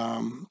the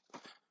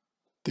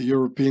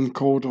European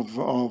Court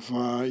of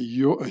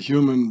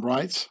Human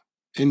Rights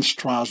in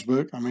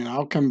Strasbourg. I mean,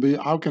 how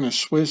can a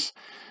Swiss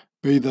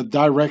be the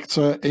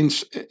director in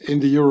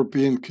the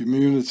European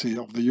Community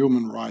of the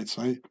Human Rights?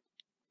 Eh?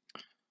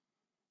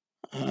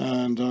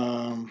 And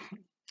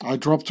I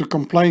dropped a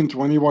complaint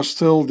when he was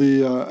still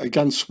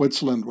against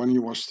Switzerland, when he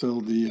was still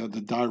the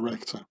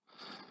director.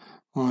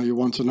 Well, you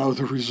want to know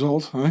the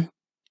result, eh?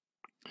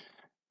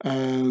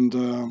 And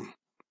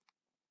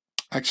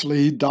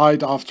actually, he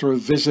died after a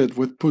visit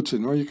with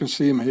Putin. Well, you can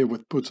see him here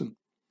with Putin.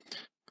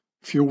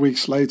 A few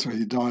weeks later,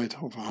 he died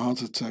of a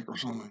heart attack or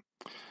something.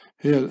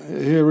 Here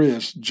he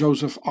is,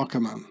 Joseph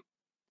Ackermann,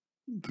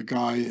 the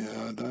guy,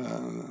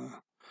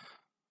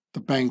 the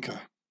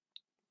banker,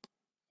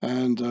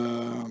 and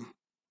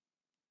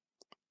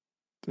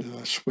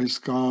the Swiss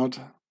guard,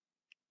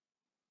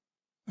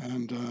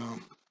 and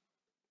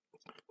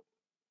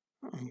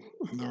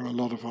there are a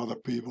lot of other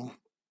people.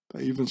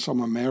 Even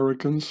some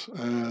Americans.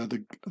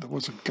 There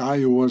was a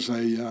guy who was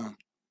an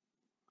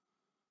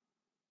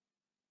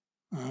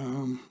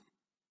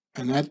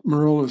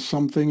admiral or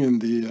something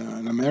in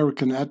an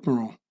American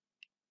admiral.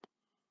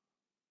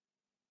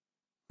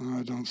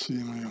 I don't see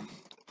him here.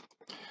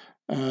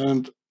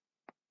 And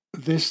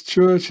this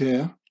church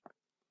here,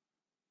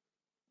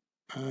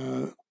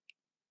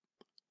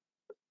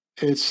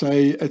 it's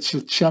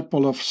a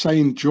chapel of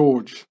Saint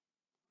George.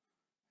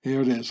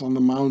 Here it is on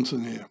the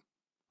mountain here.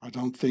 I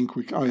don't think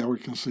we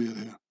can see it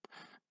here.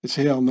 It's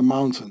here on the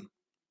mountain.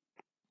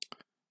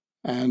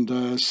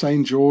 And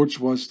Saint George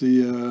was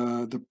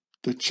the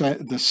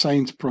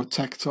saint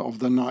protector of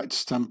the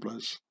Knights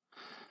Templars.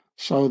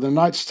 So the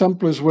Knights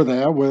Templars were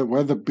there,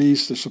 where the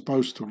beast is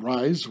supposed to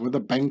rise, where the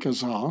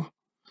bankers are.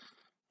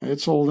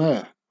 It's all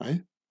there, eh?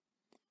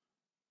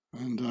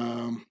 And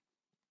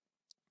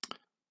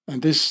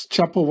this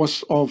chapel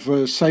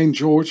of Saint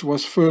George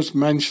was first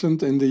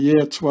mentioned in the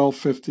year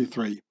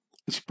 1253.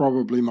 It's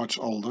probably much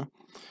older,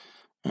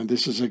 and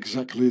this is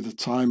exactly the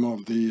time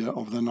of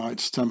the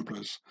Knights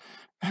Templars.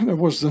 And it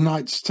was the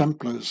Knights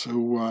Templars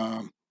who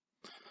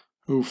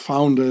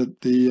founded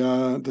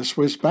the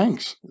Swiss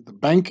banks, the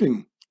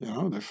banking. You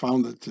know, they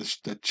founded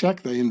the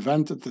check. They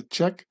invented the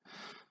check.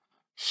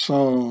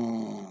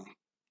 So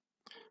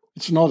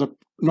it's not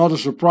a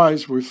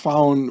surprise we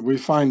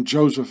find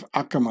Joseph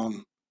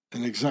Ackermann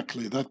in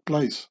exactly that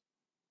place.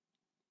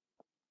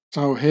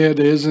 So here it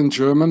is in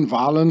German,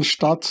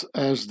 Wallenstadt,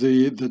 as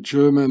the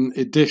German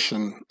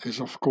edition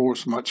is of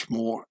course much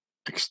more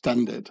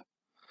extended.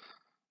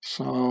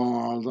 So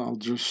I'll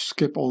just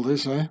skip all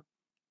this, eh?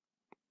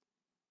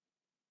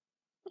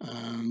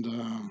 And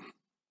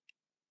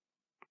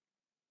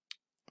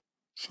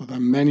So there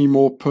are many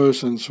more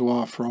persons who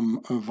are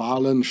from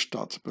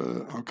Walenstadt.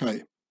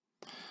 Okay.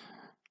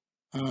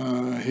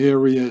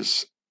 Here he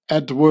is.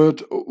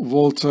 Edward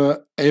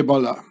Walter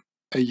Eberle,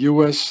 a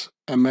US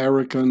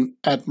American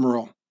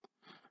admiral.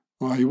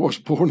 Well, he was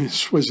born in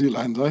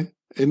Switzerland,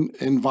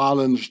 in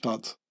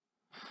Walenstadt.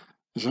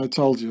 As I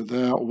told you,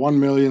 there are 1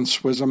 million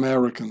Swiss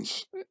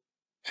Americans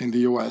in the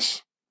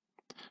US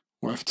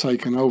who have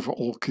taken over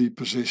all key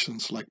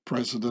positions like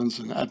presidents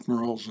and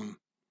admirals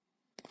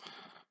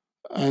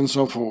and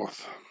so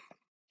forth.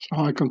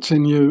 So I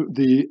continue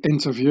the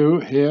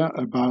interview here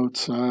about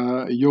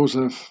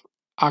Joseph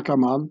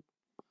Ackermann.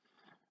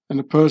 And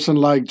a person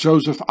like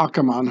Joseph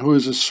Ackermann, who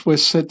is a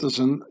Swiss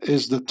citizen,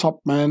 is the top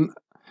man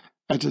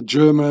at a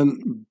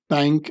German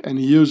bank, and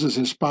he uses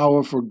his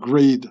power for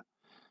greed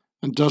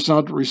and does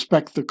not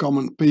respect the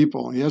common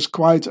people. He has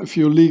quite a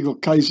few legal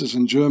cases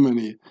in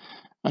Germany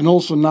and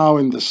also now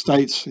in the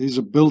States. He's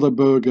a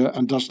Bilderberger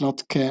and does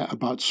not care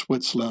about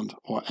Switzerland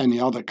or any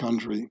other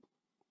country.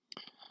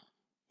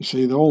 You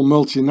see, they're all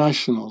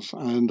multinationals.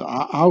 And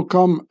how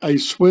come a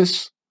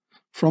Swiss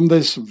from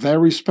this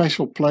very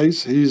special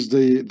place, he's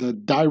the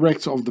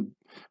director of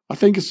I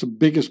think it's the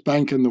biggest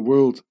bank in the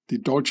world, the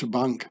Deutsche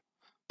Bank,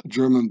 the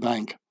German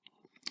bank.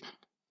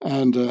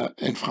 And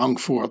in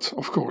Frankfurt,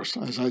 of course,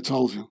 as I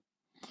told you.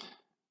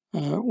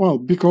 Well,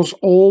 because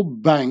all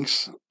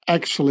banks,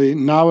 actually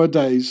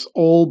nowadays,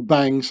 all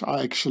banks are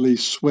actually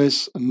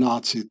Swiss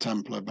Nazi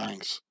Templar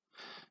banks.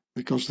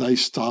 Because they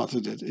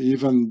started it.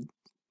 Even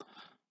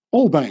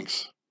all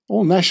banks,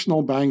 all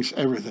national banks,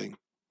 everything.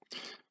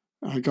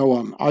 I go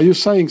on. Are you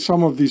saying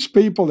some of these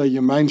people that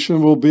you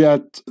mentioned will be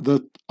at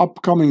the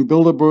upcoming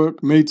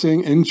Bilderberg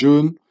meeting in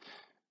June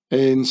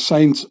in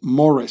St.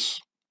 Moritz?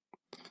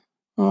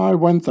 I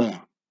went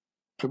there.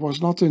 It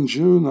was not in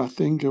June. I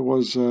think it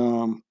was.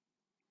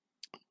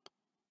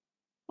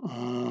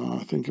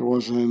 I think it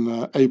was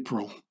in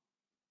April.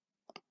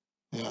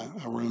 Yeah,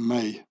 or in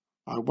May.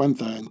 I went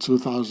there in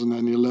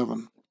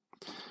 2011.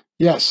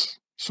 Yes,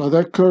 so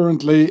they're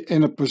currently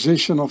in a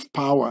position of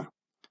power.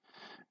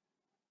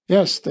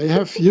 Yes, they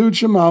have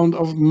huge amount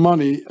of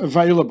money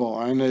available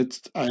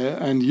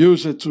and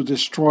use it to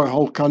destroy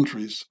whole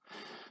countries.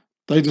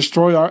 They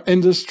destroy our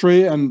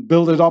industry and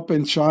build it up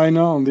in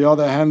China. On the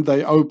other hand,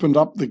 they opened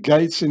up the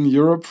gates in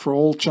Europe for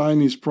all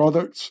Chinese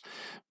products.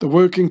 The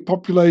working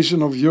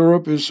population of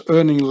Europe is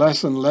earning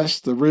less and less.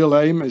 The real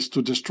aim is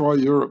to destroy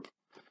Europe.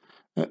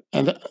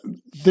 And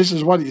this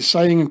is what he's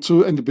saying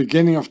in the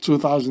beginning of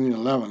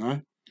 2011,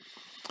 right?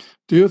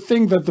 Do you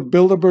think that the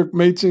Bilderberg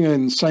meeting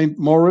in St.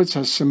 Moritz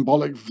has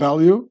symbolic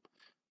value?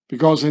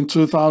 Because in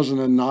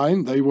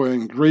 2009, they were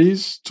in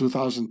Greece,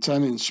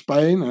 2010 in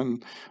Spain,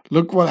 and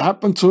look what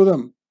happened to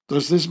them.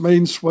 Does this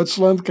mean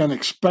Switzerland can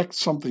expect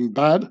something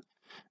bad?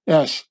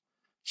 Yes,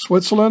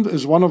 Switzerland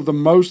is one of the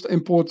most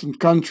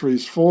important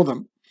countries for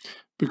them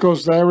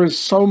because there is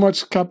so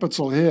much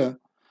capital here.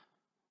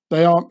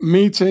 They are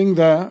meeting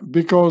there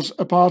because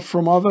apart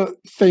from other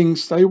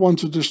things, they want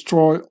to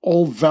destroy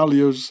all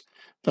values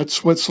that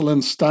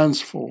Switzerland stands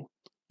for.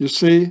 You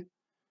see,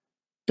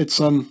 it's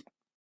an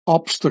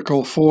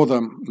obstacle for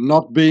them,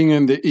 not being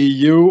in the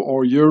EU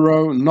or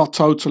Euro, not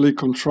totally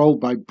controlled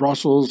by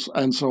Brussels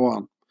and so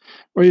on.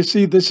 Well, you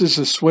see, this is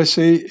a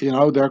Swissy,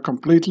 they're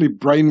completely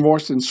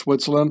brainwashed in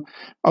Switzerland.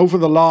 Over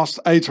the last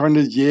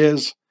 800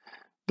 years,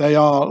 they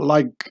are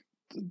like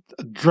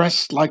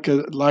dressed like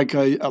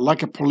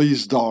a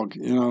police dog,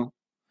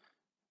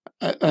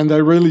 and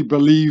they really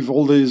believe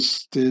all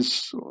this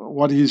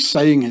what he's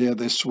saying here,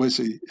 this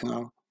Swissy,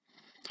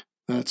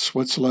 that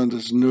Switzerland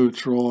is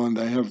neutral and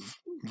they have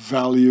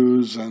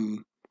values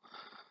and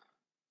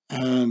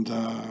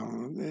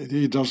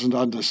he doesn't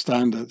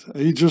understand it.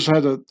 He just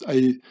had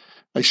a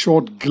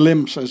short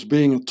glimpse as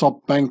being a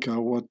top banker.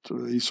 What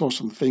he saw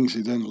some things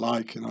he didn't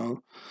like,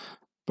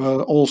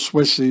 But all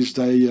Swissies,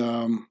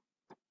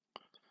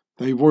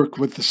 they work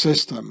with the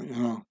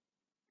system,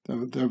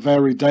 They're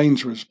very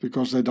dangerous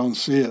because they don't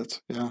see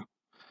it. Yeah,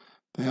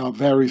 they are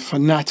very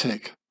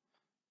fanatic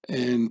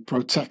in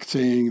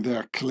protecting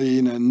their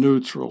clean and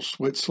neutral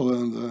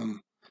Switzerland, and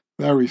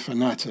very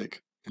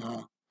fanatic.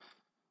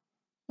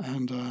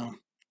 And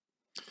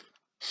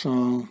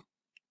so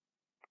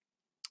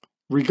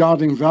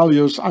regarding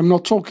values, I'm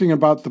not talking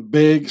about the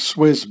big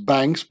Swiss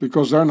banks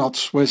because they're not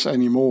Swiss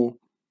anymore.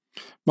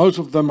 Most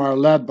of them are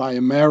led by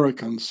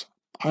Americans.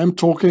 I'm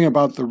talking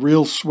about the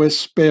real Swiss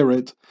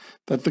spirit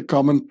that the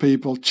common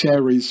people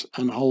cherish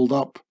and hold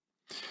up.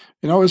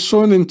 As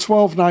soon in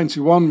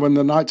 1291, when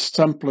the Knights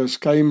Templars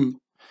came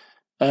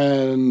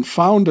and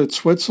founded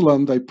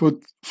Switzerland, they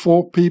put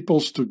 4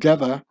 peoples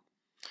together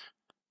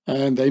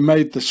and they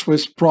made the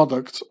Swiss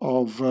product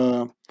of,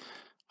 a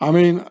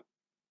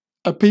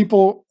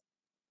people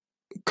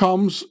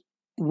comes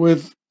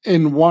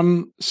in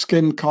one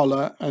skin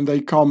color and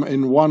they come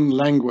in one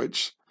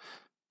language.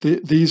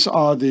 These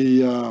are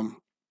the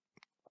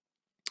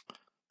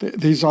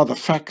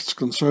facts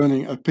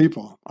concerning a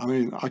people.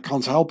 I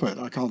can't help it.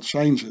 I can't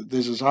change it.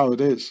 This is how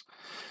it is.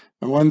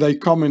 And when they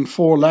come in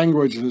 4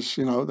 languages,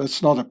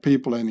 that's not a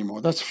people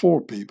anymore. That's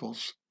 4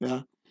 peoples.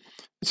 Yeah.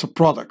 It's a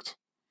product.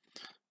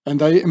 And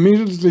they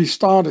immediately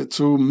started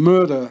to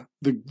murder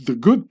the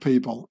good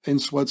people in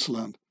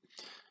Switzerland.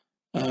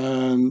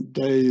 And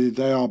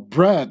they are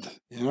bred,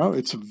 you know,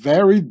 it's a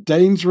very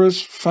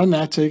dangerous,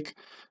 fanatic,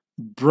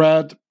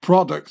 bred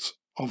product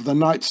of the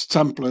Knights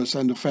Templars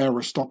and the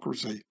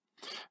Pharistocracy.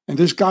 And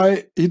this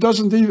guy, he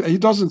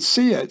doesn't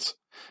see it,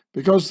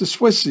 because the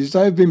Swissies,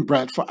 they've been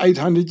bred for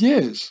 800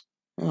 years,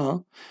 you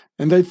know,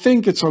 and they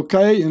think it's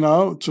okay, you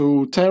know,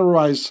 to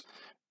terrorize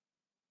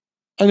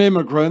an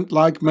immigrant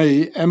like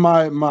me and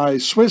my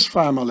Swiss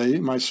family,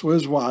 my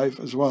Swiss wife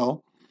as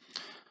well,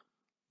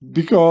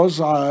 because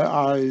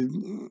I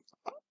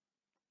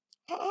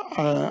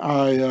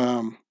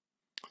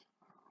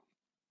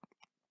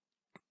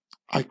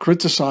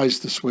criticize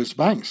the Swiss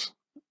banks.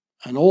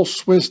 And all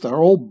Swiss, they're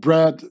all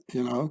bred,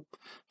 you know,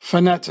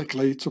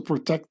 fanatically to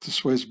protect the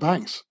Swiss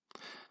banks.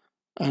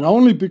 And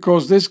only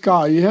because this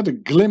guy, he had a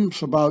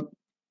glimpse about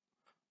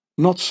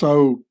not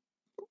so,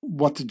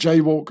 what the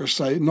jaywalkers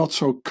say, not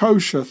so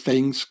kosher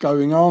things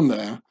going on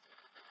there.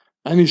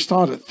 And he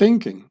started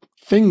thinking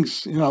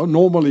things, you know,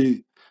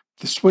 normally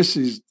the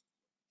Swissies,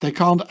 they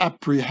can't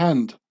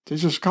apprehend. They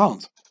just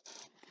can't.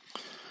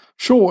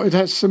 Sure, it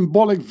has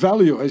symbolic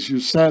value, as you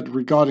said,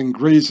 regarding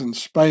Greece and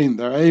Spain.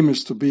 Their aim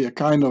is to be a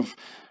kind of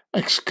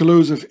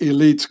exclusive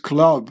elite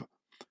club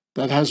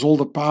that has all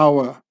the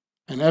power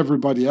and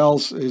everybody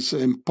else is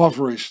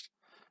impoverished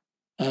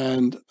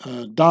and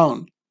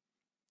down.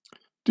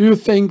 Do you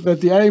think that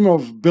the aim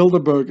of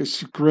Bilderberg is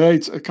to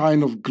create a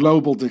kind of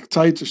global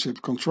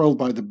dictatorship controlled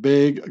by the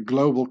big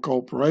global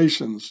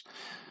corporations,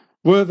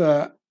 where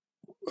there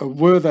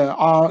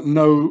are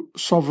no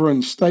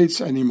sovereign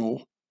states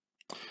anymore?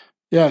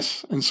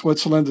 Yes, and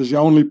Switzerland is the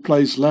only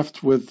place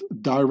left with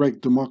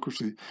direct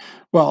democracy.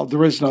 Well,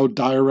 there is no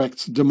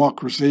direct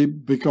democracy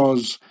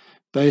because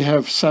they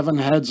have 7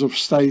 heads of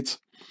state,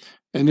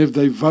 and if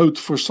they vote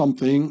for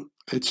something,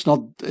 it's not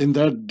in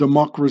their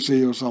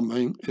democracy or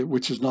something,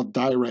 which is not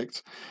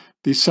direct.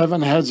 The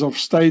 7 heads of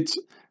state,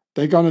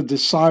 they're going to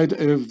decide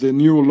if the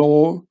new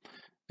law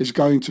is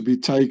going to be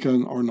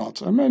taken or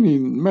not. And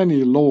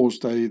many laws,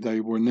 they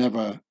were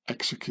never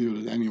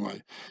executed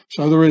anyway.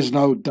 So there is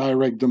no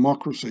direct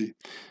democracy.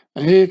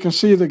 And here you can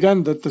see it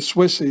again, that the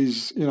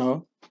Swissies, you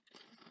know,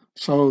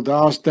 so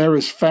there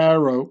is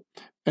Pharaoh.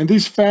 And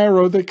these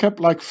Pharaoh, they kept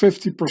like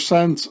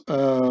 50%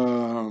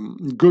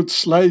 good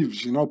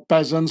slaves, you know,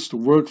 peasants to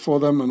work for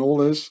them and all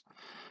this.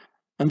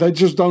 And they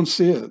just don't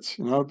see it,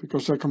 you know,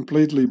 because they're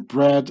completely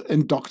bred,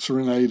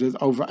 indoctrinated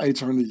over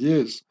 800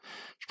 years.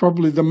 It's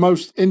probably the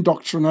most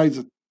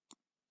indoctrinated,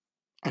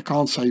 I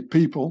can't say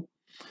people,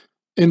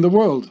 in the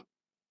world.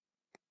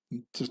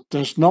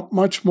 There's not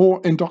much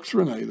more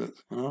indoctrinated,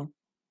 you know.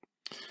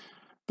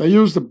 They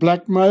use the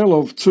blackmail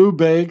of too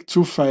big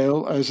to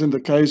fail, as in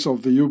the case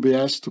of the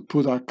UBS, to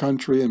put our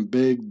country in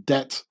big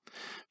debt,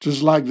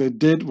 just like they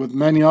did with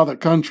many other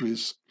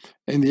countries.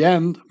 In the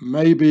end,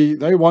 maybe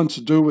they want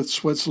to do with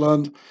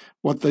Switzerland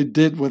what they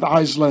did with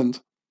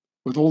Iceland,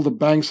 with all the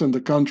banks in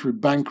the country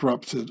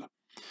bankrupted,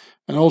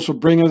 and also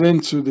bring it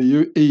into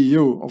the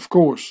EU. Of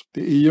course,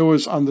 the EU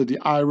is under the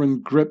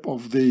iron grip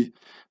of the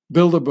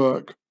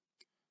Bilderberg.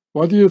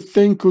 What do you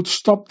think could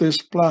stop this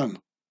plan?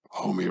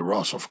 Homie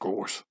Ross, of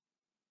course.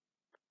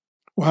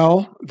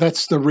 Well,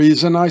 that's the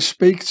reason I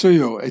speak to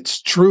you.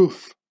 It's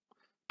truth.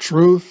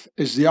 Truth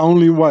is the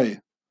only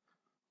way.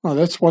 Well,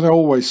 that's what I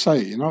always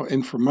say, you know,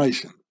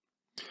 information.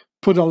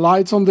 Put a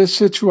light on this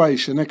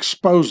situation,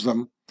 expose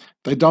them.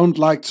 They don't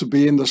like to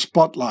be in the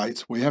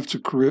spotlight. We have to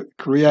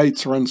create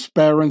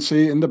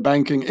transparency in the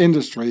banking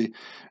industry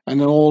and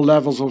in all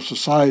levels of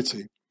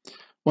society.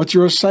 What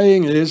you're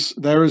saying is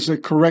there is a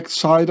correct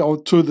side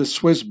to the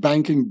Swiss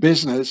banking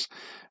business,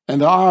 and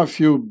there are a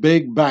few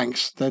big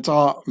banks that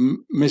are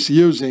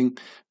misusing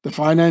the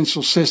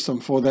financial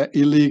system for their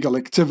illegal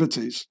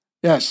activities.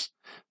 Yes,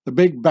 the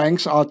big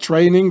banks are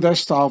training their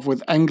staff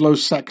with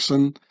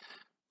Anglo-Saxon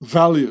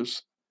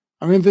values.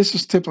 I mean, this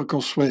is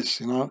typical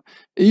Swiss, you know.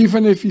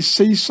 Even if he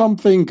sees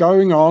something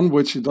going on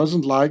which he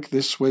doesn't like,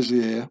 this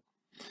Swissy here,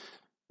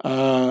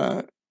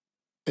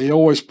 he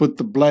always put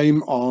the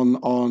blame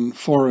on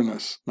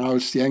foreigners. Now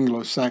it's the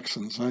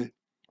Anglo-Saxons, eh?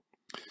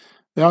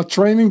 They are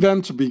training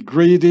them to be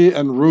greedy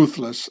and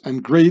ruthless,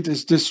 and greed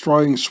is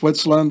destroying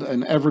Switzerland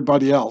and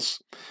everybody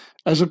else.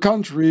 As a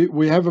country,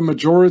 we have a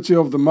majority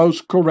of the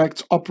most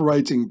correct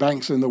operating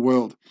banks in the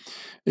world.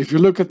 If you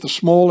look at the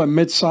small and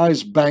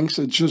mid-sized banks,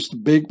 it's just the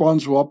big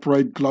ones who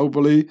operate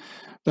globally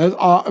that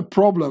are a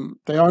problem.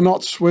 They are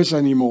not Swiss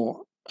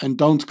anymore and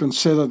don't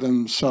consider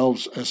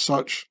themselves as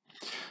such.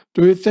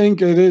 Do you think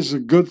it is a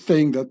good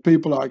thing that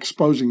people are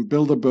exposing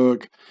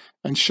Bilderberg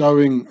and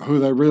showing who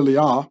they really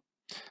are?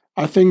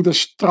 I think the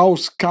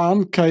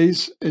Strauss-Kahn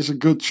case is a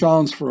good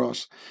chance for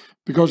us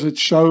because it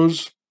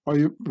shows, well,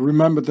 you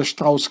remember the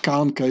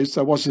Strauss-Kahn case,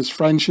 that was his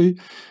Frenchie,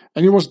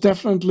 and he was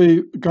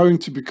definitely going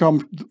to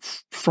become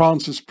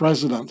France's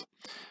president.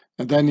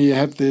 And then he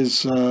had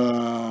this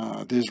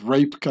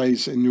rape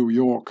case in New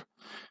York,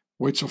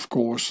 which of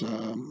course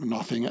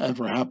nothing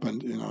ever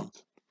happened, you know.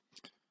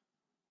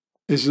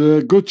 is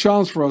a good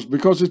chance for us,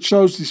 because it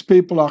shows these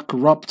people are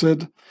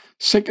corrupted,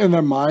 sick in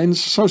their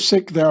minds, so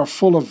sick they are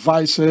full of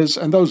vices,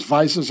 and those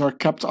vices are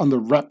kept under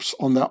wraps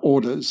on their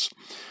orders.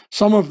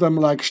 Some of them,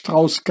 like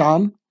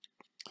Strauss-Kahn,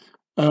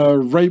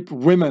 rape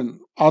women.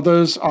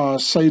 Others are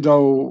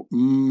sadomaso,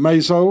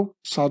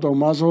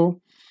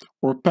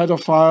 or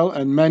pedophile,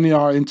 and many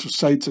are into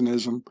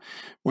Satanism.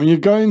 When you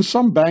go in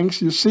some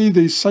banks, you see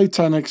these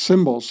satanic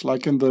symbols,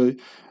 like in the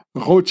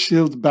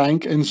Rothschild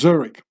Bank in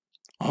Zurich.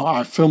 Oh,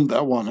 I filmed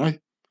that one, eh?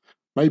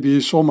 Maybe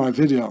you saw my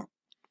video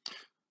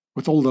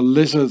with all the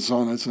lizards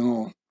on it and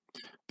all.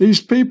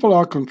 These people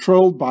are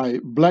controlled by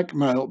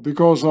blackmail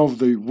because of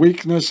the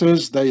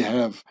weaknesses they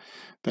have.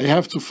 They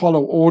have to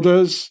follow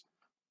orders,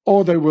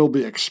 or they will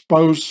be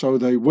exposed, so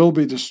they will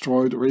be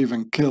destroyed or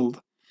even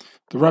killed.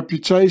 The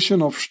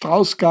reputation of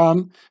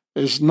Strauss-Kahn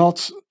is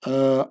not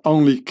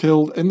only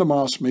killed in the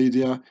mass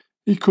media,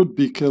 he could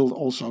be killed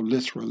also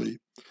literally.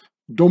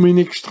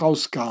 Dominique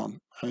Strauss-Kahn.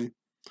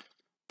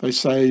 They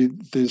say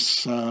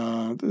this,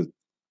 that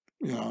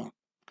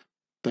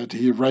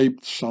he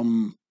raped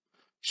some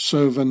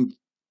servant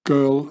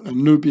girl, a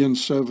Nubian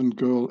servant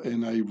girl,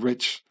 in a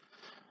rich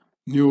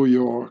New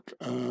York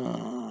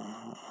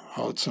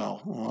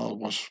hotel. Well, it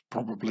was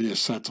probably a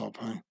setup.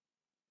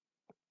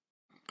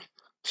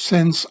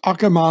 Since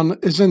Ackerman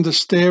is in the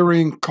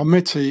steering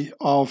committee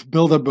of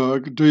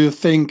Bilderberg, do you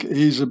think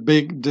he's a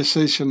big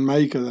decision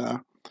maker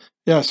there?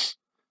 Yes,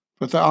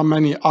 but there are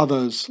many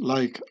others,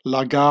 like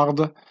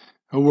Lagarde,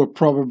 who will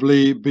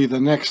probably be the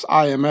next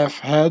IMF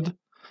head,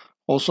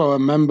 also a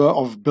member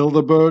of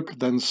Bilderberg,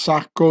 then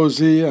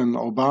Sarkozy and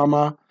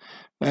Obama.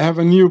 They have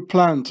a new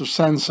plan to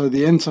censor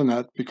the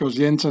internet, because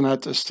the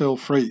internet is still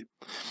free.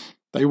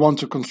 They want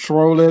to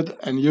control it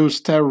and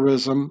use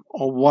terrorism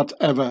or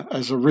whatever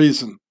as a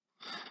reason.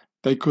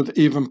 They could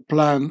even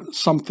plan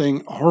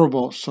something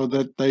horrible so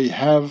that they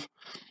have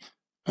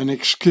an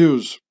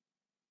excuse.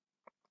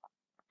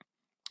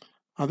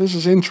 Now, this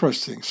is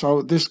interesting.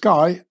 So this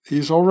guy,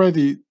 he's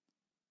already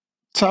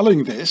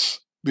telling this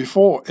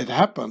before it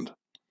happened.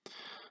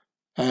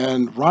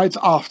 And right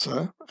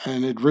after,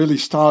 and it really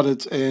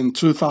started in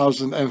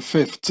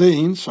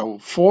 2015, so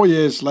 4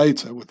 years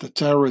later with the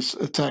terrorist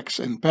attacks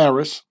in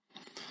Paris,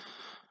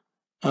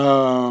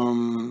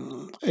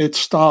 it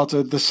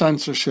started the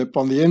censorship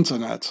on the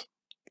internet,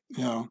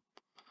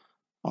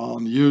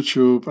 on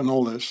YouTube and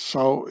all this.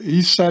 So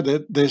he said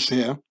this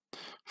here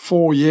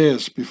 4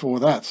 years before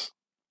that.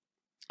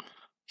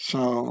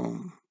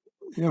 So,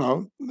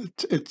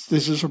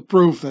 this is a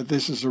proof that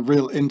this is a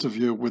real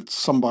interview with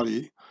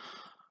somebody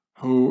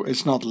who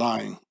is not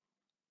lying.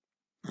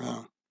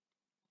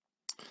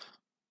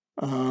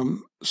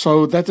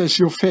 So that is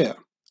your fear.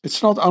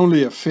 It's not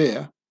only a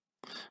fear,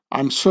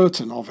 I'm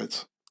certain of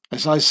it.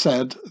 As I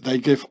said, they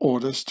give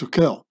orders to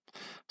kill.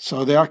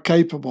 So they are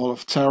capable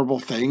of terrible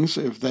things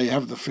if they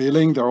have the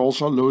feeling they're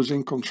also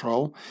losing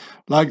control,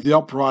 like the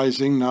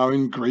uprising now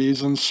in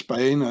Greece and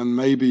Spain, and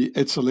maybe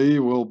Italy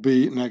will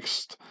be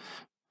next.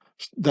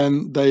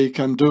 Then they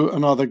can do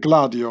another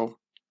Gladio.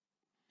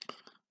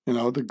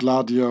 The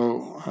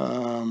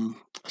Gladio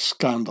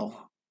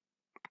scandal.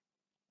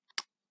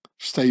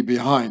 Stay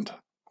Behind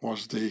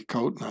was the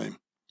code name.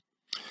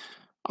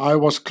 I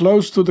was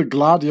close to the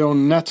Gladio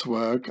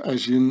network.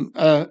 As you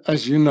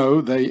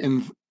know, they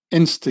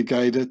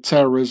instigated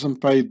terrorism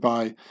paid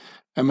by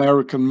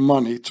American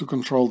money to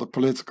control the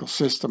political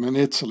system in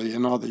Italy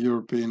and other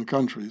European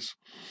countries.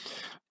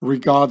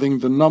 Regarding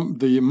the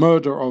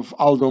murder of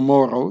Aldo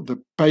Moro,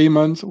 the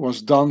payment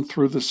was done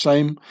through the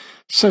same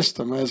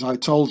system as I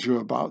told you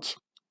about.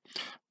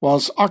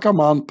 Was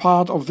Ackerman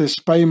part of this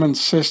payment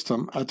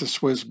system at the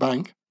Swiss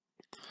bank?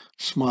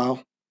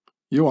 Smile.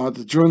 You are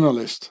the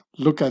journalist.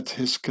 Look at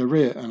his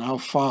career and how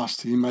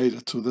fast he made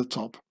it to the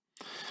top.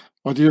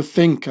 What do you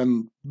think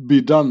can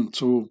be done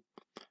to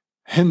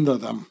hinder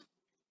them?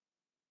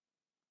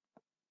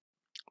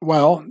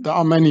 Well, there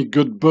are many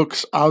good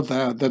books out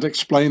there that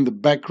explain the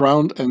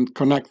background and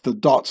connect the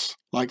dots,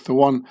 like the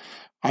one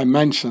I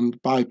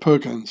mentioned by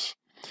Perkins.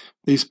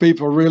 These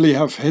people really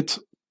have hit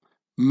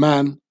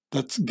men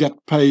that get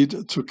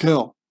paid to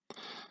kill.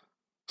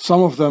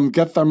 Some of them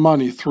get their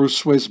money through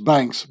Swiss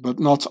banks, but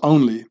not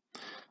only.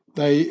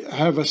 They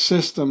have a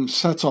system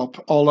set up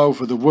all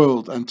over the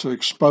world, and to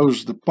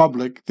expose the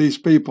public, these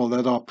people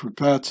that are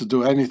prepared to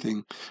do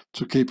anything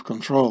to keep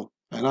control,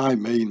 and I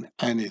mean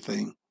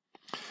anything.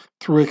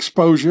 Through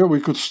exposure, we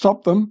could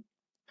stop them.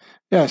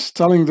 Yes,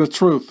 telling the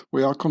truth,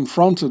 we are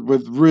confronted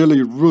with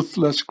really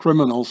ruthless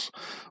criminals,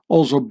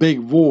 also big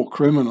war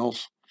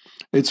criminals.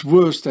 It's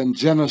worse than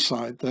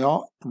genocide. They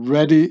are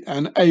ready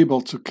and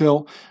able to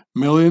kill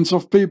millions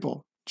of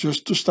people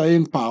just to stay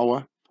in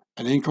power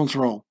and in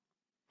control.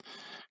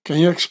 Can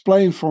you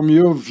explain from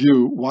your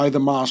view why the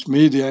mass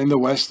media in the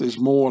West is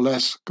more or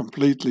less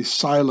completely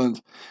silent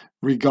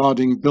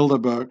regarding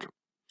Bilderberg?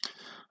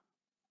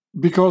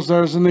 Because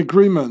there's an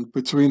agreement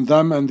between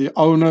them and the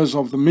owners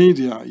of the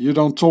media. You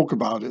don't talk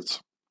about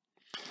it.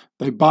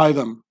 They buy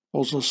them.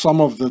 Also,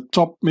 some of the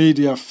top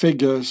media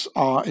figures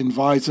are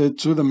invited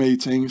to the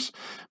meetings,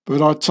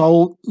 but are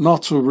told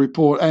not to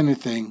report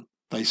anything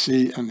they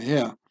see and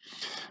hear.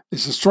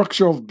 It's the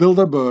structure of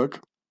Bilderberg.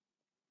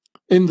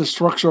 In the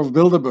structure of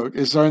Bilderberg,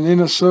 is there an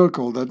inner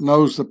circle that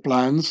knows the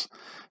plans,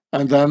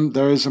 and then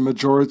there is a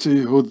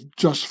majority who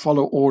just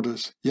follow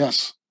orders?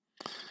 Yes.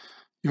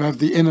 You have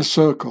the inner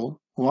circle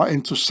who are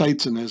into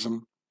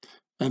Satanism,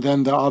 and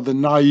then there are the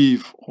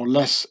naive or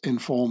less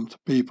informed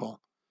people.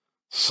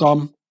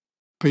 Some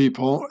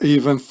people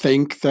even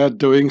think they're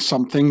doing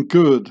something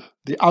good,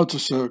 the outer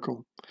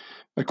circle.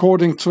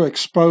 According to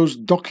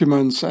exposed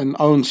documents and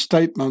own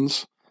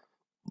statements,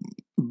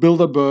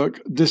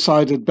 Bilderberg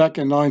decided back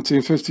in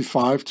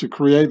 1955 to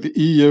create the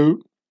EU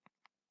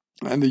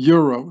and the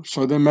euro,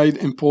 so they made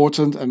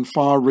important and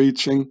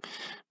far-reaching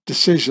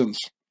decisions.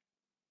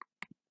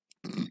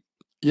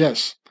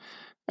 Yes,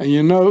 and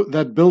you know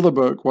that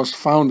Bilderberg was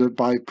founded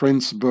by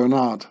Prince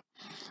Bernhard,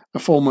 a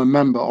former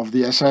member of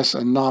the SS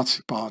and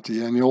Nazi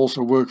Party, and he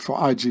also worked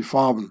for IG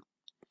Farben.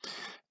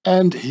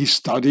 And he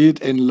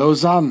studied in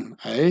Lausanne,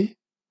 eh?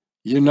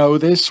 You know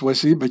this,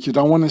 Swissy, but you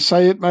don't want to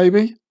say it,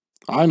 maybe?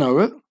 I know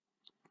it.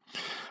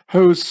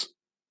 Whose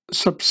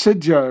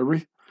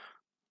subsidiary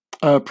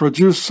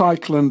produced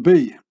Cyclone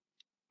B.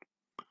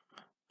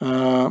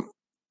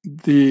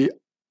 The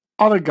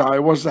other guy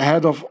was the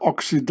head of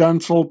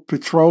Occidental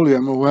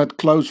Petroleum, who had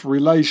close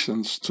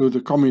relations to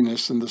the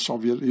communists in the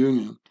Soviet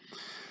Union.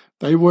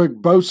 They work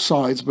both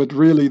sides, but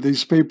really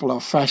these people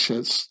are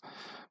fascists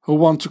who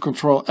want to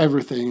control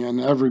everything and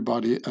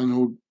everybody,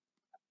 and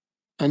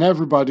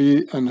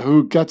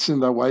who gets in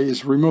their way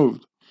is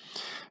removed.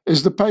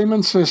 Is the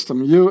payment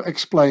system you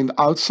explained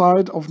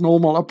outside of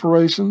normal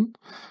operation,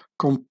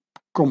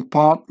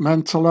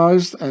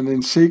 compartmentalized and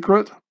in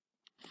secret?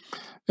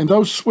 In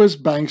those Swiss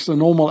banks, the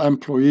normal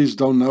employees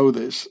don't know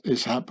this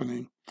is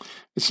happening.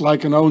 It's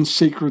like an own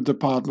secret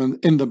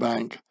department in the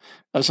bank.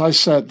 As I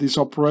said, these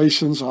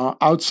operations are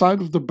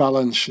outside of the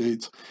balance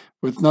sheet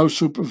with no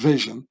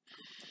supervision.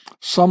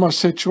 Some are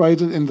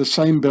situated in the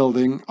same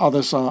building,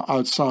 others are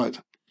outside.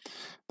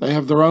 They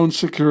have their own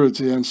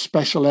security and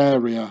special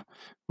area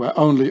where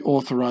only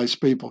authorized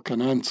people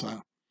can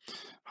enter.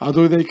 How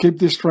do they keep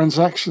this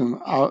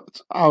transaction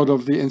out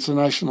of the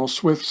international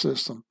SWIFT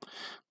system?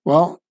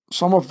 Well,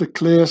 some of the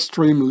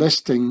Clearstream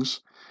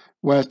listings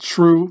were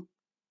true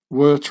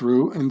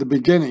in the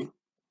beginning.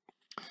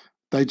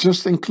 They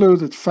just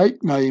included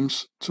fake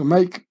names to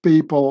make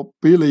people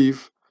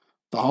believe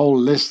the whole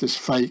list is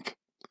fake.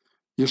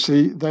 You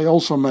see, they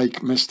also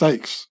make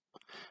mistakes.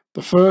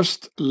 The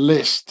first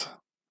list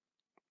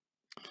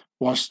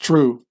was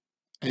true,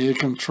 and you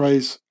can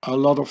trace a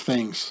lot of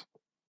things.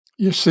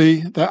 You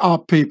see, there are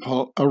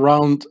people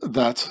around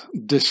that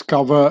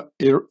discover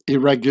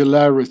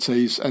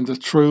irregularities and the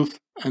truth,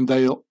 and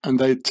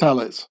they tell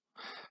it.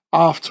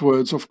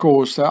 Afterwards, of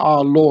course, there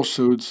are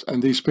lawsuits,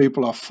 and these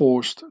people are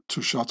forced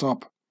to shut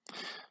up.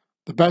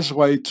 The best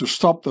way to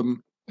stop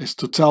them is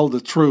to tell the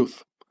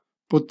truth,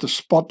 put the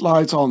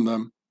spotlight on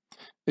them.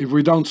 If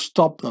we don't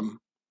stop them,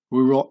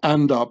 we will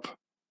end up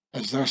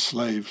as their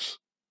slaves.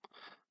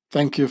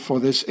 Thank you for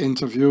this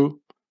interview,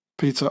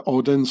 Peter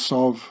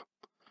Odinsov,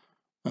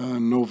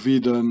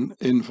 Noviden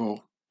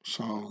Info.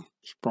 So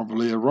it's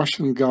probably a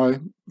Russian guy,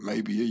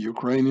 maybe a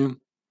Ukrainian.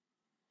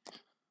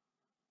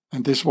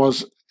 And this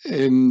was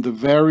in the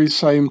very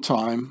same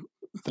time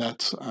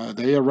that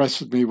they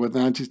arrested me with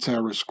an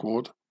anti-terrorist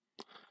squad.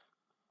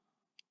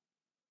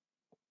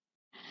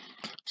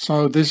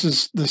 So this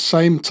is the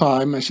same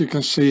time, as you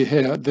can see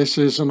here. This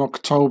is in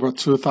October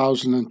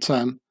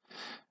 2010.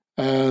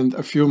 And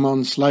a few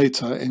months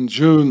later, in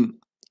June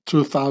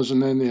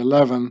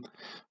 2011,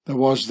 there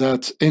was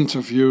that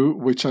interview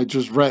which I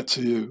just read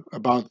to you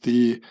about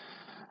the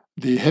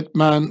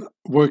hitman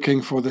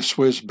working for the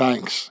Swiss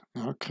banks,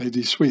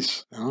 Credit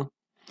Suisse,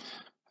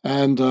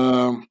 and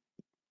I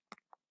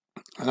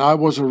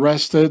was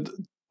arrested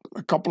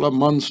a couple of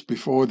months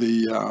before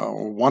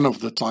one of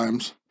the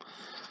times.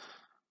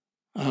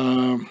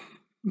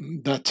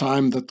 That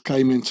time that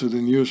came into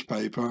the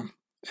newspaper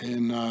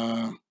in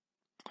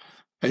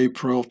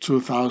April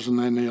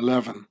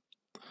 2011.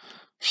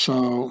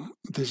 So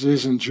this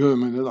is in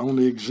German, it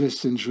only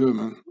exists in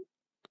German.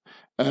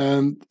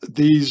 And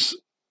these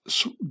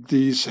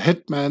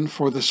hitmen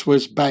for the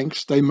Swiss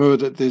banks, they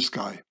murdered this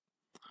guy.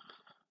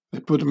 They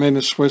put him in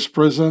a Swiss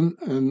prison,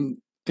 and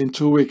in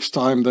 2 weeks'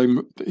 time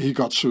he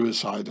got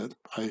suicided.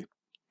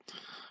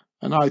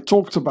 And I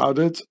talked about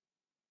it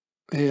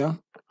here.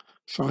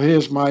 So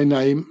here's my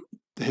name,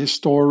 the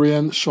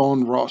historian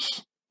Sean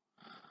Ross.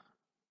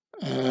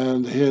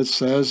 And here it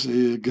says,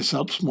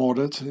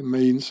 geselbsmordet, it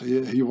means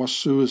he was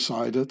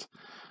suicided.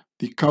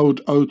 The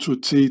code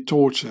O2T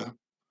torture.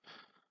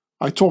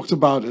 I talked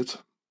about it.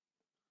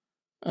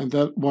 And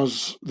that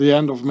was the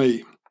end of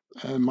me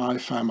and my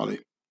family.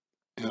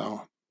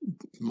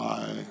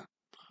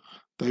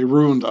 They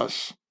ruined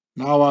us.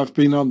 Now I've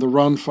been on the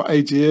run for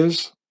 8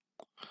 years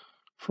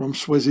from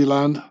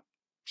Swaziland.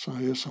 So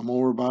here's some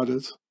more about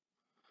it.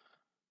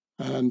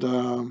 And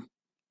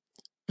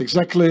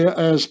exactly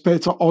as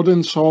Peter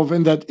Odinsov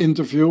in that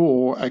interview,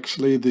 or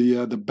actually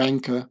the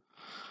banker,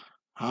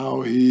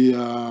 how he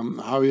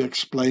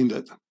explained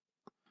it.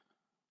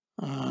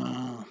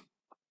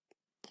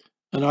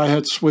 And I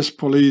had Swiss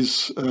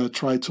police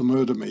try to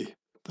murder me.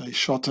 They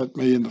shot at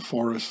me in the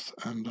forest,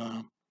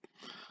 and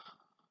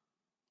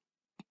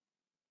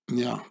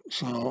yeah.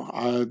 So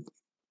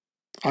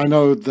I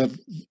know that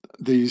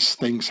these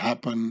things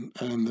happen,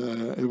 and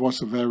it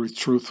was a very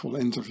truthful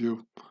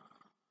interview.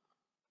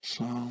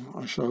 So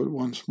I show it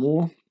once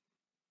more.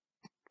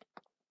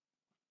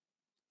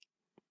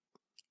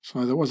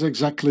 So that was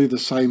exactly the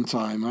same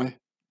time, eh?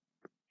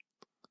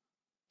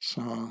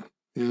 So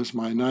here's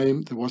my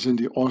name. There was in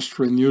the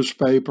Austrian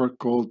newspaper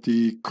called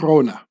the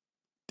Krone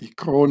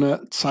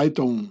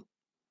Zeitung.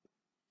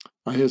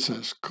 Here it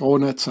says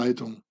Krone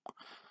Zeitung,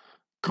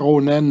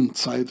 Kronen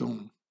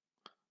Zeitung.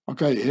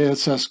 Okay, here it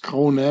says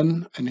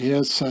Kronen, and here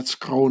it says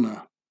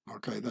Krone.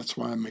 Okay, that's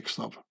why I mixed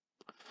up.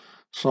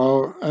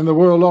 So, and there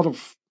were a lot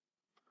of,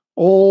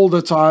 all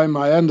the time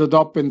I ended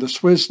up in the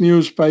Swiss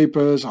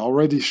newspapers. I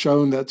already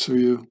shown that to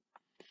you.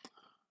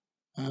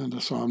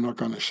 And so I'm not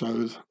going to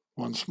show it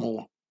once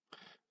more.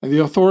 And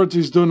the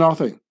authorities do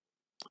nothing.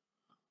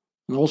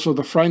 And also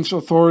the French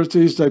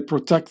authorities, they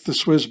protect the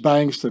Swiss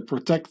banks, they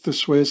protect the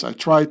Swiss. I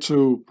tried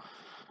to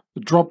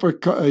drop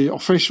a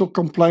official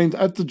complaint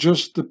at the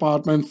Justice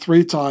Department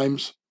 3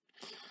 times.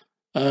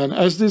 And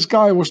as this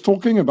guy was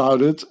talking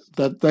about it,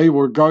 that they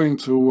were going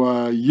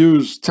to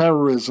use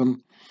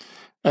terrorism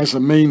as a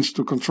means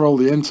to control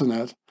the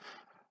internet,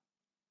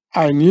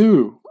 I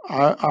knew,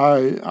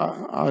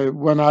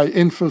 when I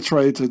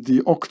infiltrated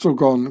the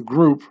Octagon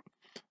group,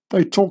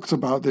 they talked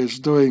about this,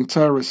 doing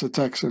terrorist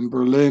attacks in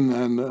Berlin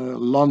and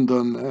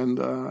London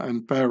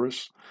and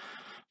Paris.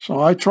 So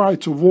I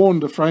tried to warn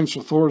the French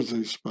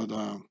authorities, but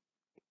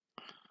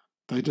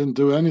they didn't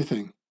do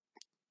anything.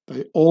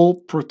 They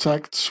all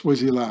protect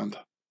Swaziland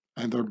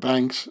and their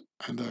banks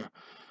and their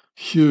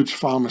huge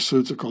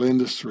pharmaceutical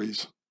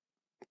industries.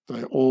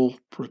 They all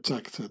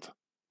protect it.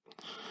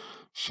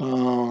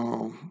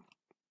 So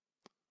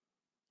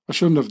I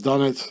shouldn't have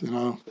done it, you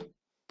know.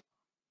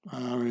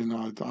 I mean,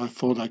 I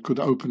thought I could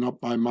open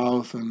up my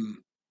mouth, and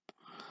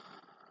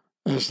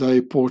as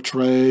they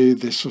portray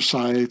this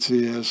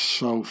society as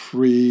so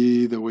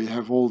free, that we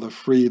have all the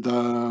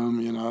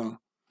freedom, you know.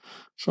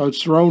 So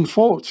it's their own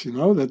fault, you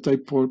know, that they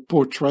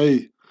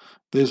portray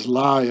this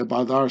lie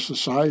about our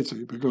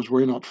society, because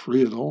we're not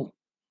free at all.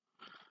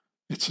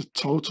 It's a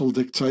total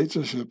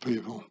dictatorship,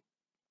 people.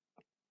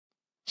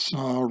 So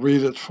I'll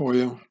read it for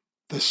you.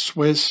 The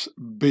Swiss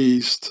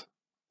Beast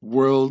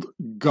World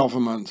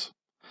Government.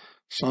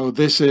 So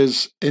this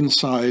is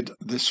inside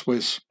the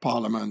Swiss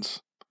Parliament.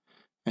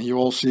 And you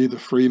all see the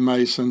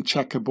Freemason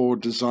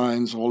checkerboard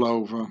designs all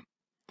over.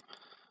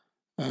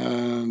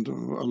 And a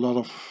lot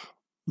of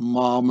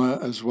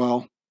marmor as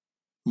well,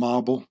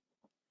 marble.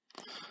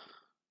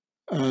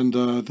 And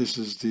this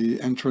is the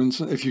entrance.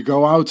 If you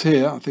go out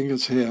here, I think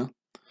it's here,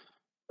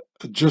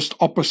 just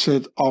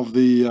opposite of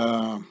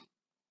the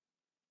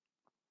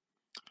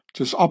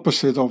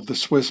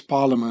Swiss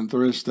Parliament,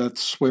 there is that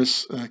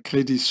Swiss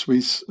Credit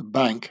Suisse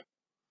Bank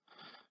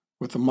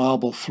with the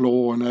marble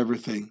floor and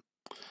everything.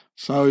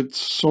 So it's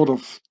sort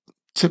of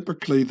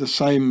typically the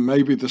same,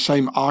 maybe the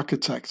same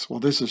architect. Well,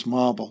 this is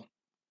marble.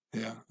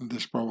 Yeah, and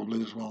this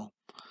probably as well.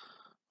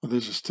 But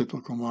this is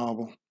typical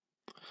marble.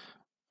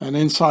 And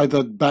inside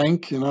that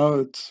bank, you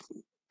know,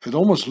 it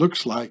almost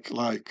looks like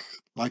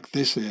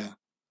this here.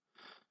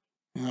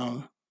 You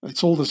know,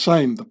 it's all the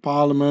same. The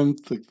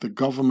parliament, the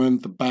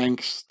government, the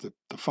banks, the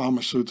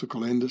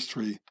pharmaceutical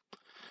industry.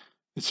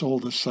 It's all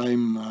the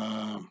same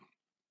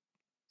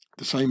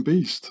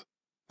beast.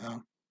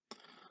 Yeah.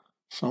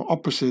 So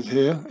opposite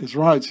here is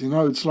right. You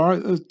know, it's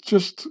like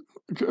just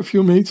a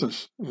few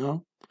meters. You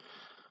know,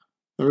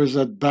 there is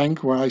that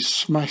bank where I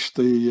smashed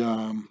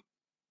the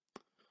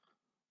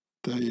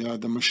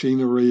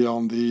machinery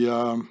on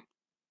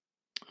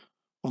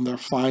their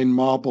fine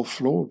marble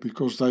floor,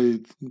 because they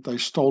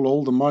stole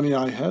all the money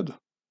I had.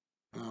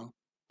 You know.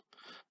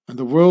 And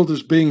the world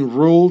is being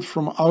ruled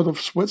from out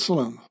of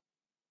Switzerland.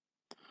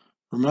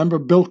 Remember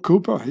Bill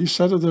Cooper? He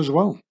said it as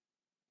well.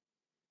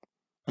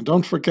 And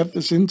don't forget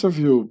this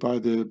interview by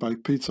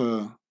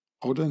Peter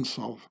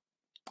Odensov.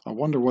 I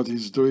wonder what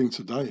he's doing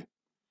today.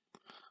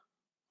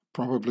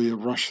 Probably a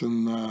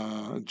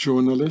Russian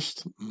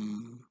journalist.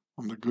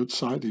 On the good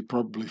side, he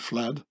probably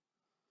fled.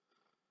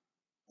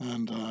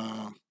 And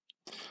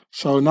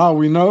so now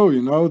we know,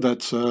 you know,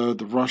 that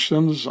the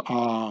Russians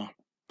are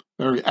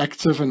very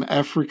active in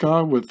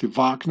Africa with the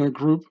Wagner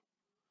group.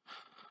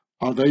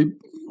 Are they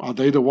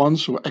the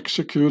ones who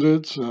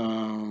executed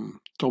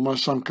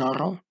Thomas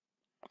Sankara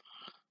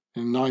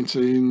in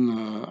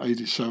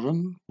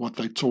 1987? What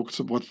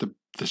the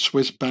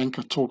Swiss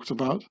banker talked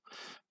about.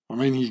 I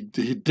mean, he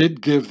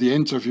did give the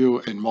interview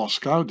in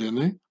Moscow,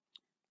 didn't he?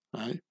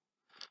 Right?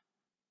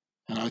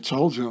 And I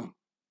told you,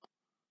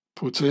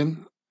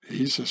 Putin,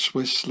 he's a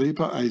Swiss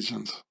sleeper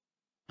agent,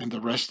 and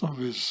the rest of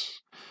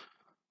his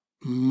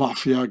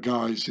mafia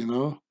guys, you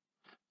know.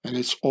 And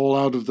it's all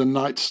out of the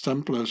Knights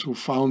Templars who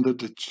founded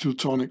the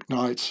Teutonic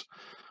Knights,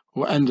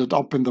 who ended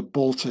up in the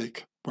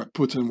Baltic, where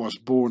Putin was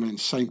born in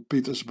St.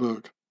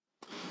 Petersburg,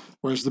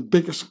 whereas the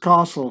biggest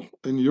castle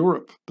in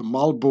Europe, the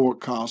Marlborough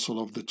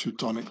Castle of the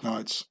Teutonic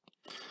Knights.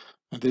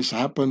 And this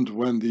happened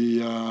when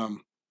the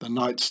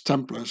Knights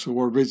Templars,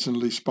 who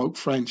originally spoke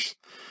French,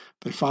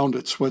 they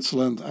founded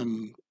Switzerland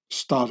and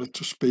started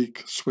to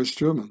speak Swiss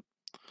German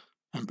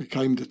and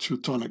became the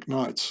Teutonic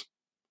Knights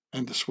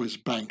and the Swiss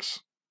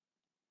banks.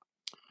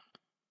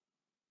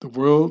 The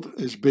world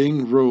is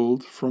being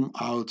ruled from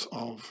out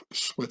of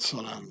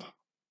Switzerland.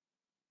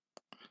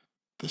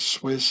 The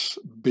Swiss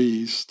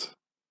beast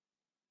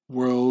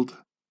world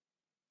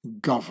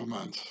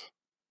government.